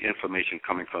is the information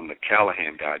coming from the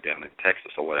Callahan guy down in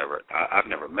Texas or whatever. I've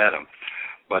never met him.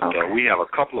 But we have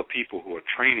a couple of people who are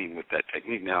training with that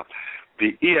technique. Now,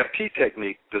 the EFT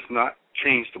technique does not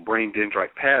change the brain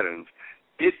dendrite patterns.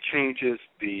 It changes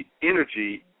the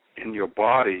energy in your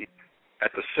body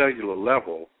at the cellular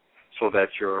level so that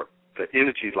the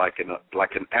energy, like in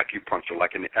acupuncture,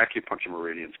 like in the acupuncture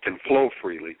meridians, can flow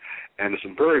freely. And it's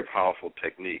a very powerful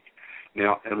technique.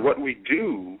 Now, and what we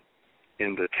do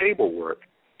in the table work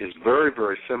is very,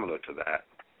 very similar to that.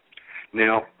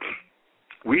 Now,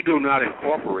 we do not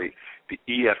incorporate the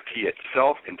EFT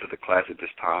itself into the class at this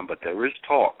time, but there is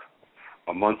talk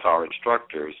amongst our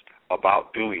instructors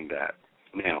about doing that.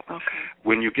 Now,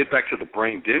 when you get back to the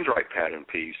brain dendrite pattern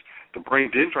piece, the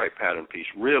brain dendrite pattern piece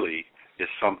really is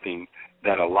something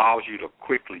that allows you to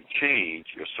quickly change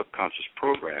your subconscious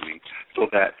programming so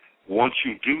that once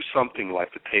you do something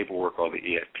like the table work or the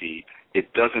EFT,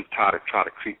 it doesn't try to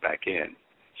creep back in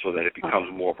so that it becomes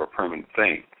more of a permanent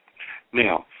thing.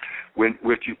 Now, when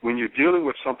you're dealing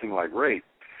with something like rape,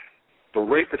 the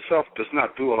rape itself does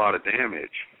not do a lot of damage.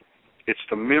 It's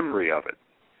the memory of it.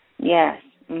 Yes.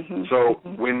 Mm-hmm. So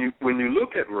when you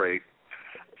look at rape,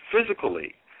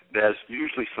 physically, there's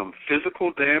usually some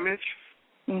physical damage,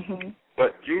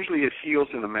 but usually it heals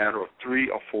in a matter of 3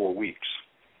 or 4 weeks.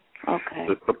 Okay.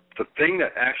 The thing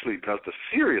that actually does the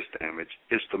serious damage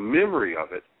is the memory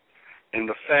of it and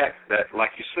the fact that, like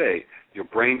you say, your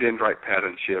brain dendrite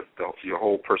pattern shift, your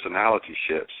whole personality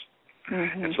shifts.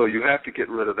 Mm-hmm. And so you have to get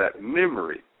rid of that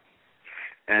memory.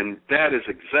 And that is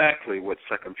exactly what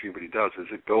second puberty does, is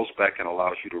it goes back and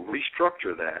allows you to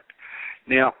restructure that.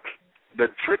 Now, the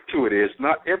trick to it is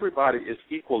not everybody is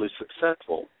equally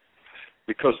successful,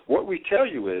 because what we tell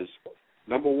you is,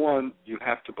 number one, you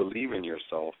have to believe in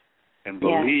yourself and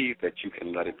believe that you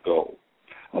can let it go.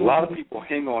 A lot of people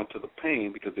hang on to the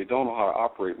pain because they don't know how to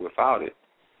operate without it.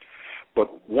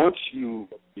 But once you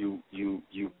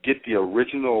get the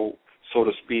original, so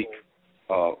to speak,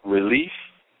 release,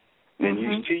 and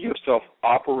you see yourself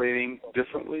operating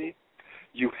differently,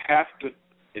 you have to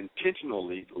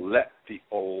intentionally let the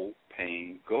old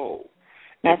pain go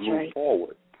and move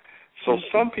forward. So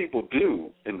some people do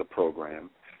in the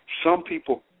program. Some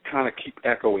people kind of keep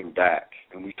echoing back,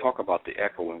 and we talk about the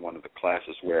echo in one of the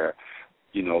classes where,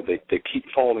 you know, they keep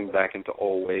falling back into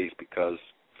old ways because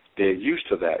they're used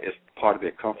to that. It's part of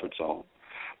their comfort zone.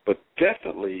 But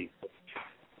definitely,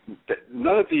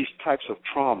 none of these types of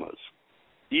traumas,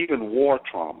 even war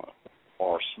trauma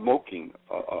or smoking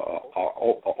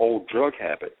or old drug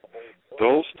habit,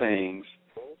 those things,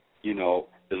 you know,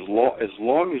 as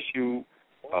long as you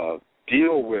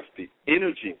deal with the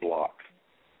energy block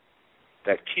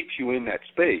that keeps you in that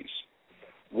space,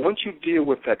 once you deal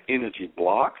with that energy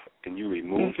block and you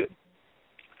remove it,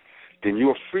 then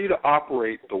you're free to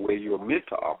operate the way you're meant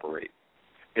to operate,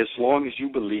 as long as you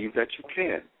believe that you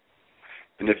can.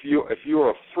 And if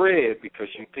you're afraid because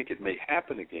you think it may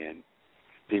happen again,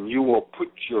 then you will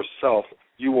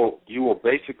you will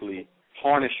basically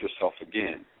harness yourself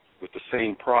again with the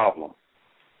same problem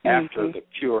after the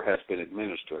cure has been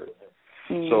administered.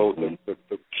 So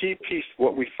the key piece,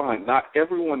 what we find, not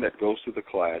everyone that goes through the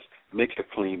class makes a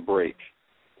clean break.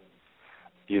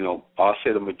 I'll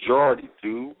say the majority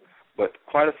do, but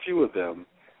quite a few of them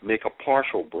make a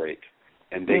partial break,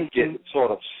 and they get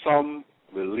sort of some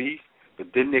relief, but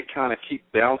then they kind of keep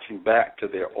bouncing back to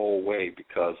their old way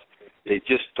because they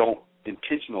just don't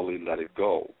intentionally let it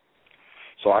go.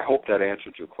 So I hope that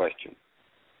answered your question.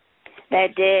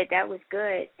 That did. That was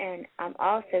good. And I'm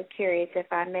also curious,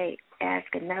 if I may ask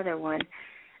another one,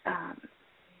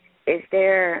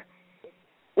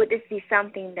 would this be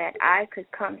something that I could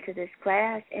come to this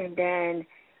class and then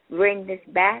bring this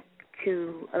back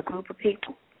to a group of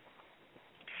people?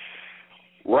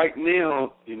 Right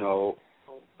now,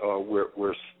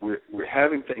 we're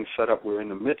having things set up. We're in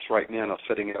the midst right now of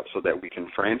setting it up so that we can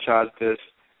franchise this,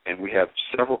 and we have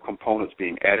several components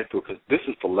being added to it because this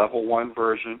is the level 1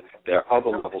 version. There are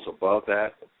other levels above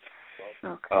that.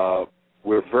 Okay.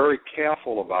 We're very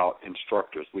careful about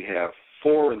instructors. We have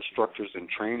 4 instructors in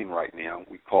training right now.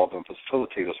 We call them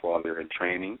facilitators while they're in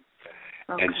training.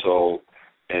 Okay.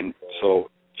 And so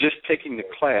just taking the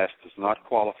class does not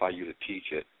qualify you to teach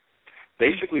it.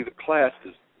 Basically, the class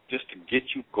is just to get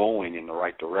you going in the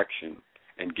right direction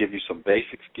and give you some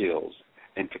basic skills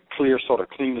and to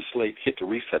clean the slate, hit the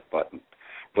reset button.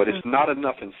 But it's not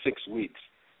enough in 6 weeks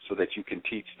so that you can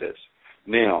teach this.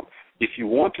 Now, if you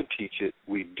want to teach it,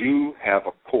 we do have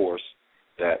a course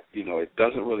that, it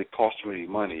doesn't really cost you any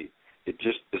money. It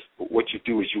just is, what you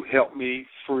do is you help me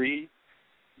free,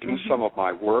 do some of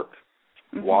my work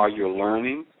while you're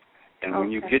learning, and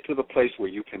when you get to the place where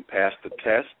you can pass the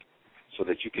test so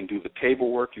that you can do the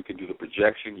table work, you can do the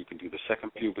projection, you can do the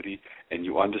second puberty, and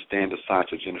you understand the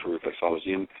science of genital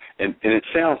reflexology, and it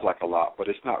sounds like a lot, but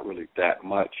it's not really that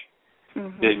much,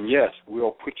 then yes,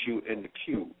 we'll put you in the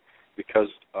queue because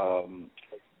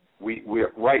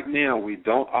we're right now we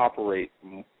don't operate,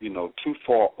 too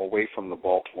far away from the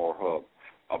Baltimore hub.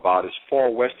 About as far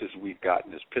west as we've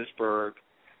gotten is Pittsburgh,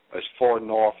 as far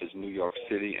north as New York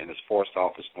City, and as far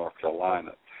south as North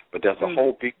Carolina. But there's a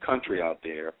whole big country out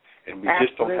there, and we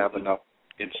just don't have enough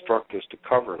instructors to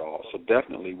cover it all. So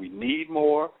definitely we need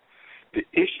more. The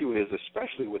issue is,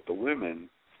 especially with the women,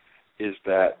 is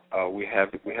that we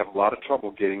have a lot of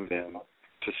trouble getting them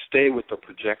to stay with the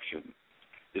projection.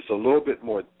 It's a little bit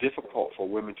more difficult for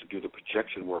women to do the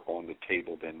projection work on the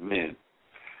table than men,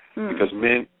 because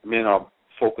men are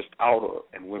focused outer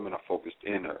and women are focused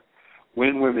inner.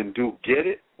 When women do get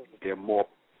it, they're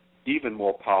even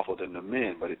more powerful than the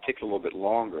men, but it takes a little bit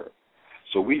longer.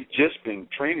 So we've just been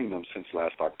training them since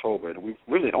last October, and we've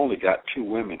really only got 2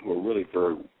 women who are really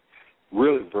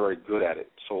very good at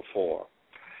it so far.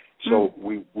 So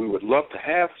we would love to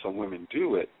have some women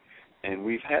do it, and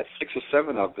we've had 6 or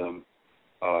 7 of them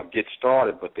get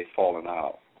started, but they've fallen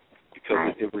out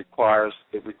because it requires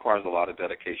a lot of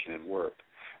dedication and work.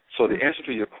 So the answer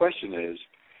to your question is,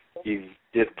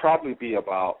 it'd probably be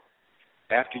about,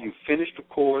 after you finish the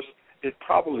course, it'd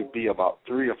probably be about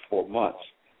 3 or 4 months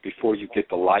before you get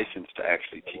the license to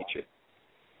actually teach it.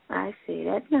 I see.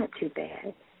 That's not too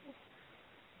bad.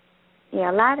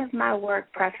 Yeah, a lot of my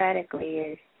work prophetically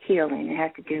is healing. It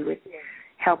has to do with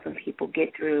helping people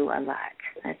get through a lot.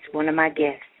 That's one of my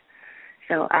gifts.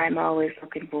 So I'm always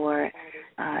looking for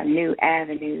new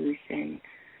avenues and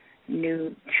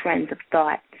new trends of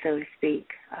thought, so to speak,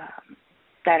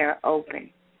 that are open.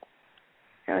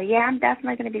 So, yeah, I'm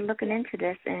definitely going to be looking into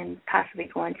this and possibly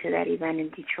going to that event in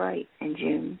Detroit in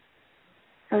June.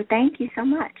 So thank you so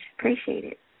much. Appreciate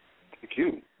it. Thank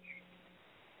you.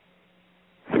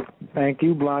 Thank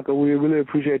you, Blanca. We really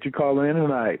appreciate you calling in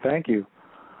tonight. Thank you.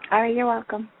 All right, you're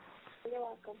welcome.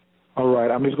 All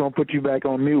right, I'm just going to put you back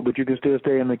on mute, but you can still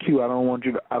stay in the queue. I don't want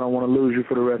to lose you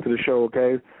for the rest of the show,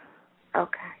 okay?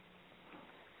 Okay.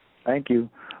 Thank you.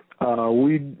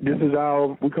 We're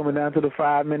coming down to the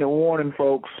 5-minute warning,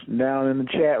 folks, down in the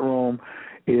chat room.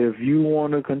 If you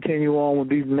want to continue on with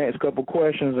these next couple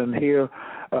questions and hear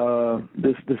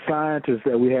the scientists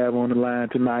that we have on the line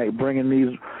tonight bringing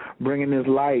this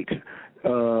light,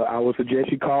 I would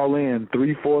suggest you call in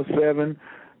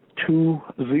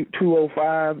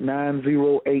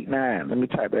 347-205-9089. Let me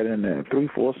type that in there.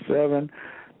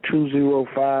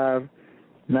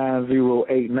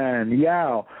 347-205-9089.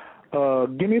 Yao.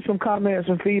 Give me some comments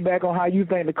and feedback on how you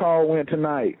think the call went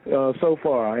tonight so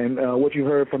far and what you've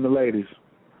heard from the ladies.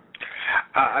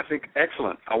 I think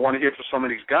excellent. I want to hear from some of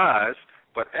these guys,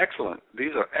 but excellent.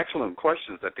 These are excellent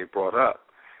questions that they brought up.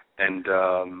 And,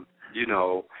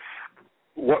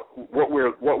 what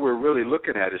we're really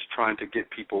looking at is trying to get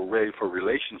people ready for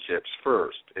relationships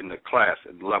first in the class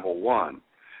in level 1.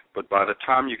 But by the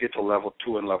time you get to level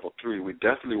 2 and level 3, we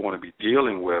definitely want to be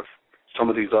dealing with some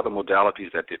of these other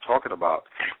modalities that they're talking about.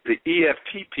 The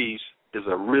EFT piece is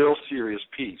a real serious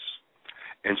piece.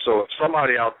 And so if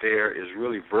somebody out there is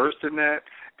really versed in that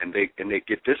and they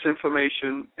get this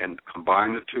information and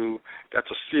combine the two, that's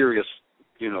a serious,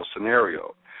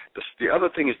 scenario. The other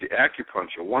thing is the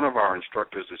acupuncture. One of our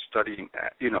instructors is studying,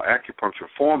 acupuncture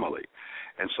formally.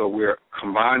 And so we're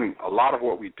combining, a lot of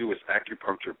what we do is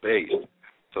acupuncture-based.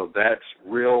 So that's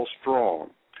real strong.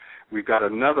 We've got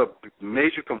another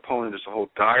major component is the whole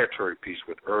dietary piece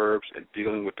with herbs and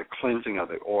dealing with the cleansing of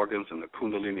the organs and the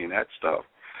kundalini and that stuff.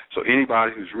 So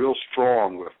anybody who's real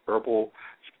strong with herbal,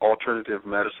 alternative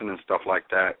medicine and stuff like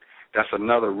that, that's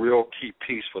another real key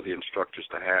piece for the instructors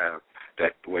to have,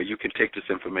 that where you can take this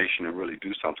information and really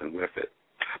do something with it.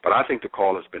 But I think the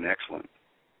call has been excellent.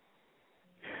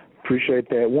 Appreciate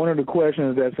that. One of the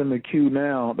questions that's in the queue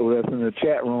now, or that's in the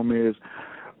chat room, is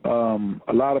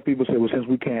a lot of people say, well, since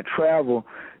we can't travel,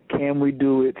 can we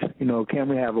do it, can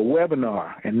we have a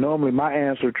webinar? And normally my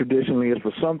answer traditionally is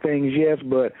for some things, yes,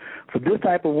 but for this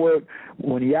type of work,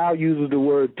 when y'all uses the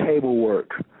word table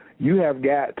work, you have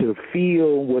got to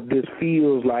feel what this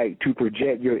feels like to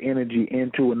project your energy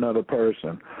into another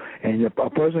person. And a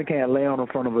person can't lay on in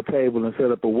front of a table and set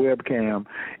up a webcam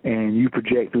and you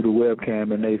project through the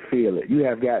webcam and they feel it. You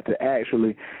have got to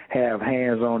actually have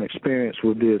hands-on experience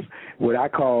with this, what I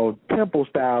call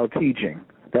temple-style teaching.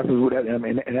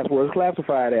 And that's where it's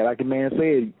classified at. Like the man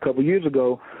said a couple years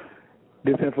ago,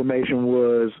 this information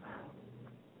was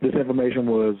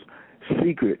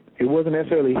secret. It wasn't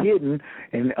necessarily hidden,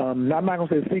 and I'm not going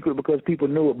to say secret because people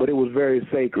knew it, but it was very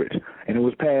sacred, and it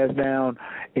was passed down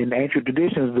in ancient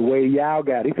traditions the way Yao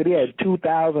got it. He said he had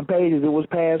 2,000 pages. It was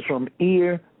passed from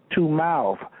ear to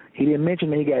mouth. He didn't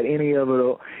mention that he got any of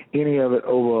it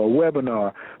over a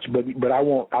webinar. But I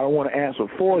don't want to answer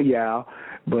for Yao,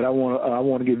 but I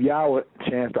want to give Yao a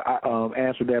chance to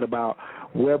answer that about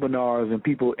webinars and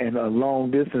people and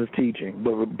long distance teaching.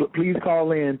 But please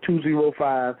call in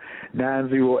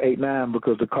 205-9089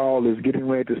 because the call is getting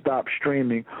ready to stop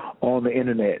streaming on the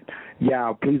internet.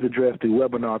 Yao, please address the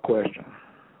webinar question.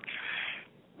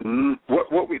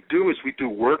 What we do is we do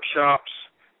workshops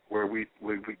where we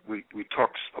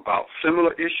talk about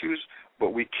similar issues,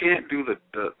 but we can't do the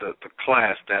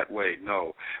class that way,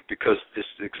 no, because it's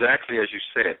exactly as you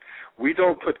said. We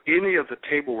don't put any of the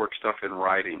table work stuff in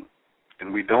writing,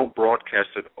 and we don't broadcast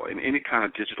it in any kind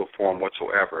of digital form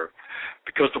whatsoever,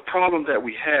 because the problem that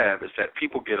we have is that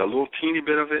people get a little teeny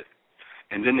bit of it,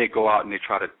 and then they go out and they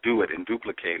try to do it and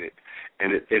duplicate it,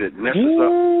 and it messes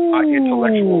up our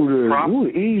intellectual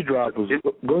property. Eavesdroppers.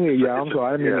 Go ahead, y'all. I'm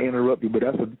sorry, I didn't mean to interrupt you, but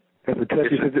that's a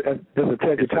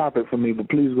touchy topic for me, but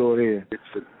please go ahead.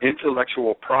 It's an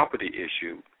intellectual property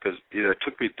issue because it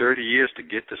took me 30 years to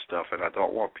get this stuff, and I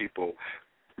don't want people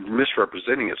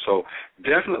misrepresenting it. So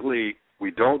definitely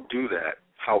we don't do that.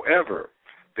 However,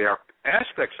 there are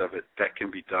aspects of it that can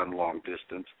be done long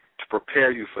distance to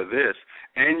prepare you for this,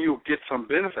 and you'll get some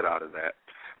benefit out of that.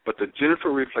 But the Jennifer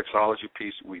reflexology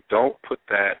piece, we don't put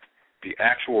the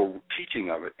actual teaching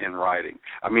of it in writing.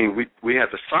 I mean, we have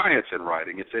the science in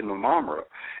writing. It's in the Mamra.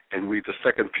 And the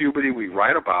second puberty, we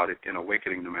write about it in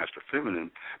Awakening the Master Feminine.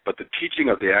 But the teaching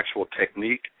of the actual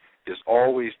technique is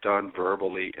always done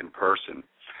verbally in person.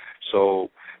 So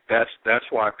that's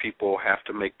why people have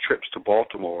to make trips to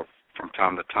Baltimore from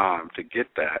time to time to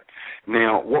get that.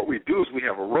 Now, what we do is we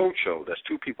have a road show. That's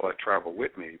two people that travel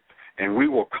with me, and we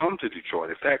will come to Detroit.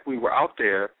 In fact, we were out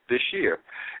there this year,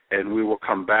 and we will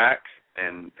come back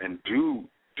and do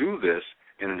this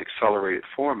in an accelerated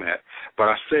format. But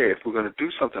I say if we're going to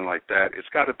do something like that, it's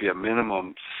got to be a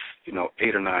minimum,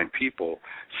 8 or 9 people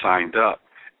signed up,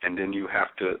 and then you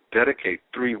have to dedicate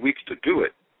 3 weeks to do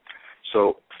it.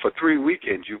 So for 3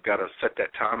 weekends, you've got to set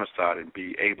that time aside and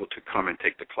be able to come and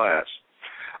take the class.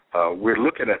 We're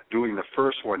looking at doing the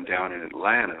first one down in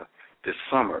Atlanta this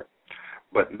summer.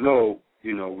 But no,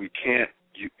 we can't.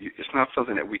 It's not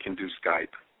something that we can do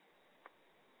Skype.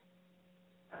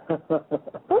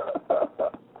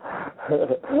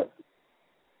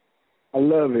 I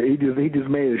love it. He just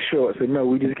made it short. Said no,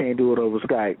 we just can't do it over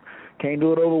Skype. Can't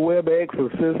do it over WebEx or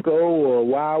Cisco or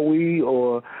Huawei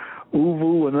or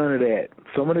Uvu or none of that.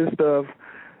 Some of this stuff,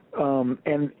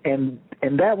 and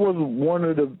that was one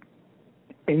of the,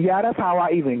 and yeah, that's how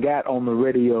I even got on the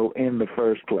radio in the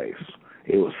first place.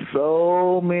 It was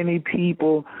so many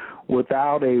people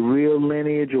without a real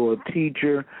lineage or a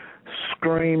teacher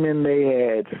screaming they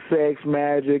had sex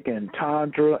magic and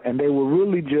tantra, and they were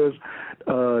really just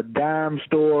dime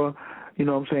store,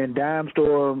 dime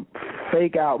store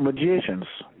fake out magicians,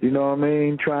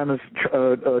 trying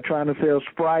to sell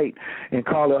Sprite and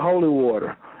call it holy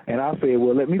water. And I said,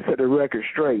 well, let me set the record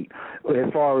straight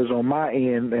as far as on my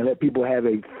end and let people have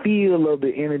a feel of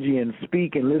the energy and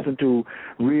speak and listen to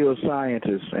real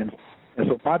scientists. And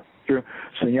so my teacher,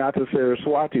 Sunyata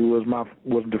Saraswati, was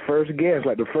the first guest.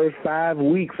 Like the first 5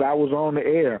 weeks I was on the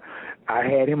air, I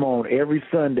had him on every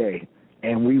Sunday.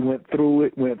 And we went through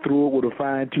it with a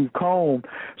fine-tooth comb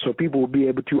so people would be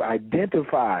able to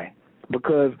identify,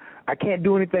 because I can't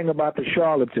do anything about the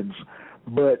charlatans,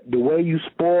 but the way you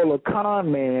spoil a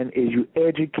con man is you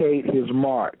educate his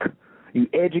mark. You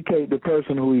educate the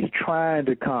person who he's trying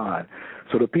to con.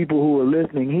 So the people who are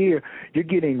listening here, you're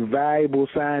getting valuable,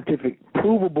 scientific,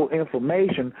 provable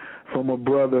information from a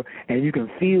brother, and you can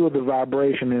feel the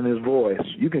vibration in his voice.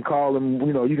 You can call him,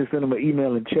 you can send him an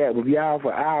email and chat with y'all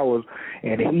for hours,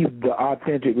 and he's the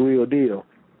authentic, real deal.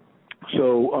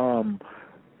 So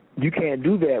you can't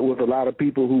do that with a lot of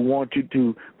people who want you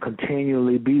to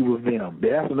continually be with them.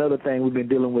 That's another thing we've been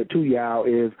dealing with too, y'all,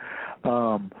 is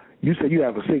you said you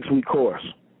have a 6-week course.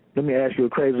 Let me ask you a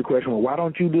crazy question. Well, why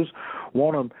don't you just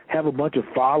want to have a bunch of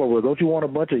followers? Don't you want a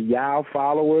bunch of y'all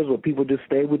followers where people just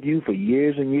stay with you for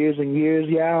years and years and years,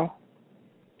 y'all?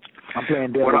 I'm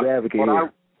playing devil's advocate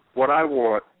here. What I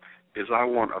want is I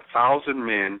want 1,000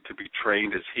 men to be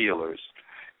trained as healers.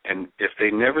 And if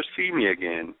they never see me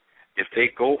again, if they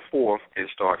go forth and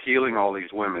start healing all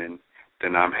these women,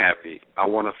 then I'm happy. I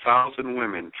want 1,000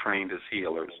 women trained as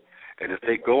healers. And if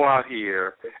they go out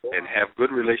here and have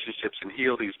good relationships and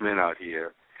heal these men out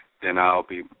here, then I'll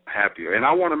be happier. And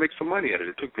I want to make some money at it.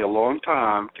 It took me a long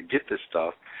time to get this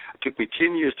stuff. It took me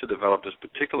 10 years to develop this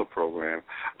particular program.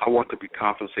 I want to be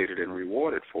compensated and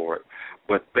rewarded for it.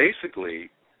 But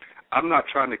basically, I'm not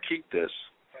trying to keep this.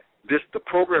 The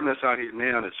program that's out here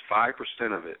now is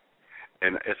 5% of it.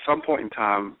 And at some point in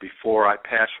time, before I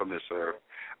pass from this earth,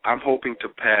 I'm hoping to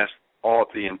pass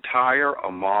the entire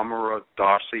Amamara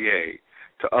dossier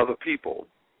to other people.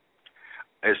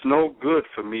 It's no good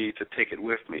for me to take it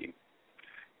with me.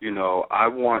 I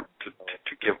want to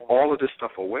give all of this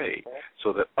stuff away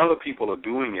so that other people are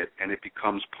doing it and it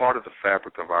becomes part of the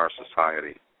fabric of our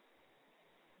society.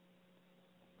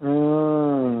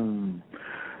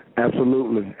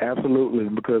 Absolutely,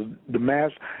 because the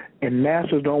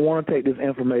masters don't want to take this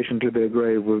information to their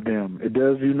grave with them. It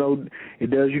does you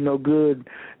no good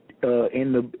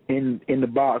in the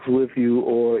box with you,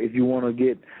 or if you want to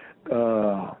get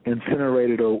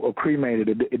incinerated or cremated.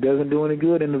 It doesn't do any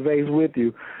good in the vase with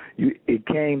you. It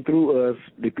came through us,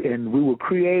 and we were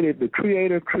created. The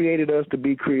Creator created us to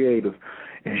be creative,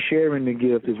 and sharing the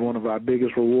gift is one of our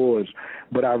biggest rewards.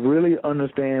 But I really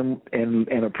understand and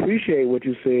appreciate what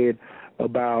you said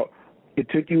about it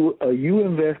took you. You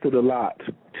invested a lot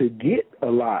to get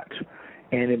a lot,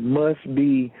 and it must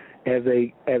be as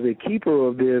a keeper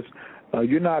of this.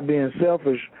 You're not being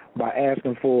selfish by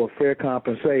asking for a fair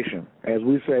compensation. As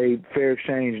we say, fair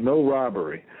exchange, no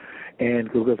robbery.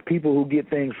 And because people who get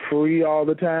things free all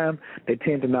the time, they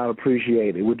tend to not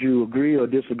appreciate it. Would you agree or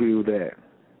disagree with that?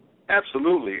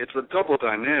 Absolutely. It's a double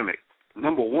dynamic.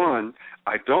 Number one,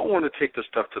 I don't want to take the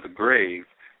stuff to the grave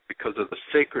because of the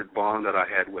sacred bond that I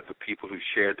had with the people who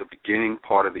shared the beginning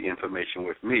part of the information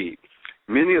with me.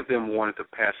 Many of them wanted to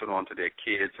pass it on to their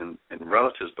kids and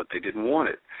relatives, but they didn't want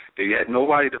it. They had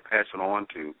nobody to pass it on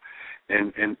to.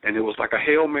 And it was like a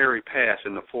Hail Mary pass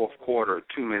in the fourth quarter,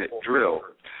 a 2-minute drill.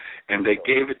 And they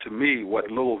gave it to me, what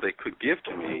little they could give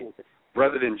to me,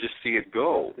 rather than just see it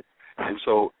go. And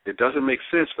so it doesn't make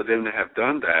sense for them to have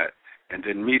done that and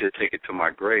then me to take it to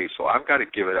my grave. So I've got to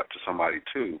give it up to somebody,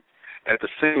 too. At the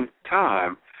same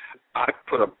time, I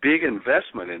put a big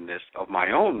investment in this of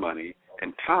my own money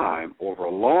and time over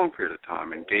a long period of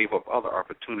time and gave up other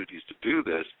opportunities to do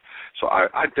this. So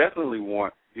I definitely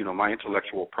want, my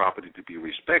intellectual property to be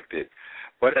respected.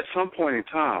 But at some point in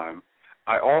time,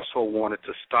 I also wanted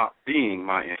to stop being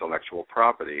my intellectual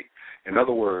property. In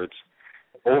other words,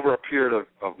 over a period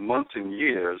of months and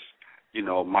years,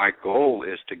 my goal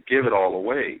is to give it all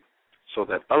away so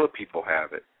that other people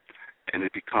have it, and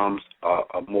it becomes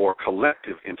a more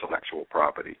collective intellectual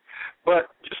property. But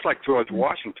just like George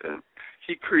Washington,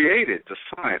 he created the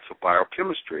science of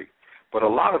biochemistry, but a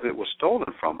lot of it was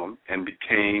stolen from him and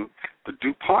became the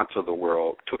DuPonts of the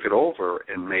world, took it over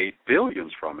and made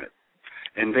billions from it.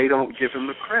 And they don't give him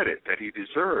the credit that he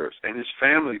deserves, and his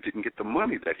family didn't get the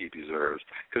money that he deserves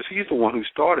because he's the one who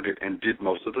started it and did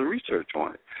most of the research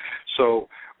on it. So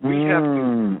we have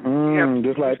to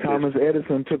just like Thomas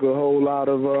Edison took a whole lot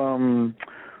of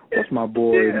what's my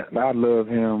boy? Yeah. I love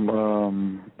him.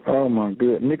 Oh my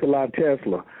good, Nikola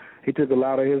Tesla. He took a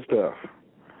lot of his stuff.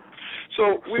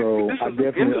 So I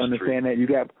definitely understand that. You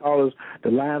got callers. The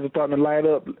lines are starting to light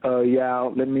up,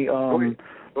 y'all. Let me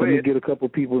get a couple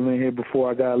of people in here before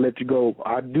I gotta let you go.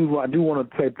 I do want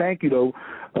to say thank you though,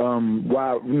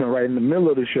 while right in the middle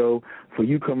of the show, for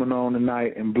you coming on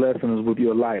tonight and blessing us with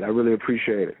your light. I really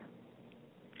appreciate it.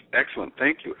 Excellent,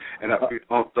 thank you. And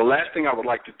the last thing I would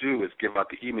like to do is give out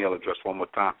the email address one more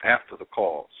time after the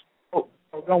calls. Oh,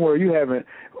 don't worry, you haven't.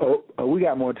 We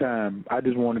got more time. I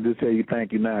just wanted to tell you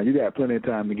thank you now. You got plenty of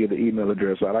time to get the email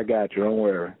address out. I got you. Don't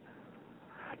worry.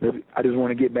 I just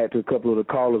want to get back to a couple of the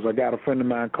callers. I got a friend of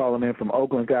mine calling in from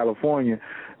Oakland, California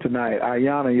tonight.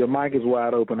 Ayana, your mic is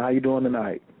wide open. How you doing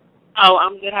tonight? Oh,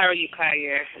 I'm good. How are you,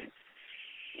 Khayr?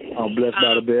 I'm blessed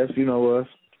by the best. You know us.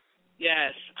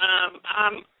 Yes.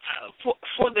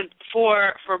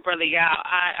 For Brother Yao,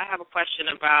 I have a question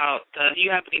about do you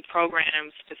have any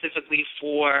programs specifically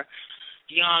for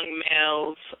young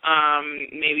males,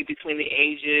 maybe between the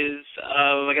ages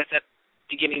of, like I said,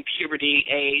 beginning puberty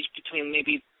age, between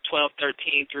maybe 12,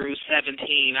 13 through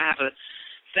 17. I have a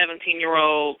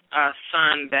 17-year-old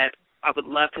son that I would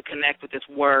love to connect with his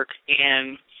work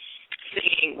and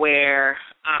seeing where,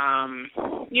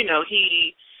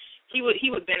 he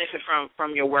would benefit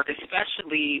from your work,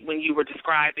 especially when you were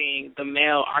describing the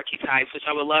male archetypes, which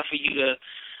I would love for you to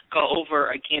go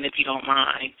over again if you don't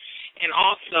mind. And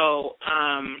also,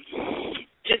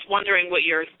 just wondering what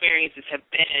your experiences have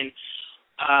been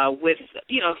with,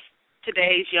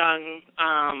 today's young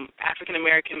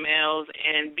African-American males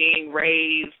and being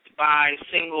raised by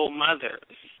single mothers.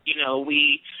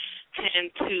 We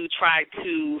tend to try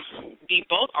to be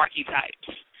both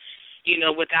archetypes,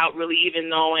 without really even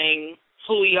knowing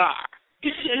who we are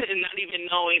and not even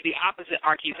knowing the opposite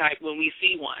archetype when we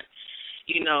see one.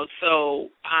 So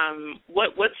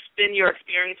what's been your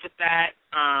experience with that?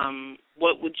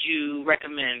 What would you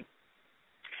recommend?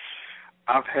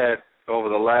 I've had, over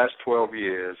the last 12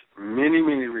 years, many,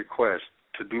 many requests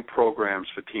to do programs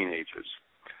for teenagers.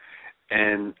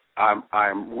 And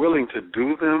I'm willing to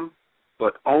do them,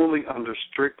 but only under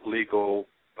strict legal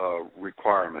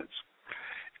requirements,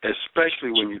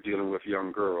 especially when you're dealing with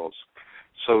young girls.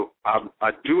 So I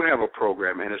do have a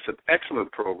program, and it's an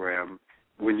excellent program.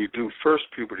 When you do first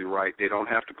puberty right, they don't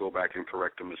have to go back and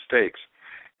correct the mistakes.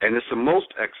 And it's the most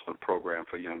excellent program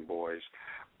for young boys.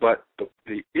 But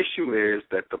the issue is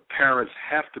that the parents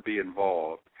have to be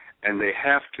involved, and they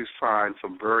have to sign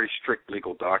some very strict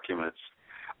legal documents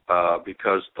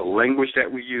because the language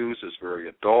that we use is very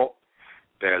adult.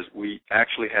 We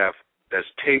actually have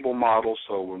table models,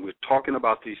 so when we're talking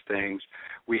about these things,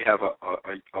 we have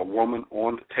a woman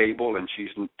on the table, and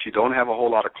she don't have a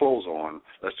whole lot of clothes on.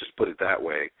 Let's just put it that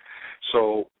way.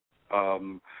 So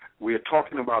we are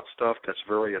talking about stuff that's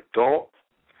very adult,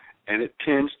 and it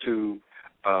tends to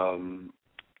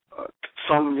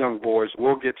some young boys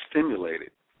will get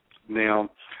stimulated. Now,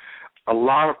 a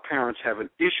lot of parents have an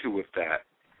issue with that,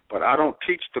 but I don't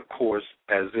teach the course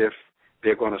as if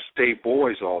they're going to stay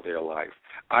boys all their life.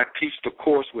 I teach the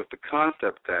course with the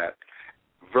concept that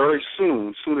very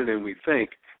soon, sooner than we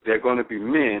think, they're going to be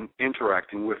men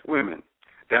interacting with women.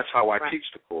 That's how I teach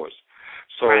the course.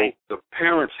 So the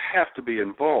parents have to be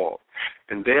involved,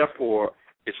 and therefore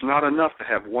it's not enough to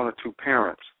have one or two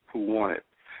parents who want it.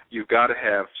 You've got to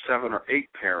have 7 or 8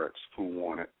 parents who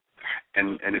want it.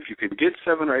 And if you can get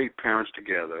 7 or 8 parents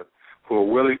together who are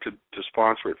willing to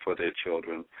sponsor it for their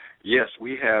children, yes,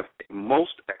 we have a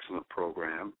most excellent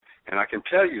program, and I can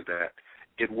tell you that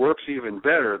it works even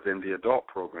better than the adult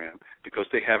program because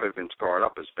they haven't been scarred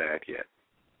up as bad yet.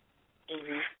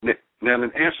 Mm-hmm. Now, in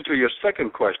answer to your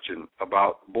second question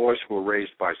about boys who are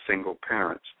raised by single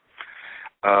parents,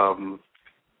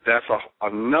 that's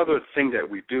another thing that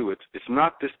we do. It's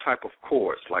not this type of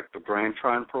course like the Grand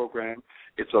Trine program.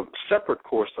 It's a separate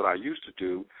course that I used to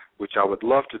do, which I would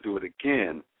love to do it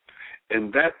again.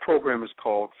 And that program is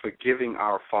called Forgiving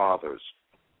Our Fathers.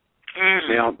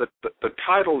 Mm-hmm. Now, the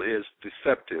title is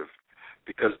deceptive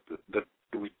because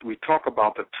we talk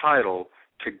about the title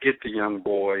to get the young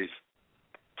boys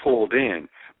pulled in.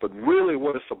 But really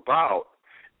what it's about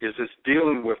is it's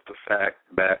dealing with the fact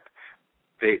that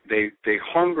they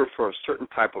hunger for a certain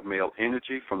type of male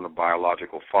energy from the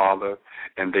biological father,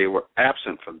 and they were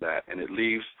absent from that, and it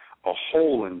leaves a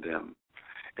hole in them.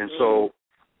 And so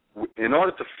in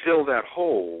order to fill that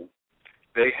hole,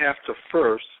 they have to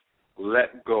first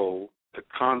let go the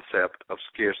concept of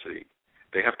scarcity.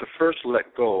 They have to first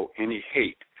let go any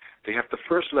hate. They have to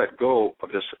first let go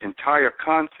of this entire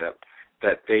concept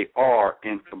that they are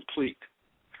incomplete,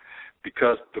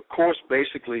 because the course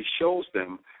basically shows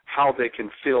them how they can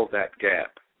fill that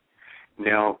gap.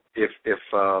 Now, if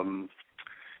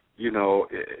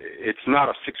it's not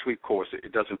a 6-week course.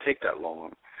 It doesn't take that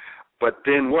long. But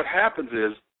then what happens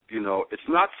is, it's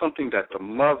not something that the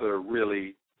mother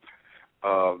really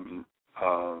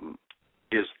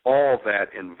is all that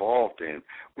involved in.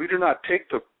 We do not take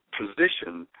the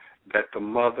position that the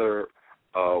mother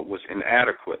was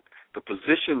inadequate. The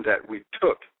position that we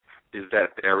took is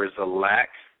that there is a lack,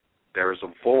 there is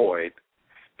a void,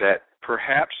 that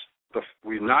perhaps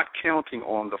we're not counting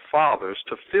on the fathers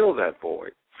to fill that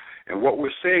void. And what we're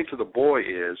saying to the boy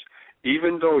is,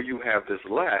 even though you have this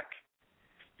lack,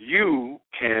 you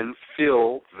can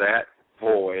fill that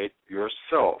void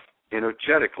yourself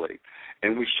energetically.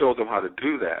 And we show them how to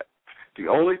do that. The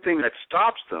only thing that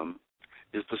stops them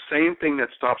is the same thing that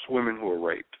stops women who are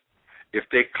raped. If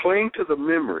they cling to the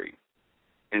memory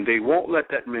and they won't let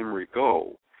that memory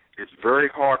go, it's very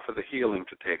hard for the healing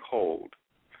to take hold.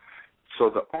 So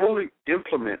the only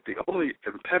impediment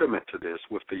to this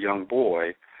with the young boy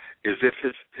is if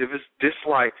his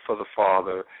dislike for the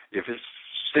father, if his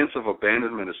sense of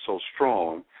abandonment is so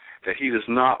strong that he does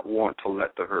not want to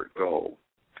let the hurt go.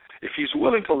 If he's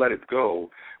willing to let it go,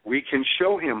 we can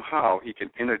show him how he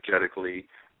can energetically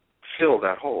fill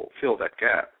that hole, fill that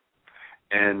gap.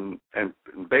 And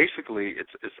basically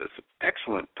it's an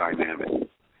excellent dynamic,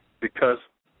 because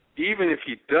even if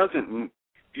he doesn't,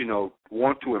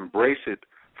 want to embrace it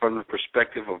from the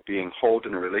perspective of being whole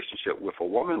in a relationship with a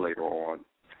woman later on,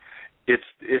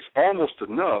 it's almost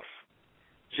enough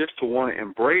just to want to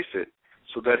embrace it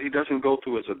so that he doesn't go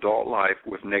through his adult life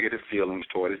with negative feelings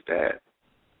toward his dad.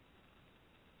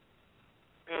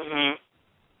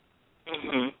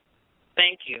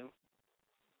 Thank you.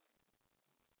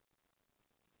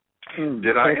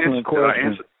 Did I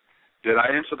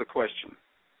answer the question?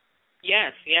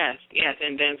 Yes,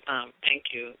 and then some.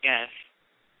 Thank you. Yes.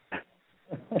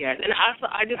 Yes, and also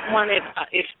I just wanted,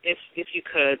 if you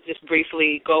could, just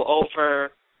briefly go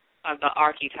over the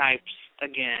archetypes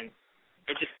again,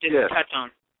 or just touch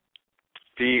on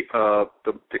the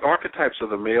archetypes of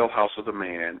the male house of the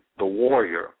man, the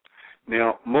warrior.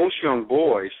 Now, most young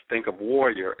boys think of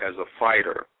warrior as a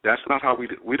fighter. That's not how we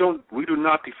do. We do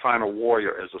not define a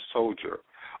warrior as a soldier.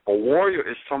 A warrior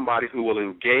is somebody who will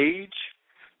engage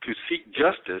to seek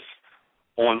justice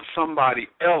on somebody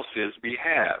else's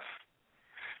behalf.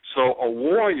 So a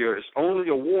warrior is only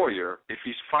a warrior if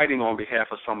he's fighting on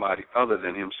behalf of somebody other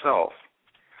than himself.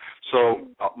 So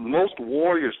most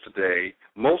war today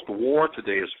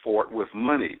is fought with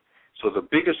money. So the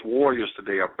biggest warriors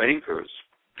today are bankers.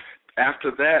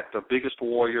 After that, the biggest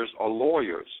warriors are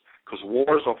lawyers, because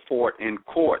wars are fought in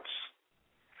courts.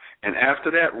 And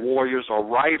after that, warriors are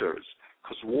writers,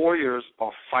 because warriors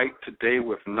are fight today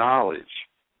with knowledge.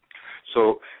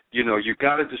 So, you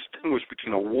got to distinguish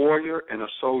between a warrior and a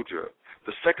soldier.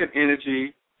 The second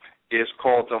energy is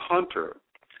called the hunter.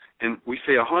 And we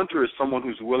say a hunter is someone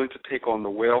who's willing to take on the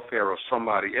welfare of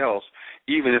somebody else,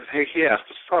 even if he has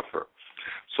to suffer.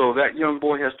 So that young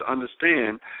boy has to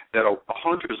understand that a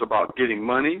hunter is about getting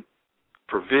money,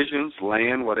 provisions,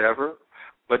 land, whatever,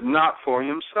 but not for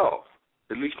himself,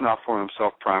 at least not for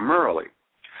himself primarily.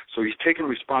 So he's taking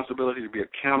responsibility to be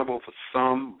accountable for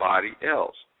somebody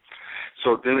else.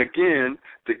 So then again,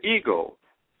 the ego,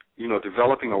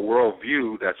 developing a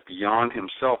worldview that's beyond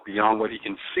himself, beyond what he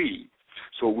can see.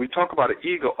 So when we talk about an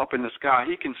ego up in the sky,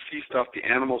 he can see stuff the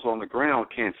animals on the ground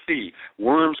can't see.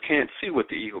 Worms can't see what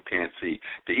the eagle can't see.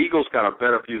 The eagle's got a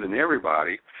better view than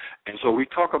everybody. And so we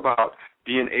talk about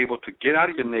being able to get out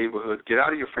of your neighborhood, get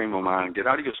out of your frame of mind, get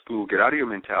out of your school, get out of your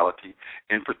mentality,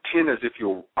 and pretend as if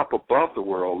you're up above the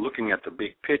world looking at the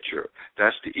big picture.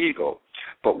 That's the ego.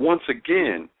 But once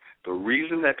again, the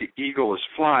reason that the ego is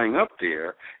flying up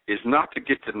there is not to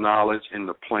get the knowledge and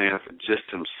the plan for just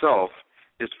himself.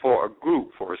 It's for a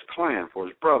group, for his clan, for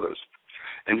his brothers.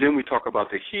 And then we talk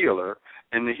about the healer,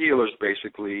 and the healer's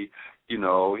basically,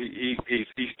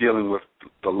 he's dealing with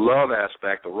the love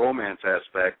aspect, the romance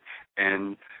aspect,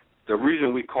 and the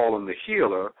reason we call him the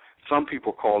healer, some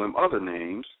people call him other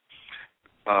names,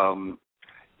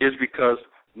 is because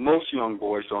most young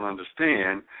boys don't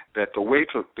understand that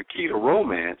the key to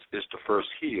romance is to first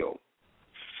heal.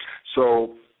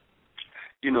 So,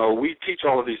 we teach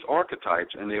all of these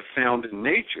archetypes, and they're found in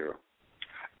nature.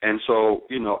 And so,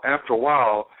 after a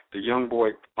while, the young boy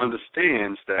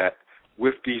understands that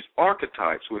with these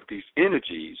archetypes, with these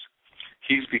energies,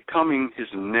 he's becoming his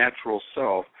natural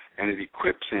self, and it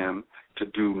equips him to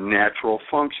do natural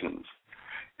functions.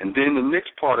 And then the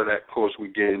next part of that course, we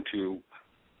get into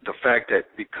the fact that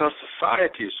because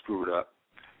society is screwed up,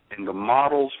 and the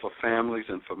models for families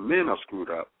and for men are screwed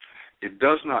up, it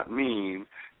does not mean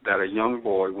that a young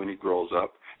boy, when he grows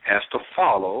up, has to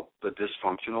follow the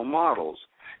dysfunctional models.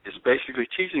 It's basically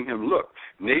teaching him, look,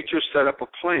 nature set up a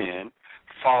plan,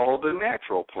 follow the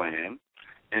natural plan,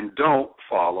 and don't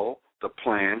follow the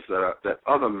plans that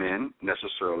other men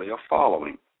necessarily are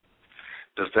following.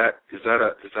 Is that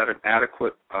an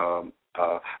adequate?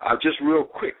 Just real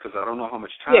quick, because I don't know how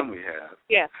much time we have.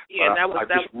 Yeah. That was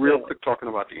real good. quick talking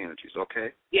about the energies.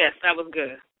 Okay. Yes, that was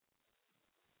good.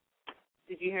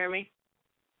 Did you hear me?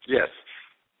 Yes.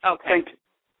 Okay. Thank you.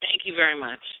 Thank you very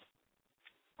much.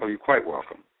 Oh, you're quite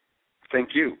welcome. Thank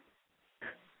you.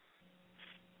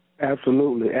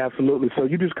 Absolutely. So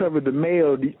you just covered the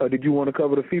male. Did you want to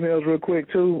cover the females real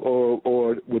quick too,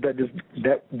 or would that just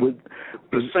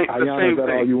Ayana, is that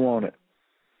all you wanted?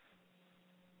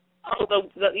 Oh,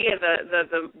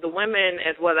 the women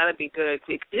as well. That'd be good.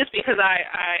 Just because I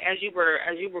as you were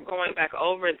going back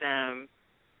over them,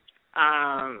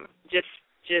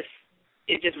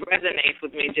 it just resonates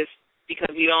with me. Just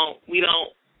because we don't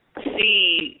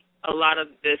see a lot of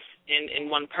this in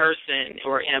one person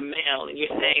or in a male, and you're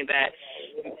saying that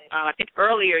I think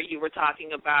earlier you were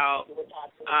talking about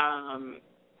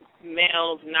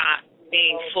males not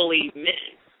being fully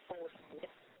men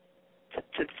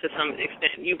to some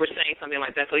extent. You were saying something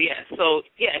like that. So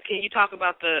can you talk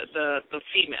about the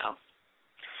female?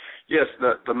 Yes,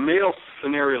 the male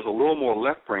scenario is a little more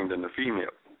left-brained than the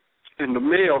female, and the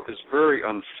male is very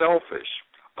unselfish.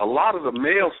 A lot of the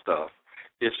male stuff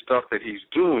is stuff that he's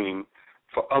doing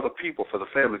for other people, for the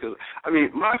family. Because,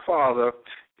 my father,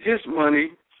 his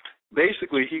money,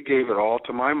 basically he gave it all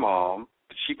to my mom.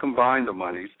 She combined the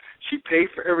monies. She paid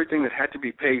for everything that had to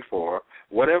be paid for.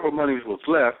 Whatever money was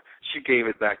left, she gave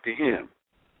it back to him.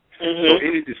 Mm-hmm.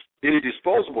 So any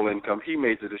disposable income he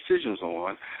made the decisions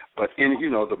on, but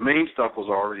the main stuff was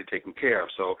already taken care of.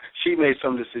 So she made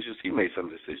some decisions, he made some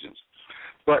decisions.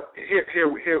 But here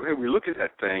we look at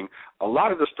that thing. A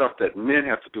lot of the stuff that men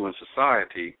have to do in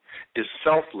society is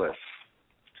selfless,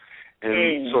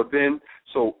 and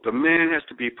so the man has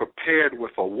to be prepared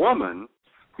with a woman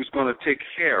who's going to take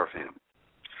care of him.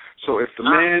 So if the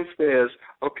man says,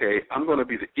 "Okay, I'm going to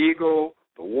be the eagle,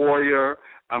 the warrior,"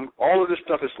 all of this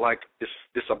stuff is like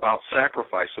it's about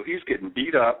sacrifice. So he's getting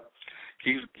beat up.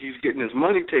 He's getting his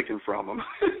money taken from him,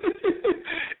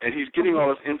 and he's getting all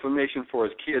this information for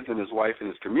his kids and his wife and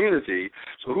his community.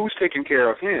 So who's taking care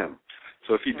of him?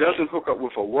 So if he doesn't hook up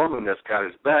with a woman that's got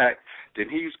his back, then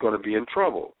he's going to be in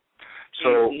trouble.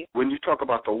 So when you talk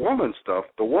about the woman stuff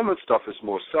is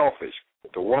more selfish.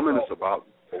 The woman is about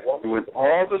doing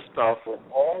all the stuff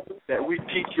that we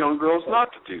teach young girls not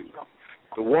to do.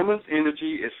 The woman's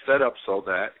energy is set up so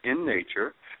that, in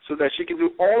nature, so that she can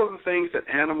do all of the things that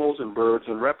animals and birds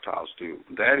and reptiles do.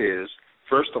 That is,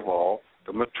 first of all,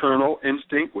 the maternal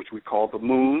instinct, which we call the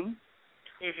moon,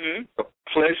 the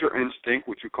pleasure instinct,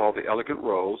 which we call the elegant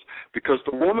rose, because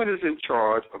the woman is in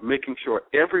charge of making sure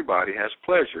everybody has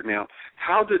pleasure. Now,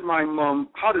 how did my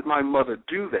mother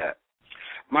do that?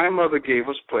 My mother gave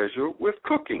us pleasure with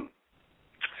cooking.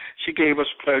 She gave us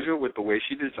pleasure with the way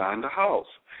she designed the house.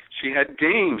 She had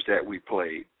games that we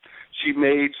played. She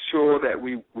made sure that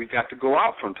we got to go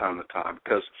out from time to time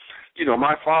because,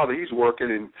 my father, he's working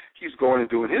and he's going and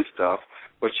doing his stuff,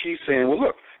 but she's saying, well,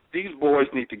 look, these boys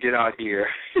need to get out here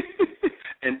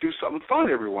and do something fun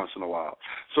every once in a while.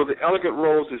 So the elegant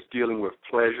rose is dealing with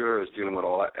pleasure, is dealing with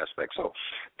all that aspect. So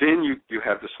then you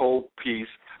have this whole piece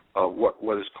of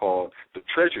what is called the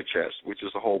treasure chest, which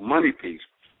is the whole money piece,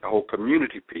 the whole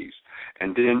community piece.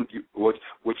 And then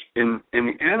which in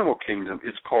the animal kingdom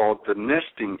is called the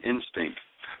nesting instinct.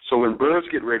 So when birds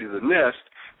get ready to nest,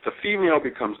 the female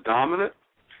becomes dominant,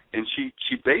 and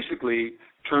she basically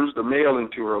turns the male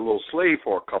into her little slave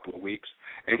for a couple of weeks,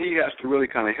 and he has to really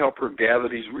kind of help her gather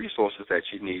these resources that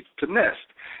she needs to nest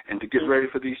and to get ready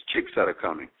for these chicks that are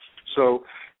coming. So,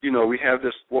 we have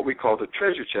this, what we call the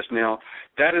treasure chest. Now,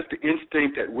 that is the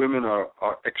instinct that women are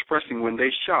expressing when they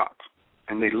shop,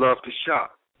 and they love to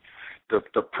shop.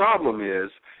 The problem is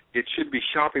it should be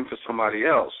shopping for somebody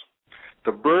else.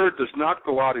 The bird does not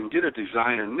go out and get a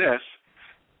designer nest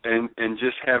and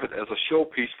just have it as a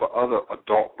showpiece for other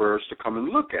adult birds to come and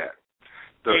look at.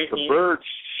 The bird's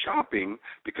shopping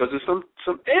because there's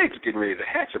some eggs getting ready to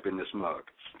hatch up in this mug.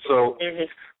 So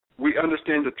we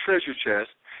understand the treasure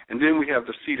chest, and then we have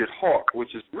the seated hawk,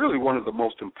 which is really one of the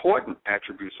most important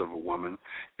attributes of a woman.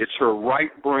 It's her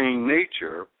right brain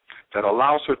nature that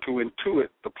allows her to intuit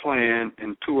the plan,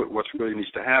 intuit what really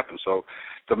needs to happen. So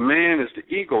the man is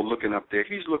the ego looking up there.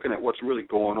 He's looking at what's really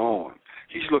going on.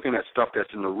 He's looking at stuff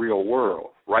that's in the real world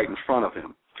right in front of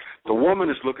him. The woman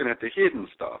is looking at the hidden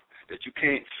stuff that you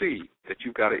can't see, that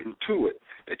you've got to intuit,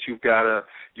 that you've got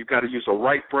to use a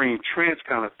right brain trance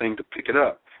kind of thing to pick it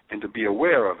up and to be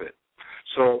aware of it.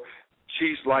 So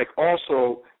she's like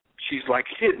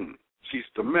hidden. She's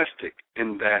domestic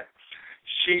in that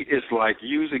she is like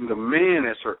using the man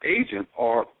as her agent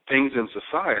or things in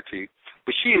society,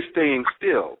 but she is staying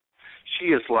still. She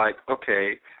is like,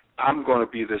 okay, I'm going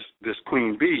to be this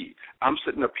queen bee. I'm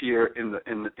sitting up here in the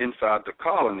inside the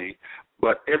colony,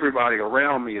 but everybody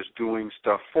around me is doing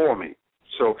stuff for me.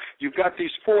 So you've got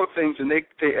these four things, and they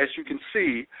as you can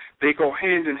see, they go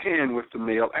hand in hand with the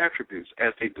male attributes,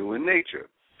 as they do in nature.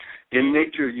 In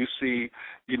nature, you see,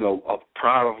 a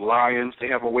pride of lions. They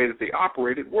have a way that they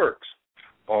operate. It works.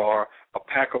 Or a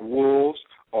pack of wolves,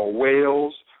 or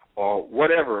whales, or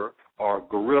whatever, or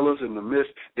gorillas in the mist.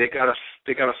 They got a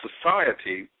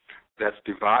society that's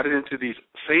divided into these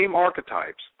same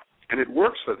archetypes, and it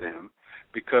works for them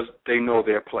because they know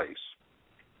their place.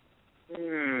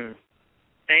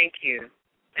 Thank you.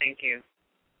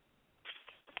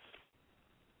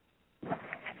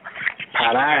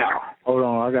 Hold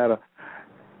on,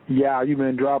 you've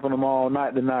been dropping them all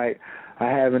night tonight. I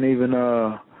haven't even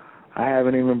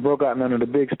broke out none of the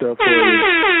big stuff for you.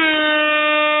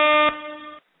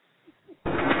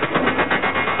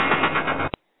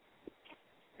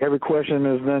 Every question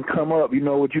that's done come up, you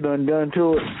know what you done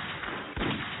to it?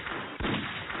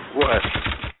 What?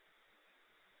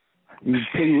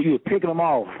 You were picking them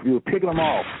off.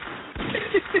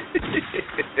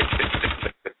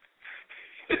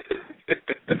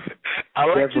 I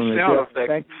like your sound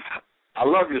effects. I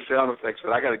love your sound effects,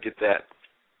 but I got to get that.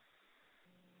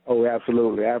 Oh,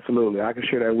 absolutely. I can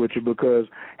share that with you because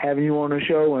having you on the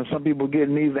show and some people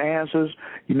getting these answers,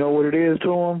 you know what it is to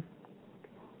them?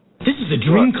 This is a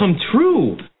dream come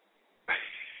true.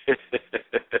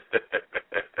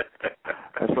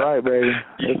 That's right, baby.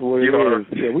 That's what it is.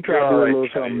 Yeah, we try to do a little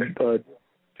something.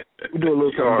 We do a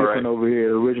little something different over here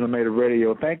at Original Native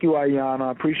Radio. Thank you, Ayana.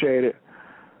 I appreciate it.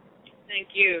 Thank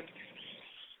you.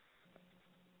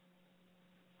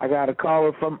 I got a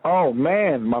caller from,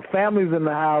 my family's in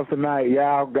the house tonight,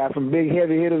 y'all. Got some big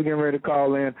heavy hitters getting ready to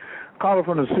call in. Caller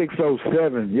from the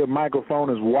 607. Your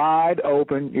microphone is wide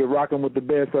open. You're rocking with the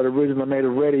best at Original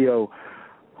Native Radio.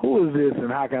 Who is this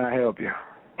and how can I help you?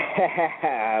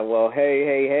 Well,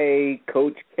 hey,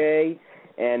 Coach K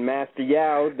and Master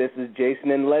Yao. This is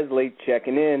Jason and Leslie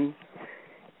checking in.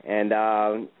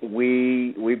 And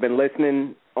we've been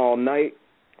listening all night.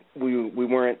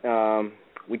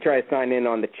 We tried to sign in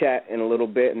on the chat in a little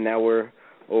bit, and now we're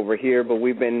over here. But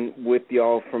we've been with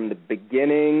y'all from the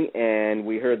beginning, and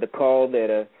we heard the call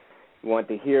that you want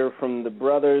to hear from the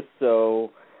brothers.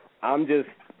 So I'm just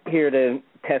here to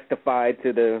testify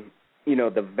to the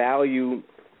value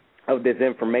of this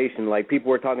information. Like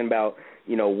people were talking about,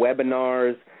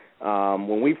 webinars.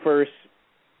 When we first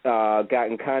got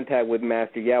in contact with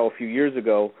Master Yao a few years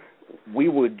ago, we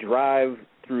would drive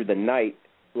through the night.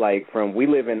 We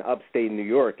live in upstate New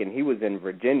York, and he was in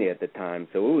Virginia at the time.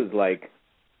 So it was like,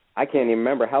 I can't even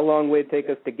remember how long would it take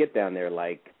us to get down there,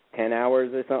 10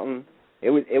 hours or something. It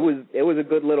was a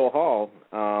good little haul,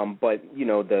 but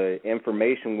the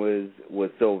information was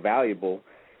so valuable.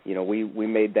 We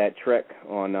made that trek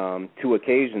on 2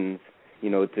 occasions,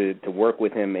 to work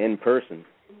with him in person,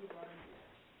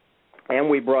 and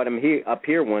we brought him up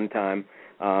here one time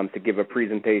to give a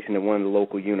presentation at one of the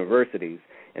local universities.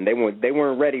 And they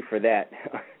weren't ready for that.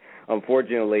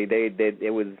 Unfortunately,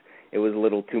 it was a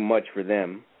little too much for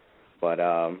them, but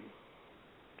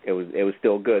it was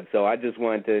still good. So I just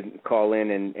wanted to call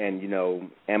in and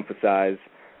emphasize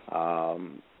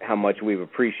how much we've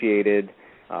appreciated,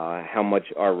 how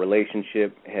much our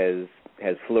relationship has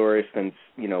flourished since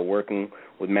working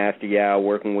with Master Yao,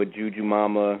 working with Juju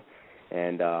Mama,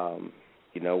 and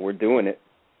we're doing it.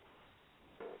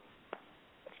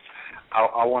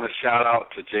 I want to shout out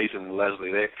to Jason and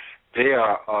Leslie. They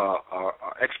are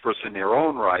experts in their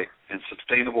own right in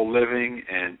sustainable living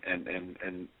and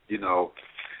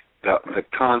the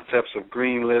concepts of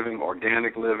green living,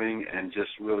 organic living, and just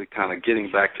really kind of getting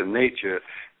back to nature.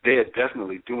 They are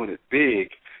definitely doing it big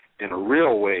in a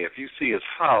real way. If you see his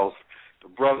house, the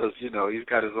brothers, he's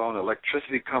got his own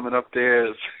electricity coming up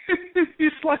there.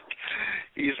 he's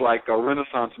like a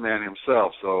Renaissance man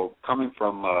himself. So coming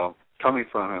from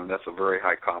him, that's a very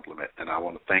high compliment, and I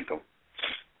want to thank him.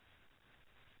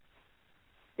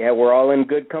 Yeah, we're all in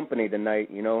good company tonight,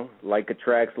 like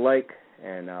attracts like,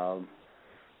 and,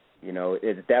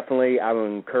 it's definitely, I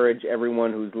would encourage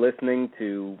everyone who's listening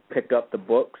to pick up the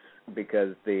books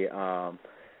because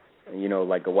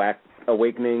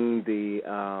Awakening,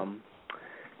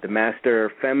 the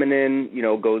Master Feminine,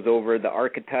 goes over the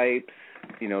archetypes,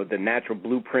 the natural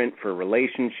blueprint for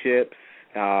relationships,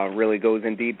 really goes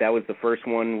in deep. That was the first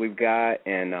one we've got,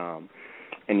 and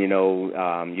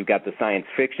you got the science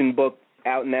fiction book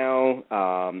out now,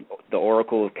 The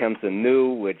Oracle of Kemsa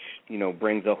Nu, which,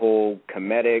 brings a whole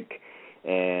Kemetic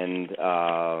and,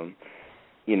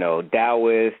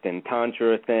 Taoist and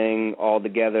Tantra thing all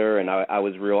together, and I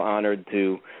was real honored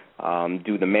to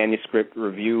do the manuscript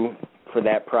review for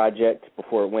that project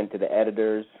before it went to the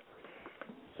editors.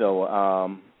 So,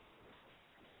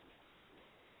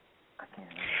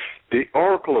 The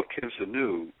Oracle of Kemsa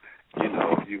Nu,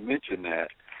 you mentioned that.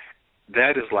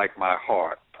 That is like my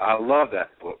heart. I love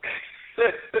that book.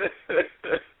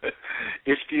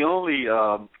 It's the only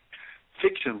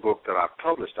fiction book that I've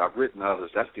published. I've written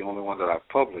others. That's the only one that I've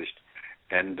published.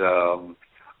 And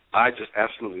I just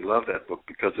absolutely love that book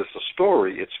because it's a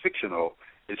story. It's fictional.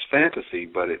 It's fantasy,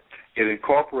 but it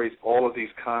incorporates all of these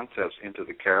concepts into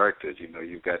the characters.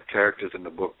 You've got characters in the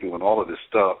book doing all of this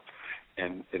stuff,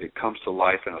 and it comes to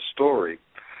life in a story.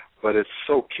 But it's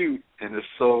so cute, and it's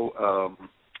so,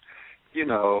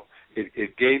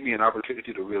 it gave me an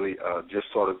opportunity to really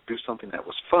just sort of do something that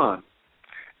was fun.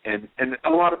 And a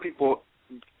lot of people,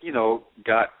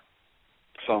 got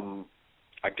some,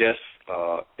 I guess,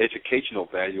 educational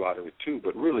value out of it too.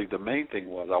 But really the main thing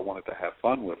was I wanted to have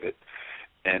fun with it.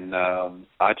 And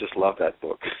I just love that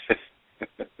book.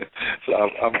 So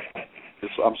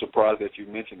I'm surprised that you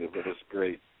mentioned it, but it's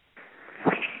great.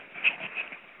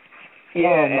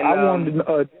 Yeah, I wanted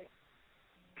to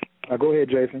go ahead,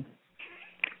 Jason.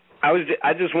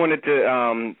 I just wanted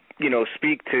to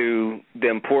speak to the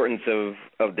importance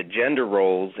of the gender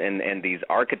roles and these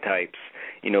archetypes,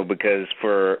 because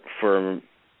for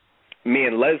me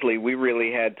and Leslie, we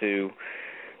really had to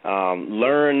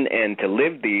learn and to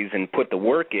live these and put the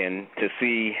work in to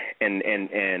see and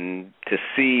to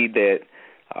see that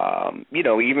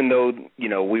even though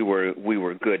we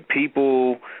were good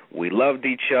people, we loved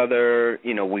each other,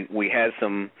 we had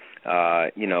some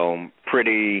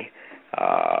pretty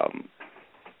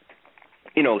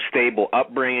stable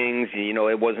upbringings.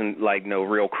 It wasn't like no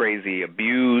real crazy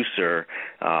abuse or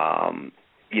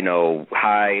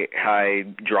high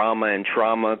drama and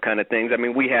trauma kind of things. I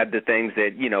mean, we had the things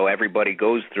that everybody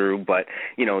goes through, but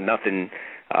nothing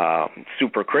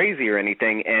super crazy or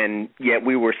anything, and yet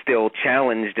we were still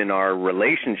challenged in our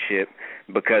relationship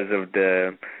because of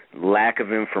the lack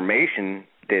of information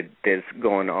that's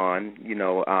going on,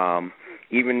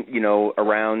 even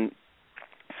around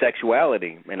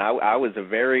sexuality. And I was a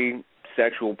very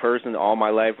sexual person all my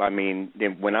life. I mean,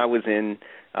 when I was in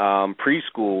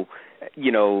preschool,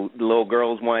 little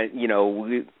girls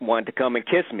wanted to come and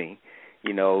kiss me.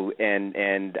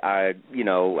 And I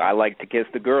like to kiss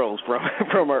the girls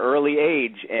from an early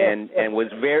age, and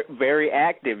was very, very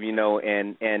active,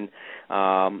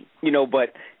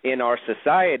 but in our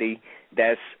society,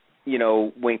 that's,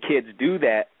 when kids do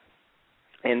that,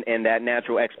 and that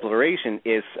natural exploration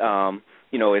is,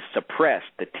 is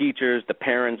suppressed. The teachers, the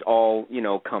parents all,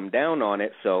 come down on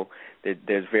it. So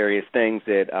there's various things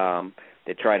that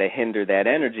try to hinder that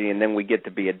energy, and then we get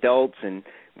to be adults and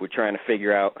we're trying to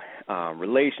figure out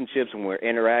relationships, and we're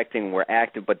interacting, we're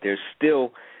active, but there's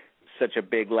still such a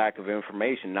big lack of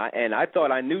information. And I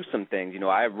thought I knew some things.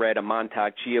 I read a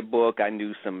Montauk Chia book. I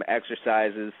knew some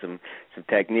exercises, some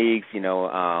techniques.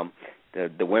 The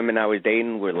women I was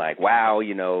dating were like, wow,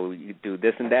 you do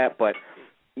this and that. But,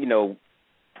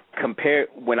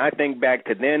 when I think back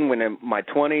to then, when in my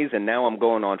 20s, and now I'm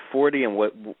going on 40, and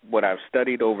what I've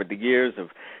studied over the years of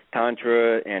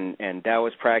Tantra and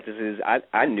Taoist practices,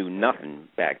 I knew nothing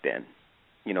back then.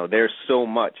 There's so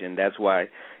much, and that's why,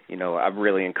 I've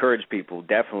really encouraged people,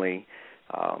 definitely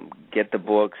get the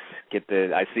books,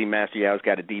 I see Master Yao's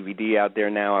got a DVD out there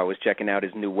now. I was checking out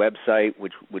his new website,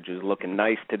 which is looking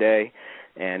nice today.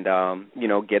 And,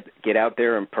 get out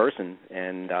there in person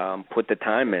and put the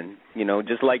time in,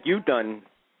 just like you've done,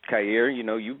 Khayr.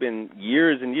 You've been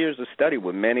years and years of study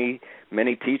with many,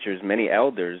 many teachers, many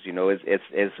elders.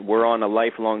 It's we're on a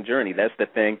lifelong journey. That's the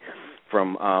thing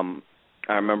from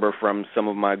I remember from some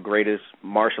of my greatest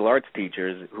martial arts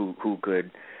teachers who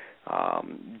could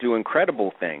do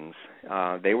incredible things.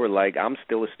 They were like, I'm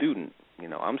still a student.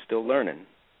 I'm still learning.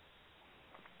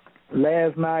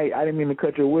 Last night, I didn't mean to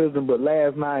cut your wisdom, but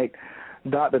last night,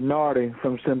 Dr. Nardi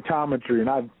from Symptometry, and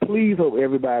I please hope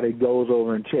everybody goes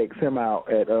over and checks him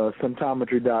out at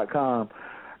symptometry.com.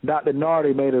 Dr.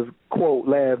 Nardi made a quote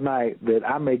last night that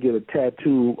I may get a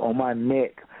tattoo on my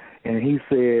neck, and he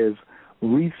says,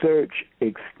 research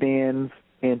extends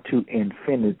into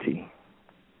infinity.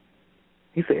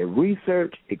 He said,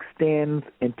 research extends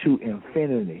into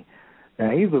infinity. Now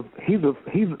he's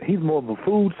more of a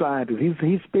food scientist.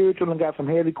 He's spiritual and got some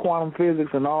heavy quantum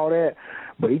physics and all that,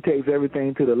 but he takes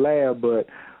everything to the lab. But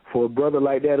for a brother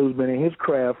like that who's been in his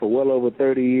craft for well over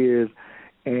 30 years,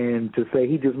 and to say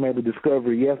he just made a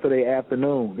discovery yesterday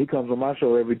afternoon. He comes on my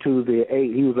show every Tuesday at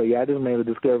 8. He was like, yeah, I just made a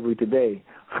discovery today,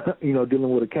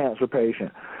 dealing with a cancer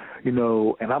patient,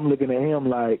 and I'm looking at him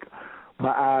like my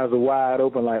eyes are wide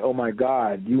open like, oh, my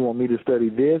God, you want me to study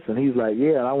this? And he's like,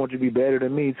 yeah, and I want you to be better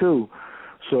than me too.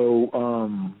 So,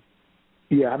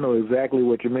 yeah, I know exactly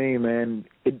what you mean, man.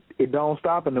 It don't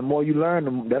stop, and the more you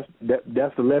learn,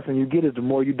 that's the lesson you get is the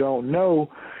more you don't know.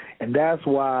 And that's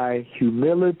why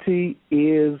humility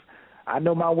is, I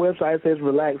know my website says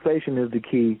relaxation is the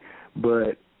key,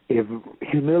 but if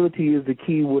humility is the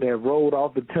key would have rolled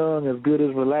off the tongue as good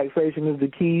as relaxation is the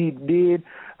key did,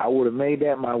 I would have made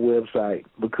that my website,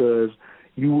 because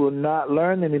you will not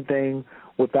learn anything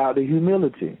without the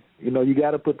humility. You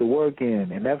got to put the work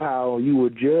in, and that's how you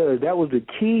would judge. That was the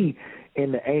key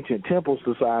in the ancient temple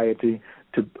society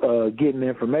to getting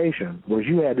information, was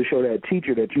you had to show that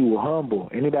teacher that you were humble.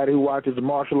 Anybody who watches the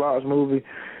martial arts movie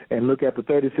and look at the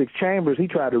 36 chambers, he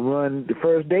tried to run the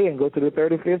first day and go to the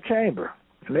 35th chamber.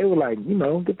 And they were like,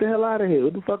 get the hell out of here.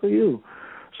 What the fuck are you?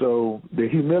 So the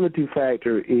humility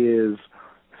factor is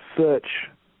such,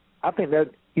 I think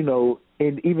that,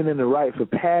 even in the rites of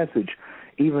passage,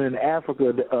 even in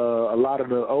Africa, a lot of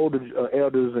the older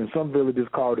elders in some villages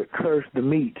called it curse the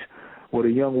meat, where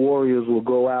the young warriors will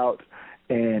go out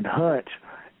and hunt,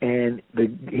 and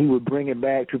he would bring it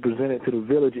back to present it to the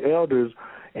village elders,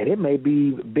 and it may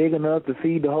be big enough to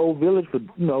feed the whole village for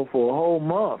a whole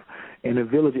month. And the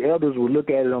village elders would look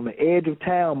at it on the edge of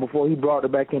town before he brought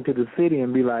it back into the city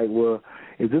and be like, well,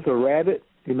 is this a rabbit?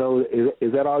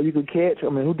 Is that all you could catch? I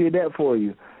mean, who did that for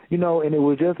you? And it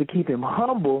was just to keep him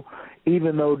humble,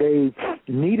 even though they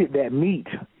needed that meat,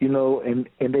 and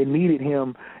they needed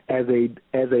him as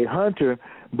a hunter,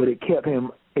 but it kept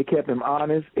him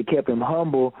honest, it kept him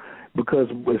humble, because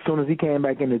as soon as he came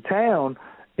back into town,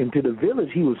 into the village,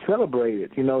 he was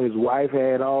celebrated. His wife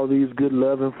had all these good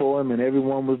loving for him, and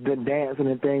everyone was dancing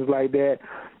and things like that.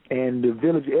 And the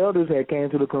village elders had came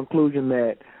to the conclusion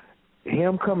that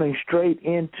him coming straight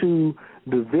into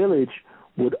the village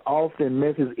would often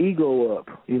mess his ego up,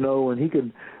 and he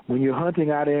could, when you're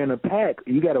hunting out there in a pack,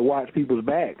 you got to watch people's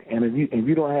back. And if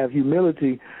you don't have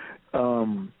humility,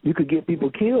 you could get people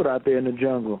killed out there in the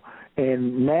jungle.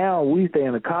 And now we stay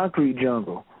in a concrete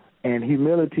jungle, and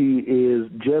humility is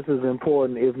just as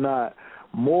important, if not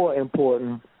more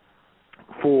important,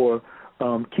 for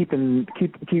keeping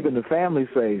the family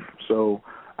safe. So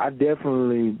I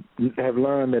definitely have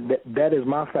learned that is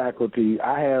my faculty.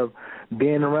 I have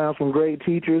been around some great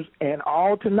teachers, and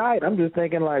all tonight I'm just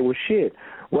thinking like, well, shit,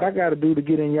 what I got to do to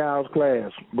get in y'all's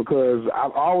class? Because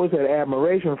I've always had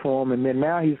admiration for him, and then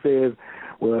now he says,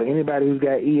 well, anybody who's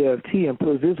got EFT and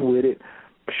puts this with it,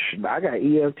 I got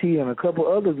EFT and a couple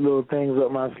other little things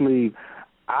up my sleeve.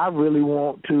 I really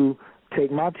want to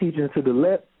take my teaching to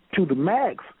the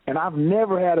max, and I've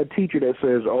never had a teacher that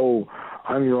says, oh,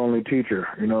 I'm your only teacher,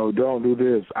 don't do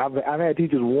this. I've had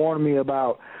teachers warn me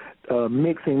about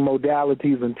mixing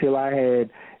modalities until I had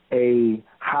a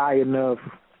high enough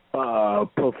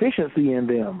proficiency in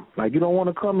them. Like, you don't want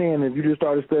to come in if you just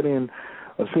started studying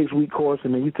a 6-week course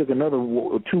and then you took another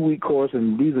 2-week course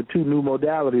and these are 2 new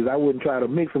modalities. I wouldn't try to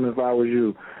mix them if I was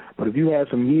you. But if you have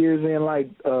some years in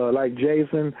like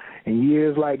Jason and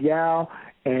years like Yao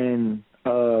and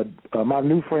my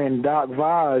new friend Doc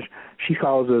Vaj, she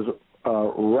calls us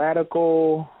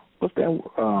radical. What's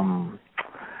that?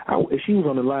 If she was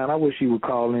on the line, I wish she would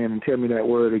call in and tell me that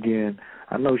word again.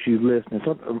 I know she's listening.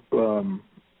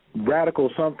 Radical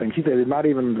something. She said it's not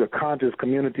even the conscious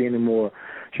community anymore.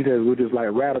 She says we're just like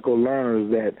radical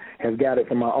learners that has got it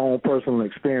from our own personal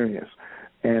experience.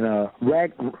 And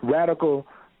radical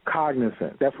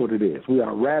cognizant, that's what it is. We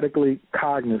are radically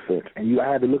cognizant. And I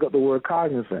had to look up the word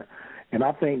cognizant. And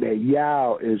I think that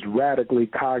Yao is radically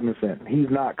cognizant. He's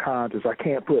not conscious. I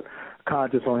can't put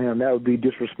conscious on him. That would be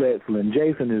disrespectful. And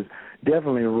Jason is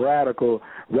definitely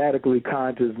radically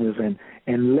consciousness.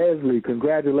 And Leslie,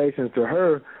 congratulations to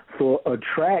her for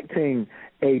attracting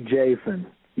a Jason,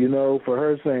 for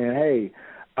her saying, hey,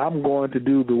 I'm going to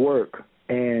do the work,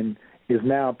 and is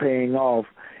now paying off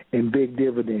in big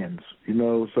dividends,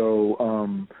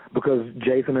 So because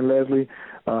Jason and Leslie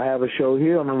have a show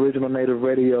here on Original Native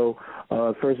Radio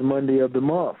first Monday of the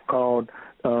month called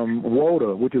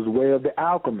WOTA, which is Way of the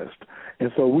Alchemist.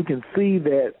 And so we can see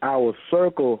that our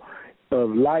circle of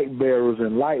light bearers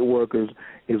and light workers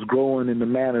is growing in the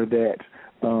manner that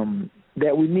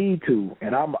that we need to.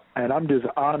 And I'm just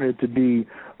honored to be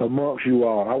amongst you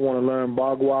all. I want to learn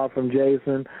Bagua from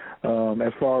Jason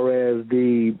as far as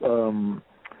the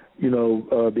I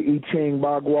Ching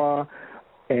Bagua,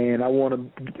 and I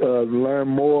want to learn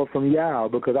more from Yao,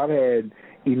 because I've had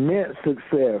immense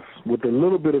success with the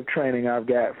little bit of training I've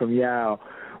got from y'all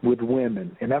with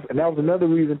women. And that was another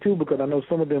reason, too, because I know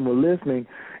some of them were listening.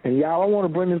 And, y'all, I want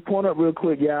to bring this point up real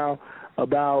quick, y'all,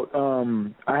 about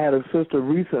I had a sister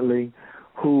recently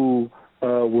who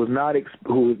is not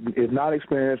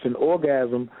experiencing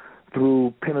orgasm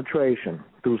through penetration,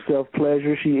 through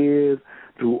self-pleasure she is,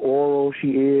 through oral she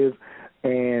is.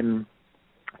 And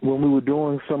when we were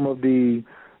doing some of the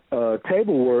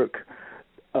table work,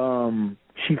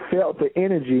 she felt the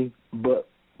energy but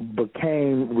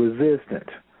became resistant.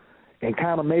 And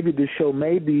kind of maybe this show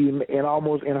may be in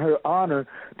almost in her honor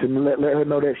to let her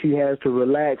know that she has to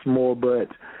relax more. But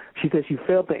she said she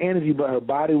felt the energy, but her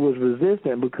body was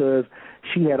resistant because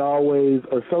she had always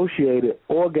associated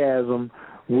orgasm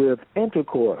with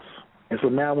intercourse. And so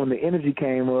now when the energy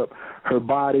came up, her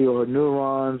body or her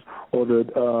neurons or the,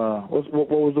 what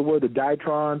was the word, the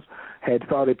diatrons had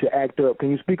started to act up. Can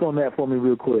you speak on that for me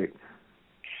real quick?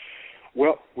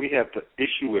 Well, we have the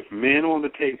issue with men on the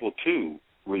table, too,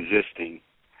 resisting.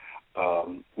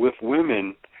 With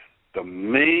women, the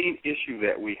main issue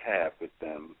that we have with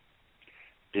them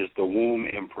is the womb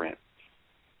imprint.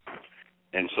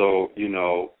 And so,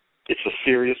 it's a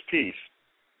serious piece.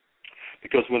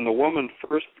 Because when the woman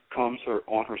first comes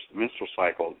on her menstrual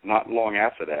cycle, not long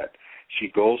after that, she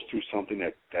goes through something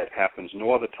that happens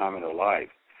no other time in her life,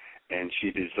 and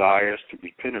she desires to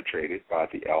be penetrated by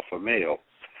the alpha male.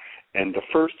 And the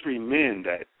first 3 men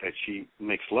that she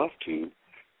makes love to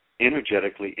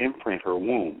energetically imprint her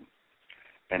womb.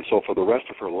 And so for the rest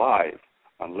of her life,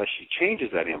 unless she changes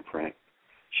that imprint,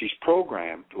 she's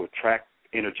programmed to attract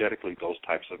energetically those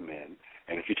types of men.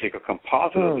 And if you take a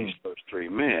composite of these first 3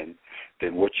 men,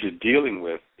 then what you're dealing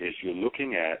with is you're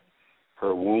looking at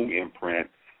her womb imprint,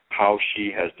 how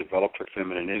she has developed her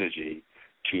feminine energy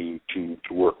to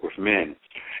work with men.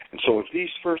 And so if these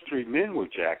first 3 men were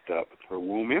jacked up, her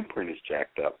womb imprint is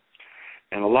jacked up.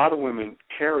 And a lot of women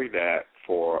carry that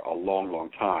for a long, long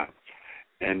time.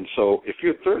 And so if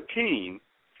you're 13,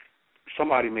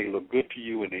 somebody may look good to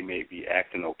you and they may be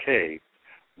acting okay,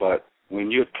 but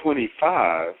when you're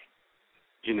 25,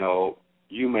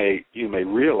 you may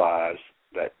realize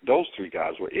that those 3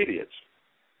 guys were idiots.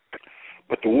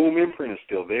 But the womb imprint is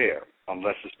still there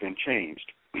unless it's been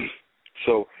changed.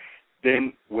 So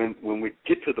then when we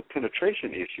get to the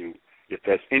penetration issue, if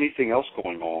there's anything else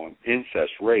going on,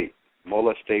 incest, rape,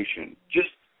 molestation, just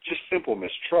simple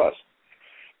mistrust,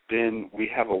 then we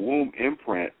have a womb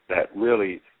imprint that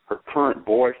really her current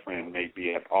boyfriend may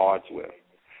be at odds with.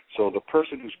 So the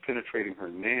person who's penetrating her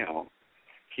now,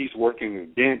 he's working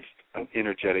against an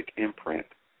energetic imprint.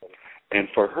 And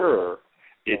for her,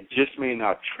 it just may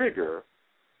not trigger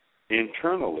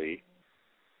internally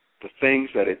the things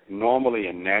that it normally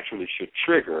and naturally should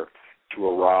trigger to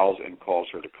arouse and cause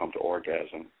her to come to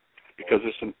orgasm, because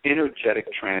it's an energetic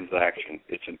transaction.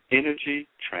 It's an energy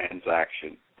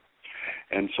transaction.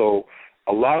 And so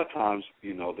a lot of times,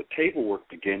 the table work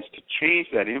begins to change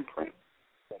that imprint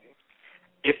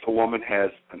if the woman has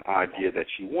an idea that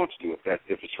she wants to, if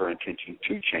it's her intention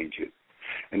to change it.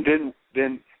 And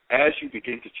then as you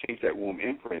begin to change that womb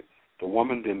imprint, the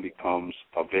woman then becomes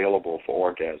available for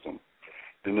orgasm.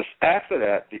 Then after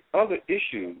that, the other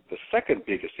issue, the second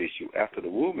biggest issue after the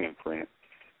womb imprint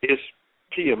is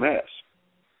PMS.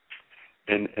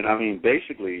 And I mean,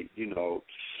 basically,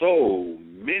 so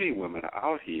many women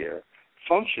are out here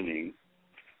functioning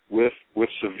with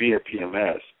severe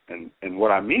PMS. And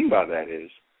what I mean by that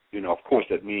is, of course,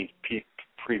 that means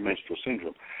premenstrual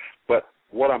syndrome. But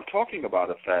what I'm talking about,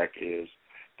 in fact, is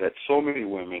that so many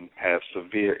women have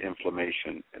severe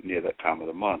inflammation near that time of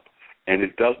the month, and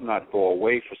it does not go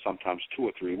away for sometimes 2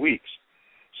 or 3 weeks.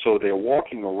 So they're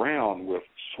walking around with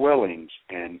swellings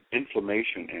and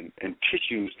inflammation and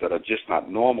tissues that are just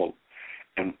not normal.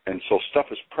 And so stuff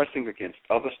is pressing against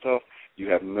other stuff. You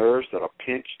have nerves that are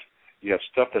pinched. You have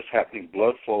stuff that's happening,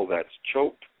 blood flow that's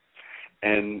choked.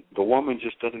 And the woman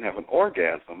just doesn't have an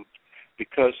orgasm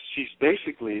because she's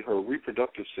basically, her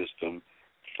reproductive system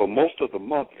for most of the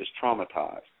month is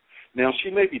traumatized. Now,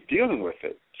 she may be dealing with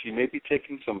it. She may be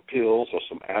taking some pills or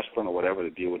some aspirin or whatever to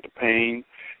deal with the pain.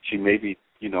 She may be,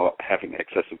 having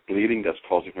excessive bleeding that's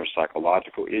causing her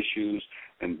psychological issues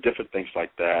and different things like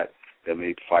that. There may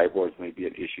be fibroids, may be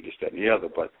an issue, this, that, and the other.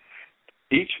 But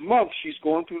each month she's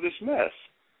going through this mess.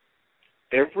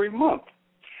 Every month.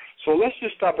 So let's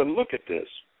just stop and look at this.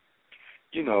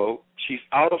 She's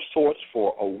out of sorts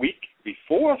for a week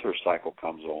before her cycle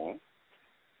comes on.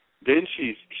 Then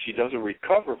she doesn't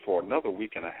recover for another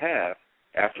week and a half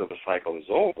after the cycle is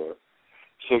over.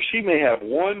 So she may have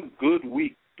one good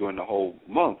week during the whole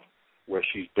month where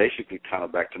she's basically kind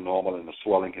of back to normal and the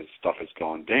swelling and stuff has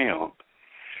gone down.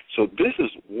 So this is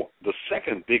the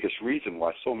second biggest reason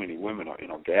why so many women are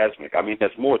inorgasmic. I mean,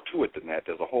 there's more to it than that.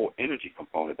 There's a whole energy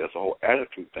component. There's a whole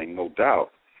attitude thing, no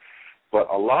doubt. But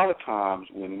a lot of times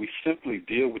when we simply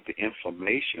deal with the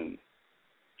inflammation,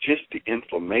 just the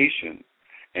inflammation,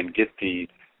 and get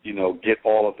get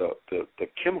all of the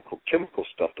chemical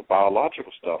stuff, the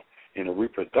biological stuff in a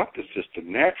reproductive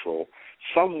system natural,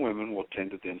 some women will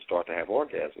tend to then start to have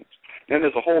orgasms. Now,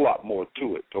 there's a whole lot more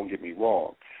to it, don't get me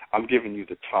wrong. I'm giving you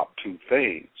the top two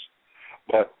things.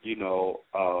 But,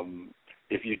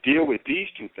 if you deal with these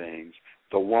two things,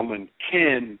 the woman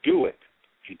can do it.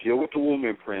 If you deal with the womb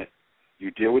imprint,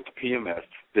 you deal with the PMS,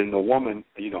 then the woman,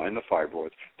 and the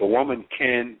fibroids, the woman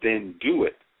can then do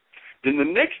it. Then the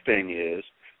next thing is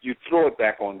you throw it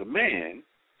back on the man.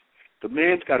 The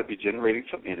man's got to be generating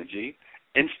some energy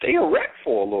and stay erect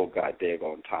for a little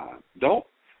goddamn time. Don't,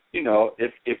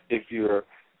 if you're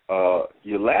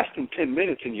lasting 10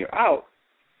 minutes and you're out,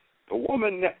 the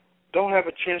woman don't have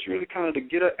a chance really kind of to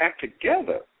get her act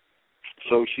together.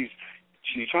 So she's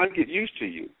trying to get used to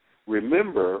you.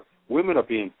 Remember, women are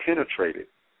being penetrated.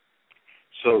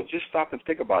 So just stop and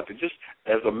think about it. Just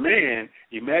as a man,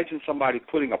 imagine somebody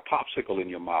putting a popsicle in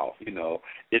your mouth.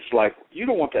 It's like you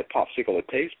don't want that popsicle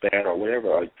to taste bad or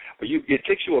whatever. It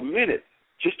takes you a minute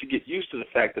just to get used to the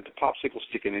fact that the popsicle's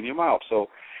sticking in your mouth. So,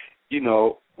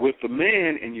 with the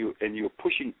man and you're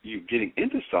pushing, you getting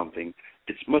into something,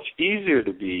 it's much easier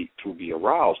to be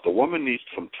aroused. The woman needs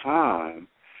some time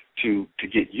to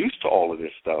get used to all of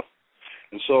this stuff,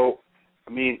 and so. I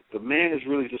mean, the man has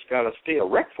really just got to stay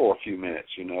erect for a few minutes,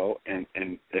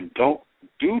 and don't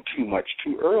do too much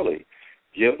too early.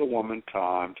 Give the woman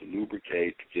time to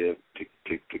lubricate, to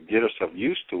get herself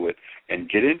used to it and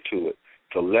get into it,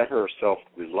 to let herself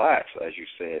relax, as you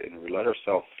said, and let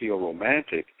herself feel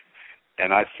romantic.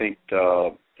 And I think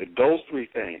that those three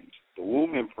things, the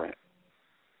womb imprint,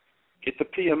 get the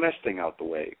PMS thing out the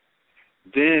way,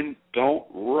 then don't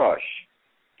rush.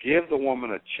 Give the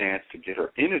woman a chance to get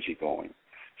her energy going.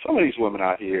 Some of these women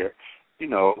out here, they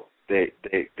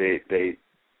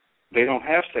don't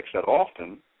have sex that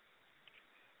often.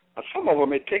 Some of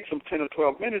them, it takes them 10 or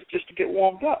 12 minutes just to get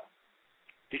warmed up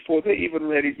before they're even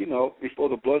ready, before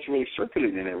the blood's really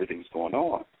circulating and everything's going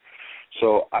on.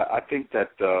 So I think that,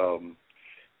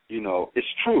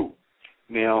 it's true.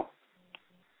 Now,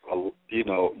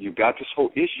 you've got this whole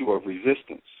issue of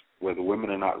resistance where the women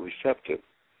are not receptive.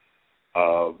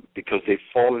 Because they've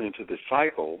fallen into this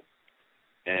cycle,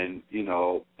 and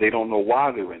they don't know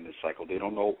why they're in this cycle. They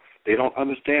don't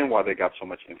understand why they got so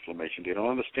much inflammation. They don't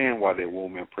understand why their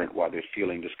womb imprint, why they're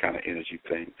feeling this kind of energy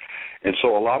thing. And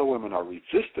so a lot of women are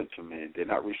resistant to men. They're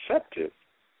not receptive,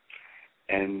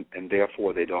 and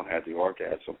therefore they don't have the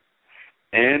orgasm.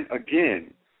 And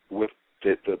again, with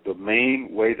the main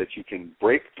way that you can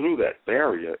break through that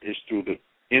barrier is through the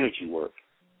energy work.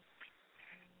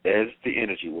 As the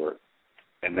energy work.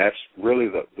 And that's really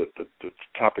the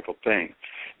topical thing.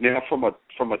 Now, from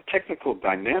a technical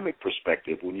dynamic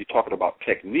perspective, when you're talking about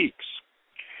techniques,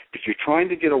 if you're trying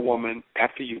to get a woman,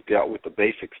 after you've dealt with the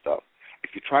basic stuff,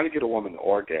 if you're trying to get a woman to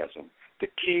orgasm, the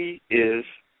key is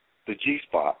the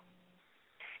G-spot.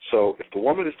 So if the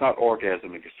woman is not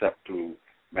orgasming except through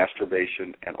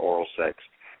masturbation and oral sex,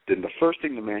 then the first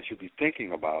thing the man should be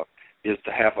thinking about is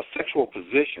to have a sexual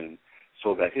position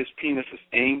so that his penis is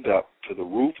aimed up to the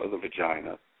roof of the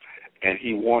vagina, and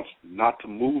he wants not to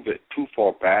move it too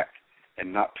far back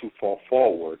and not too far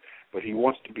forward, but he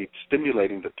wants to be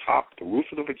stimulating the roof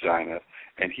of the vagina,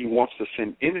 and he wants to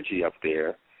send energy up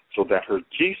there so that her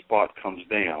G-spot comes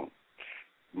down.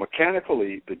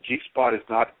 Mechanically, the G-spot is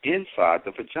not inside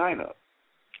the vagina.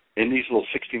 In these little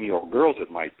 16-year-old girls,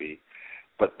 it might be,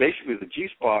 but basically the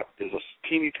G-spot is a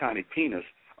teeny tiny penis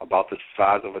about the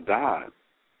size of a dime.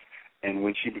 And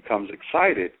when she becomes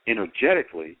excited,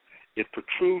 energetically, it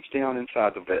protrudes down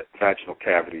inside the vaginal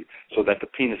cavity so that the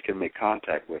penis can make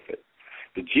contact with it.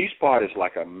 The G-spot is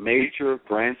like a major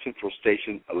Grand Central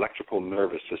Station electrical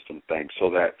nervous system thing, so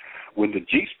that when the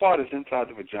G-spot is inside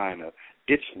the vagina,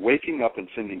 it's waking up and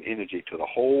sending energy to the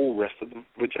whole rest of the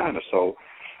vagina. So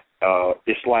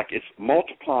it's like it's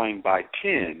multiplying by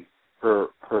 10 her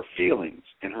feelings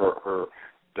and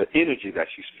the energy that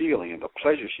she's feeling and the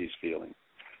pleasure she's feeling.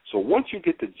 So once you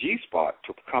get the G-spot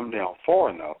to come down far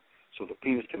enough so the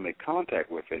penis can make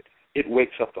contact with it, it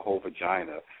wakes up the whole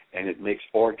vagina, and it makes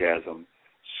orgasm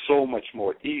so much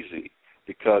more easy,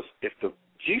 because if the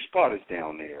G-spot is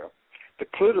down there, the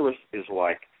clitoris is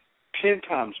like 10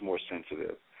 times more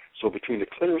sensitive. So between the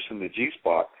clitoris and the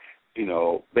G-spot,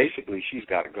 basically she's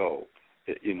got to go.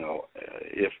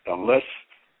 Unless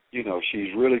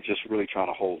she's really trying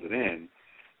to hold it in,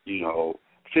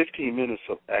 15 minutes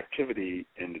of activity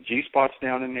and the G-spot's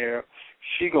down in there,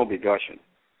 she going to be gushing.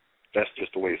 That's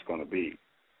just the way it's going to be.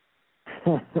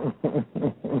 She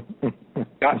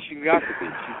got to be.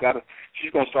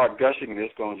 She's going to start gushing, and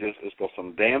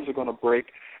some dams are going to break,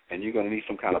 and you're going to need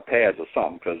some kind of pads or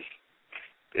something because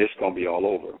it's going to be all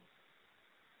over.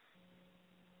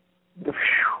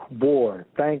 Boy,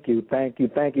 thank you.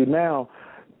 Now,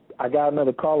 I got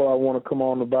another caller I want to come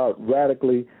on about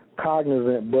radically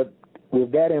cognizant, but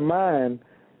with that in mind,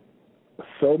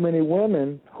 so many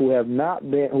women who have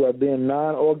been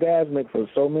non-orgasmic for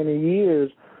so many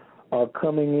years are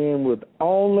coming in with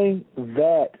only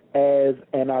that as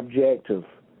an objective,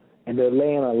 and they're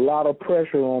laying a lot of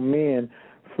pressure on men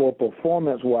for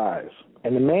performance-wise.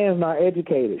 And the man's not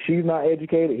educated. She's not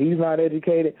educated. He's not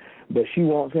educated, but she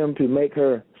wants him to make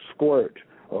her squirt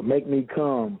or make me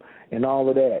come and all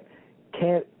of that.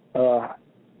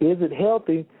 Is it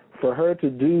healthy for her to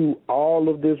do all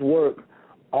of this work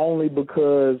only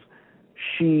because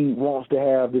she wants to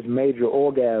have this major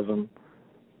orgasm,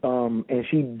 and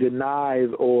she denies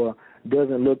or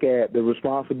doesn't look at the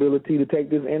responsibility to take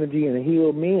this energy and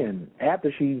heal men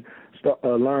after she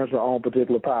learns her own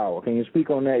particular power? Can you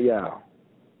speak on that, y'all?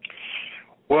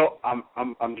 Well,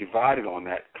 I'm divided on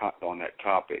that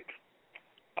topic.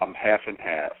 I'm half and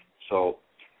half. So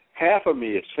half of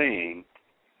me is saying,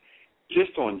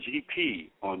 just on GP,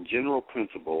 on general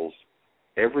principles,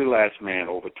 every last man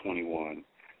over 21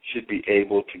 should be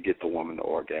able to get the woman to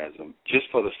orgasm just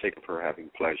for the sake of her having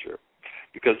pleasure.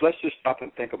 Because let's just stop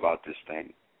and think about this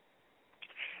thing.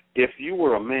 If you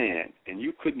were a man and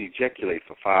you couldn't ejaculate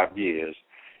for 5 years,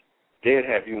 they'd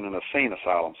have you in an insane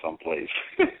asylum someplace.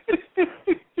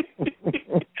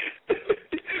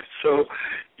 So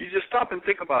you just stop and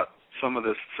think about some of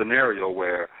this scenario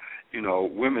where,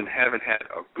 women haven't had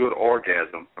a good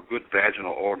orgasm, a good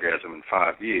vaginal orgasm in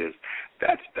 5 years.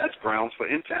 That's grounds for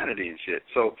insanity and shit.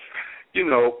 So,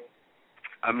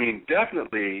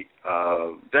 definitely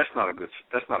that's not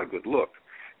a good look.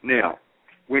 Now,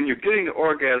 when you're getting the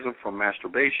orgasm from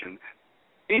masturbation,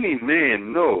 any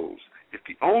man knows if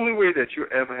the only way that you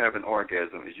ever have an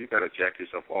orgasm is you got to jack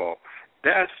yourself off,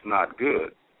 that's not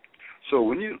good. So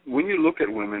when you look at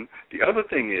women, the other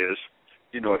thing is,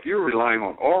 if you're relying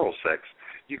on oral sex,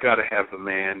 you got to have the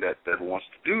man that wants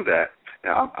to do that.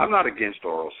 Now, I'm not against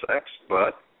oral sex,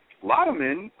 but a lot of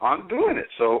men aren't doing it.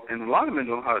 So, and a lot of men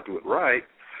don't know how to do it right.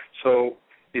 So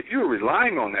if you're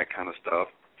relying on that kind of stuff,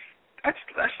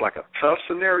 that's like a tough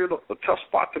scenario, a tough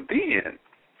spot to be in.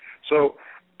 So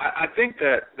I think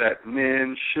that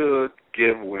men should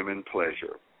give women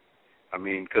pleasure.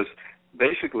 Because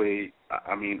basically,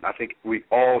 I think we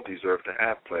all deserve to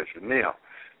have pleasure. Now,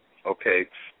 okay,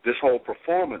 this whole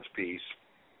performance piece,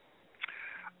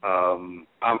 I'm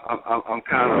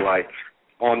kind of like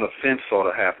on the fence sort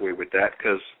of halfway with that,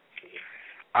 because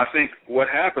I think what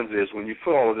happens is when you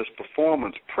put all of this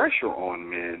performance pressure on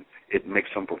men, it makes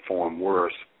them perform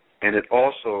worse. And it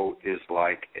also is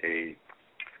like a,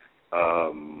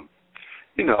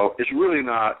 it's really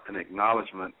not an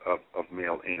acknowledgement of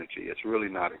male energy. It's really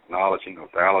not acknowledging or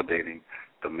validating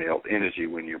the male energy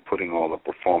when you're putting all the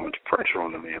performance pressure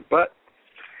on the man. But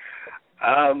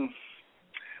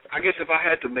I guess if I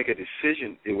had to make a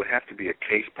decision, it would have to be a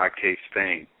case-by-case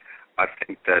thing. I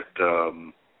think that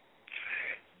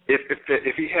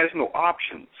if he has no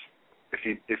options,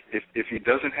 if he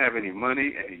doesn't have any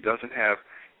money and he doesn't have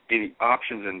any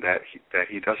options in that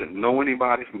he doesn't know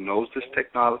anybody who knows this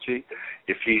technology,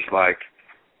 if he's like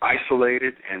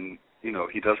isolated and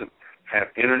he doesn't have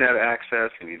internet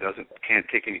access and he can't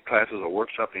take any classes or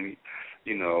workshops,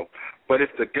 but if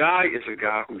the guy is a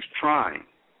guy who's trying,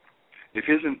 if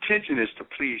his intention is to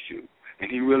please you and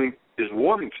he really is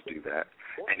wanting to do that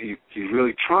and he's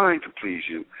really trying to please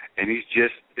you and it's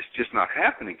just not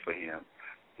happening for him,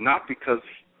 not because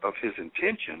of his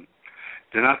intention,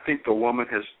 then I think the woman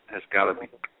has got to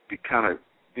be kind of,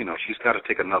 she's got to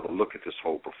take another look at this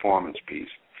whole performance piece.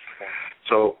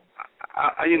 So,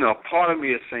 part of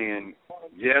me is saying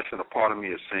yes and a part of me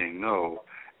is saying no.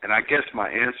 And I guess my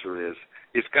answer is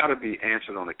it's got to be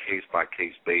answered on a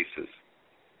case-by-case basis.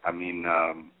 I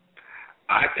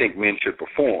think men should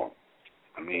perform.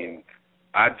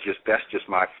 That's just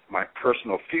my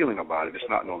personal feeling about it. It's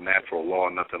not no natural law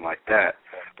or nothing like that.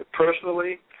 But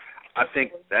personally, I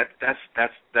think that's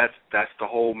the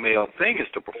whole male thing is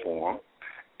to perform,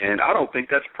 and I don't think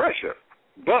that's pressure.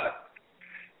 But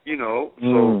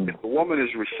so if the woman is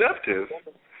receptive,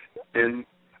 then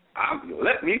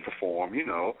let me perform,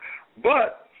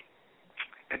 But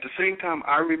at the same time,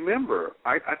 I remember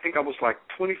I think I was like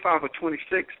 25 or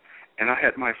 26, and I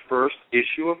had my first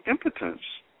issue of impotence,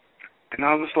 and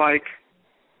I was like,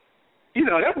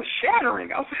 that was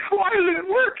shattering. I was like, why isn't it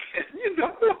working?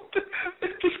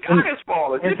 The sky is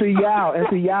falling. And see,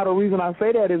 y'all, the reason I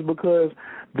say that is because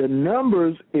the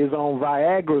numbers is on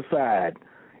Viagra's side.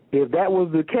 If that was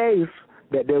the case,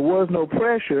 that there was no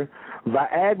pressure,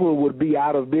 Viagra would be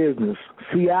out of business.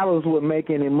 Cialis wouldn't make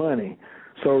any money.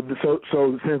 So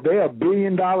since they're $1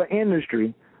 billion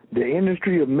industry, the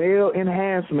industry of male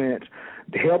enhancement,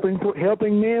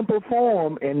 helping men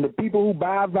perform, and the people who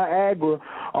buy Viagra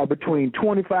are between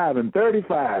 25 and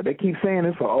 35. They keep saying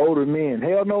it's for older men.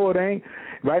 Hell no, it ain't.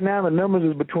 Right now the numbers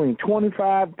is between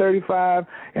 25, 35,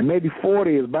 and maybe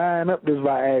 40 is buying up this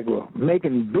Viagra,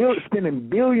 spending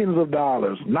billions of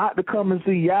dollars, not to come and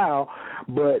see y'all,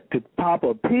 but to pop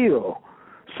a pill.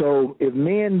 So if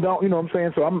men don't, you know what I'm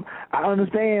saying? So I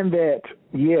understand that,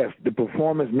 yes, the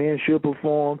performance, men should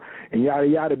perform and yada,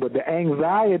 yada, but the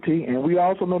anxiety, and we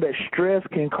also know that stress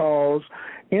can cause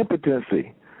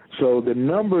impotency. So the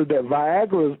numbers that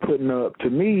Viagra is putting up, to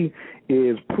me,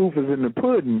 is proof is in the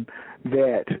pudding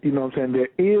that, you know what I'm saying, there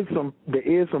is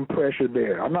some pressure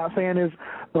there. I'm not saying it's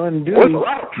undue. There's a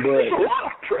lot of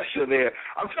pressure there.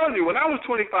 I'm telling you, when I was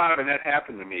 25 and that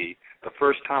happened to me the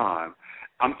first time,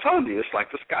 I'm telling you, it's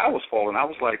like the sky was falling. I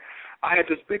was like, I had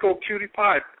this big old cutie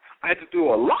pie. I had to do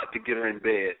a lot to get her in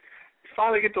bed.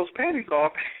 Finally get those panties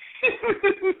off.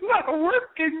 It's not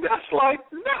working. That's like,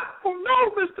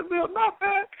 no, Mr. Bill, not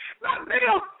that, not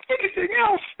now, anything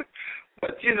else.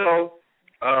 But,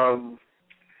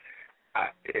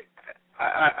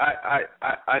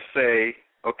 I say,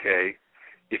 okay,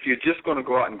 if you're just going to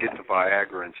go out and get the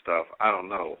Viagra and stuff, I don't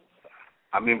know.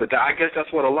 I mean, but I guess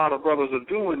that's what a lot of brothers are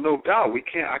doing, no doubt.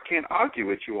 I can't argue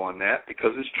with you on that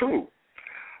because it's true.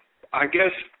 I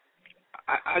guess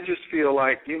I just feel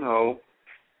like, you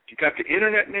got the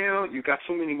internet now, you got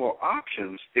so many more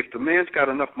options. If the man's got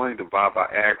enough money to buy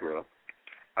Viagra,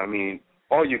 I mean,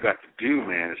 all you got to do,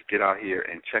 man, is get out here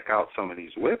and check out some of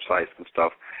these websites and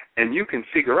stuff, and you can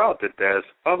figure out that there's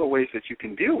other ways that you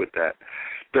can deal with that.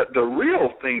 The real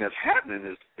thing that's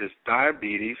happening is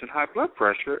diabetes and high blood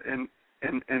pressure and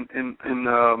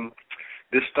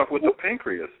this stuff with the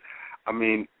pancreas. I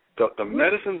mean, the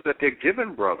medicines that they're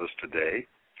giving brothers today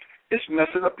is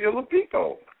messing up your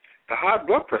libido. The high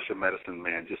blood pressure medicine,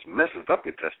 man, just messes up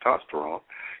your testosterone.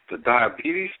 The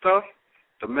diabetes stuff,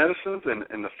 the medicines,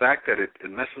 and the fact that it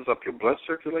messes up your blood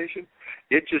circulation,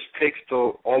 it just takes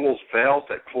all those valves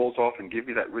that close off and give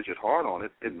you that rigid heart on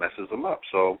it, it messes them up.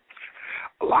 So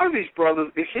a lot of these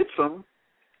brothers, it hits them,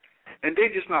 and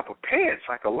they're just not prepared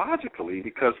psychologically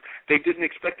because they didn't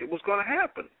expect it was going to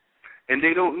happen. And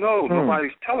they don't know.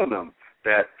 Nobody's telling them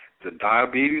that the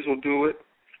diabetes will do it,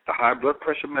 the high blood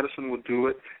pressure medicine will do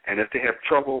it, and if they have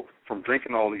trouble from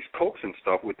drinking all these Cokes and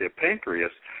stuff with their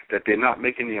pancreas, that they're not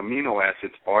making the amino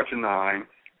acids arginine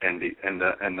and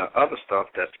the other stuff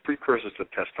that's precursors to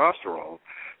testosterone.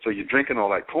 So you're drinking all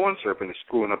that corn syrup and it's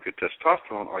screwing up your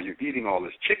testosterone, or you're eating all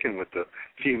this chicken with the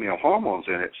female hormones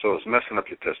in it, so it's messing up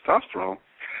your testosterone.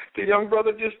 The young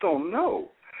brother just don't know.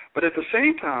 But at the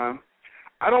same time,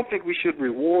 I don't think we should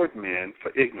reward men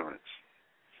for ignorance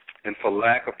and for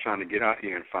lack of trying to get out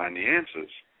here and find the answers.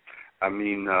 I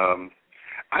mean,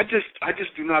 I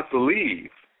just do not believe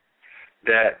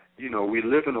that, we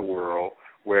live in a world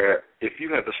where if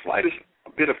you have the slightest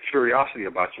bit of curiosity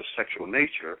about your sexual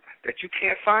nature, that you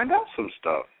can't find out some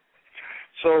stuff.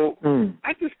 So I'm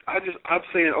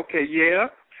saying, okay, yeah,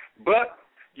 but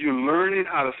you're learning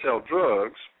how to sell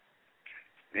drugs.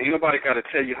 Ain't nobody got to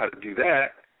tell you how to do that.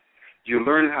 You're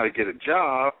learning how to get a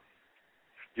job.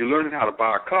 You're learning how to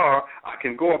buy a car. I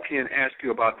can go up here and ask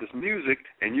you about this music,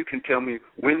 and you can tell me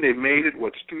when they made it,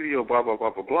 what studio, blah, blah, blah,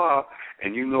 blah, blah,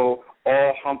 and you know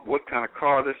what kind of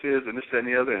car this is and this, that, and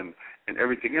the other, and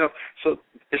everything else. So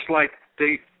it's like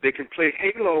they can play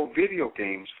Halo video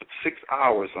games for 6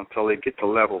 hours until they get to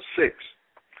level 6,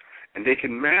 and they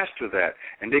can master that,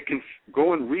 and they can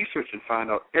go and research and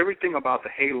find out everything about the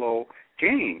Halo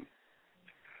game,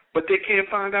 but they can't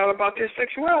find out about their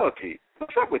sexuality.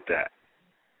 What's up with that?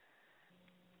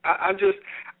 I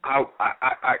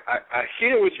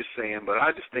hear what you're saying, but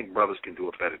I just think brothers can do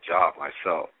a better job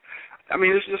myself. I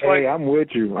mean, it's just like... Hey, I'm with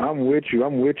you.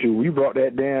 You brought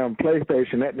that damn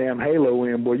PlayStation, that damn Halo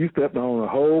in, boy. You stepped on a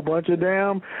whole bunch of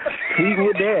damn feet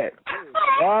with that.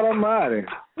 God almighty.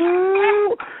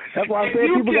 Ooh. That's why I said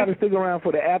people got to stick around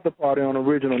for the after party on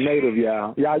Original Native,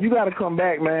 y'all. Y'all, you got to come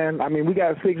back, man. I mean, we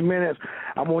got 6 minutes.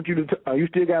 I want you to, you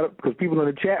still got to, because people in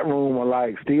the chat room are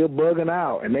like still bugging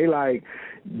out, and they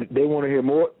want to hear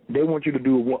more. They want you to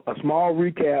do a small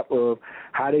recap of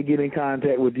how they get in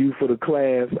contact with you for the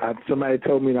class. Somebody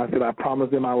told me, and I said I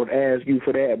promised them I would ask you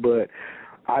for that, but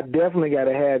I definitely got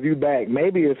to have you back.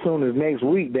 Maybe as soon as next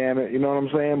week, damn it. You know what I'm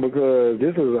saying? Because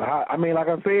this is like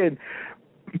I said,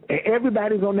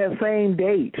 everybody's on that same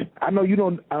date. I know you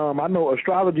don't. I know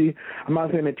astrology. I'm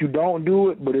not saying that you don't do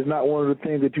it, but it's not one of the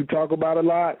things that you talk about a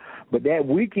lot. But that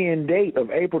weekend date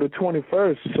of April the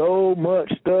 21st, so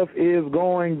much stuff is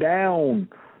going down.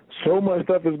 So much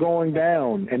stuff is going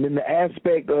down. And then the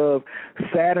aspect of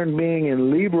Saturn being in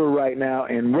Libra right now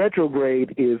in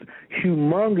retrograde is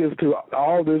humongous to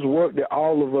all this work that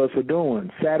all of us are doing.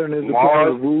 Saturn is the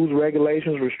planet of rules,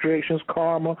 regulations, restrictions,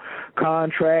 karma,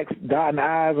 contracts, dotting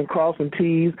I's and crossing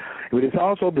T's. But it's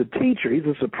also the teacher. He's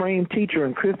a supreme teacher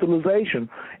in crystallization.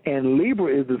 And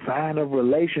Libra is the sign of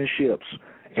relationships.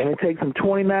 And it takes them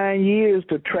 29 years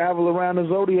to travel around the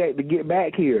zodiac to get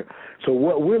back here. So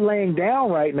what we're laying down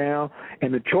right now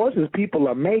and the choices people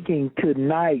are making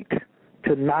tonight,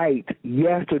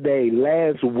 yesterday,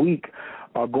 last week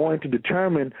are going to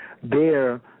determine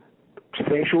their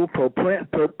sexual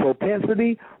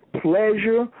propensity,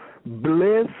 pleasure,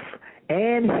 bliss,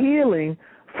 and healing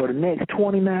for the next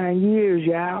 29 years,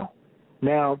 y'all.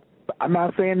 Now, I'm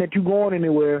not saying that you're going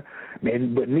anywhere,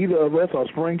 but neither of us are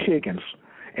spring chickens.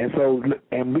 And so,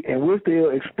 and we're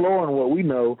still exploring what we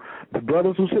know. The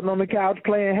brothers who are sitting on the couch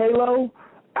playing Halo,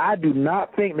 I do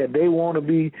not think that they want to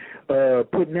be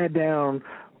putting that down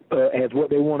as what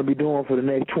they want to be doing for the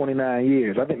next 29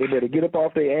 years. I think they better get up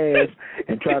off their ass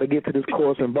and try to get to this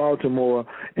course in Baltimore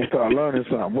and start learning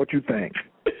something. What you think?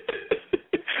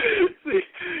 See,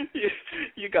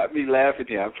 you got me laughing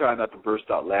here. I'm trying not to burst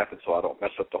out laughing so I don't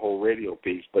mess up the whole radio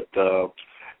piece, but...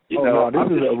 no, this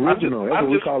is original. That's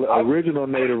what we call it, original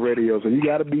native radio. So you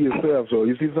got to be yourself. So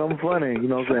you see something funny, you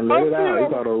know what I'm saying, let it out.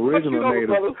 It's called original native.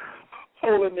 Brothers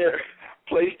holding their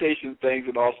PlayStation things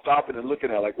and all stopping and looking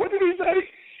at it like, what did he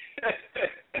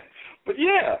say? But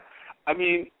yeah, I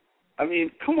mean,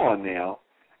 come on now.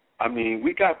 I mean,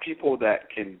 we got people that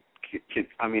can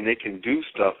they can do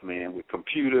stuff, man, with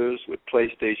computers, with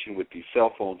PlayStation, with these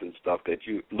cell phones and stuff that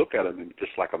you look at them and it's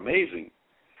just like amazing.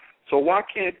 So why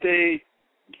can't they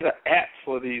get an app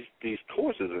for these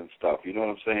courses and stuff, you know what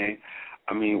I'm saying?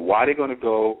 I mean, why are they going to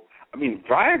go? I mean,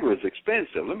 Viagra is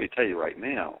expensive, let me tell you right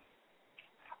now.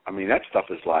 I mean, that stuff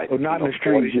is like... Well, not in the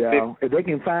streets, y'all. If they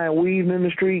can find weed in the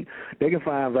street, they can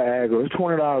find Viagra. It's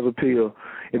 $20 a pill.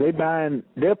 If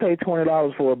they'll pay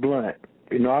 $20 for a blunt.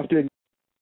 You know, I still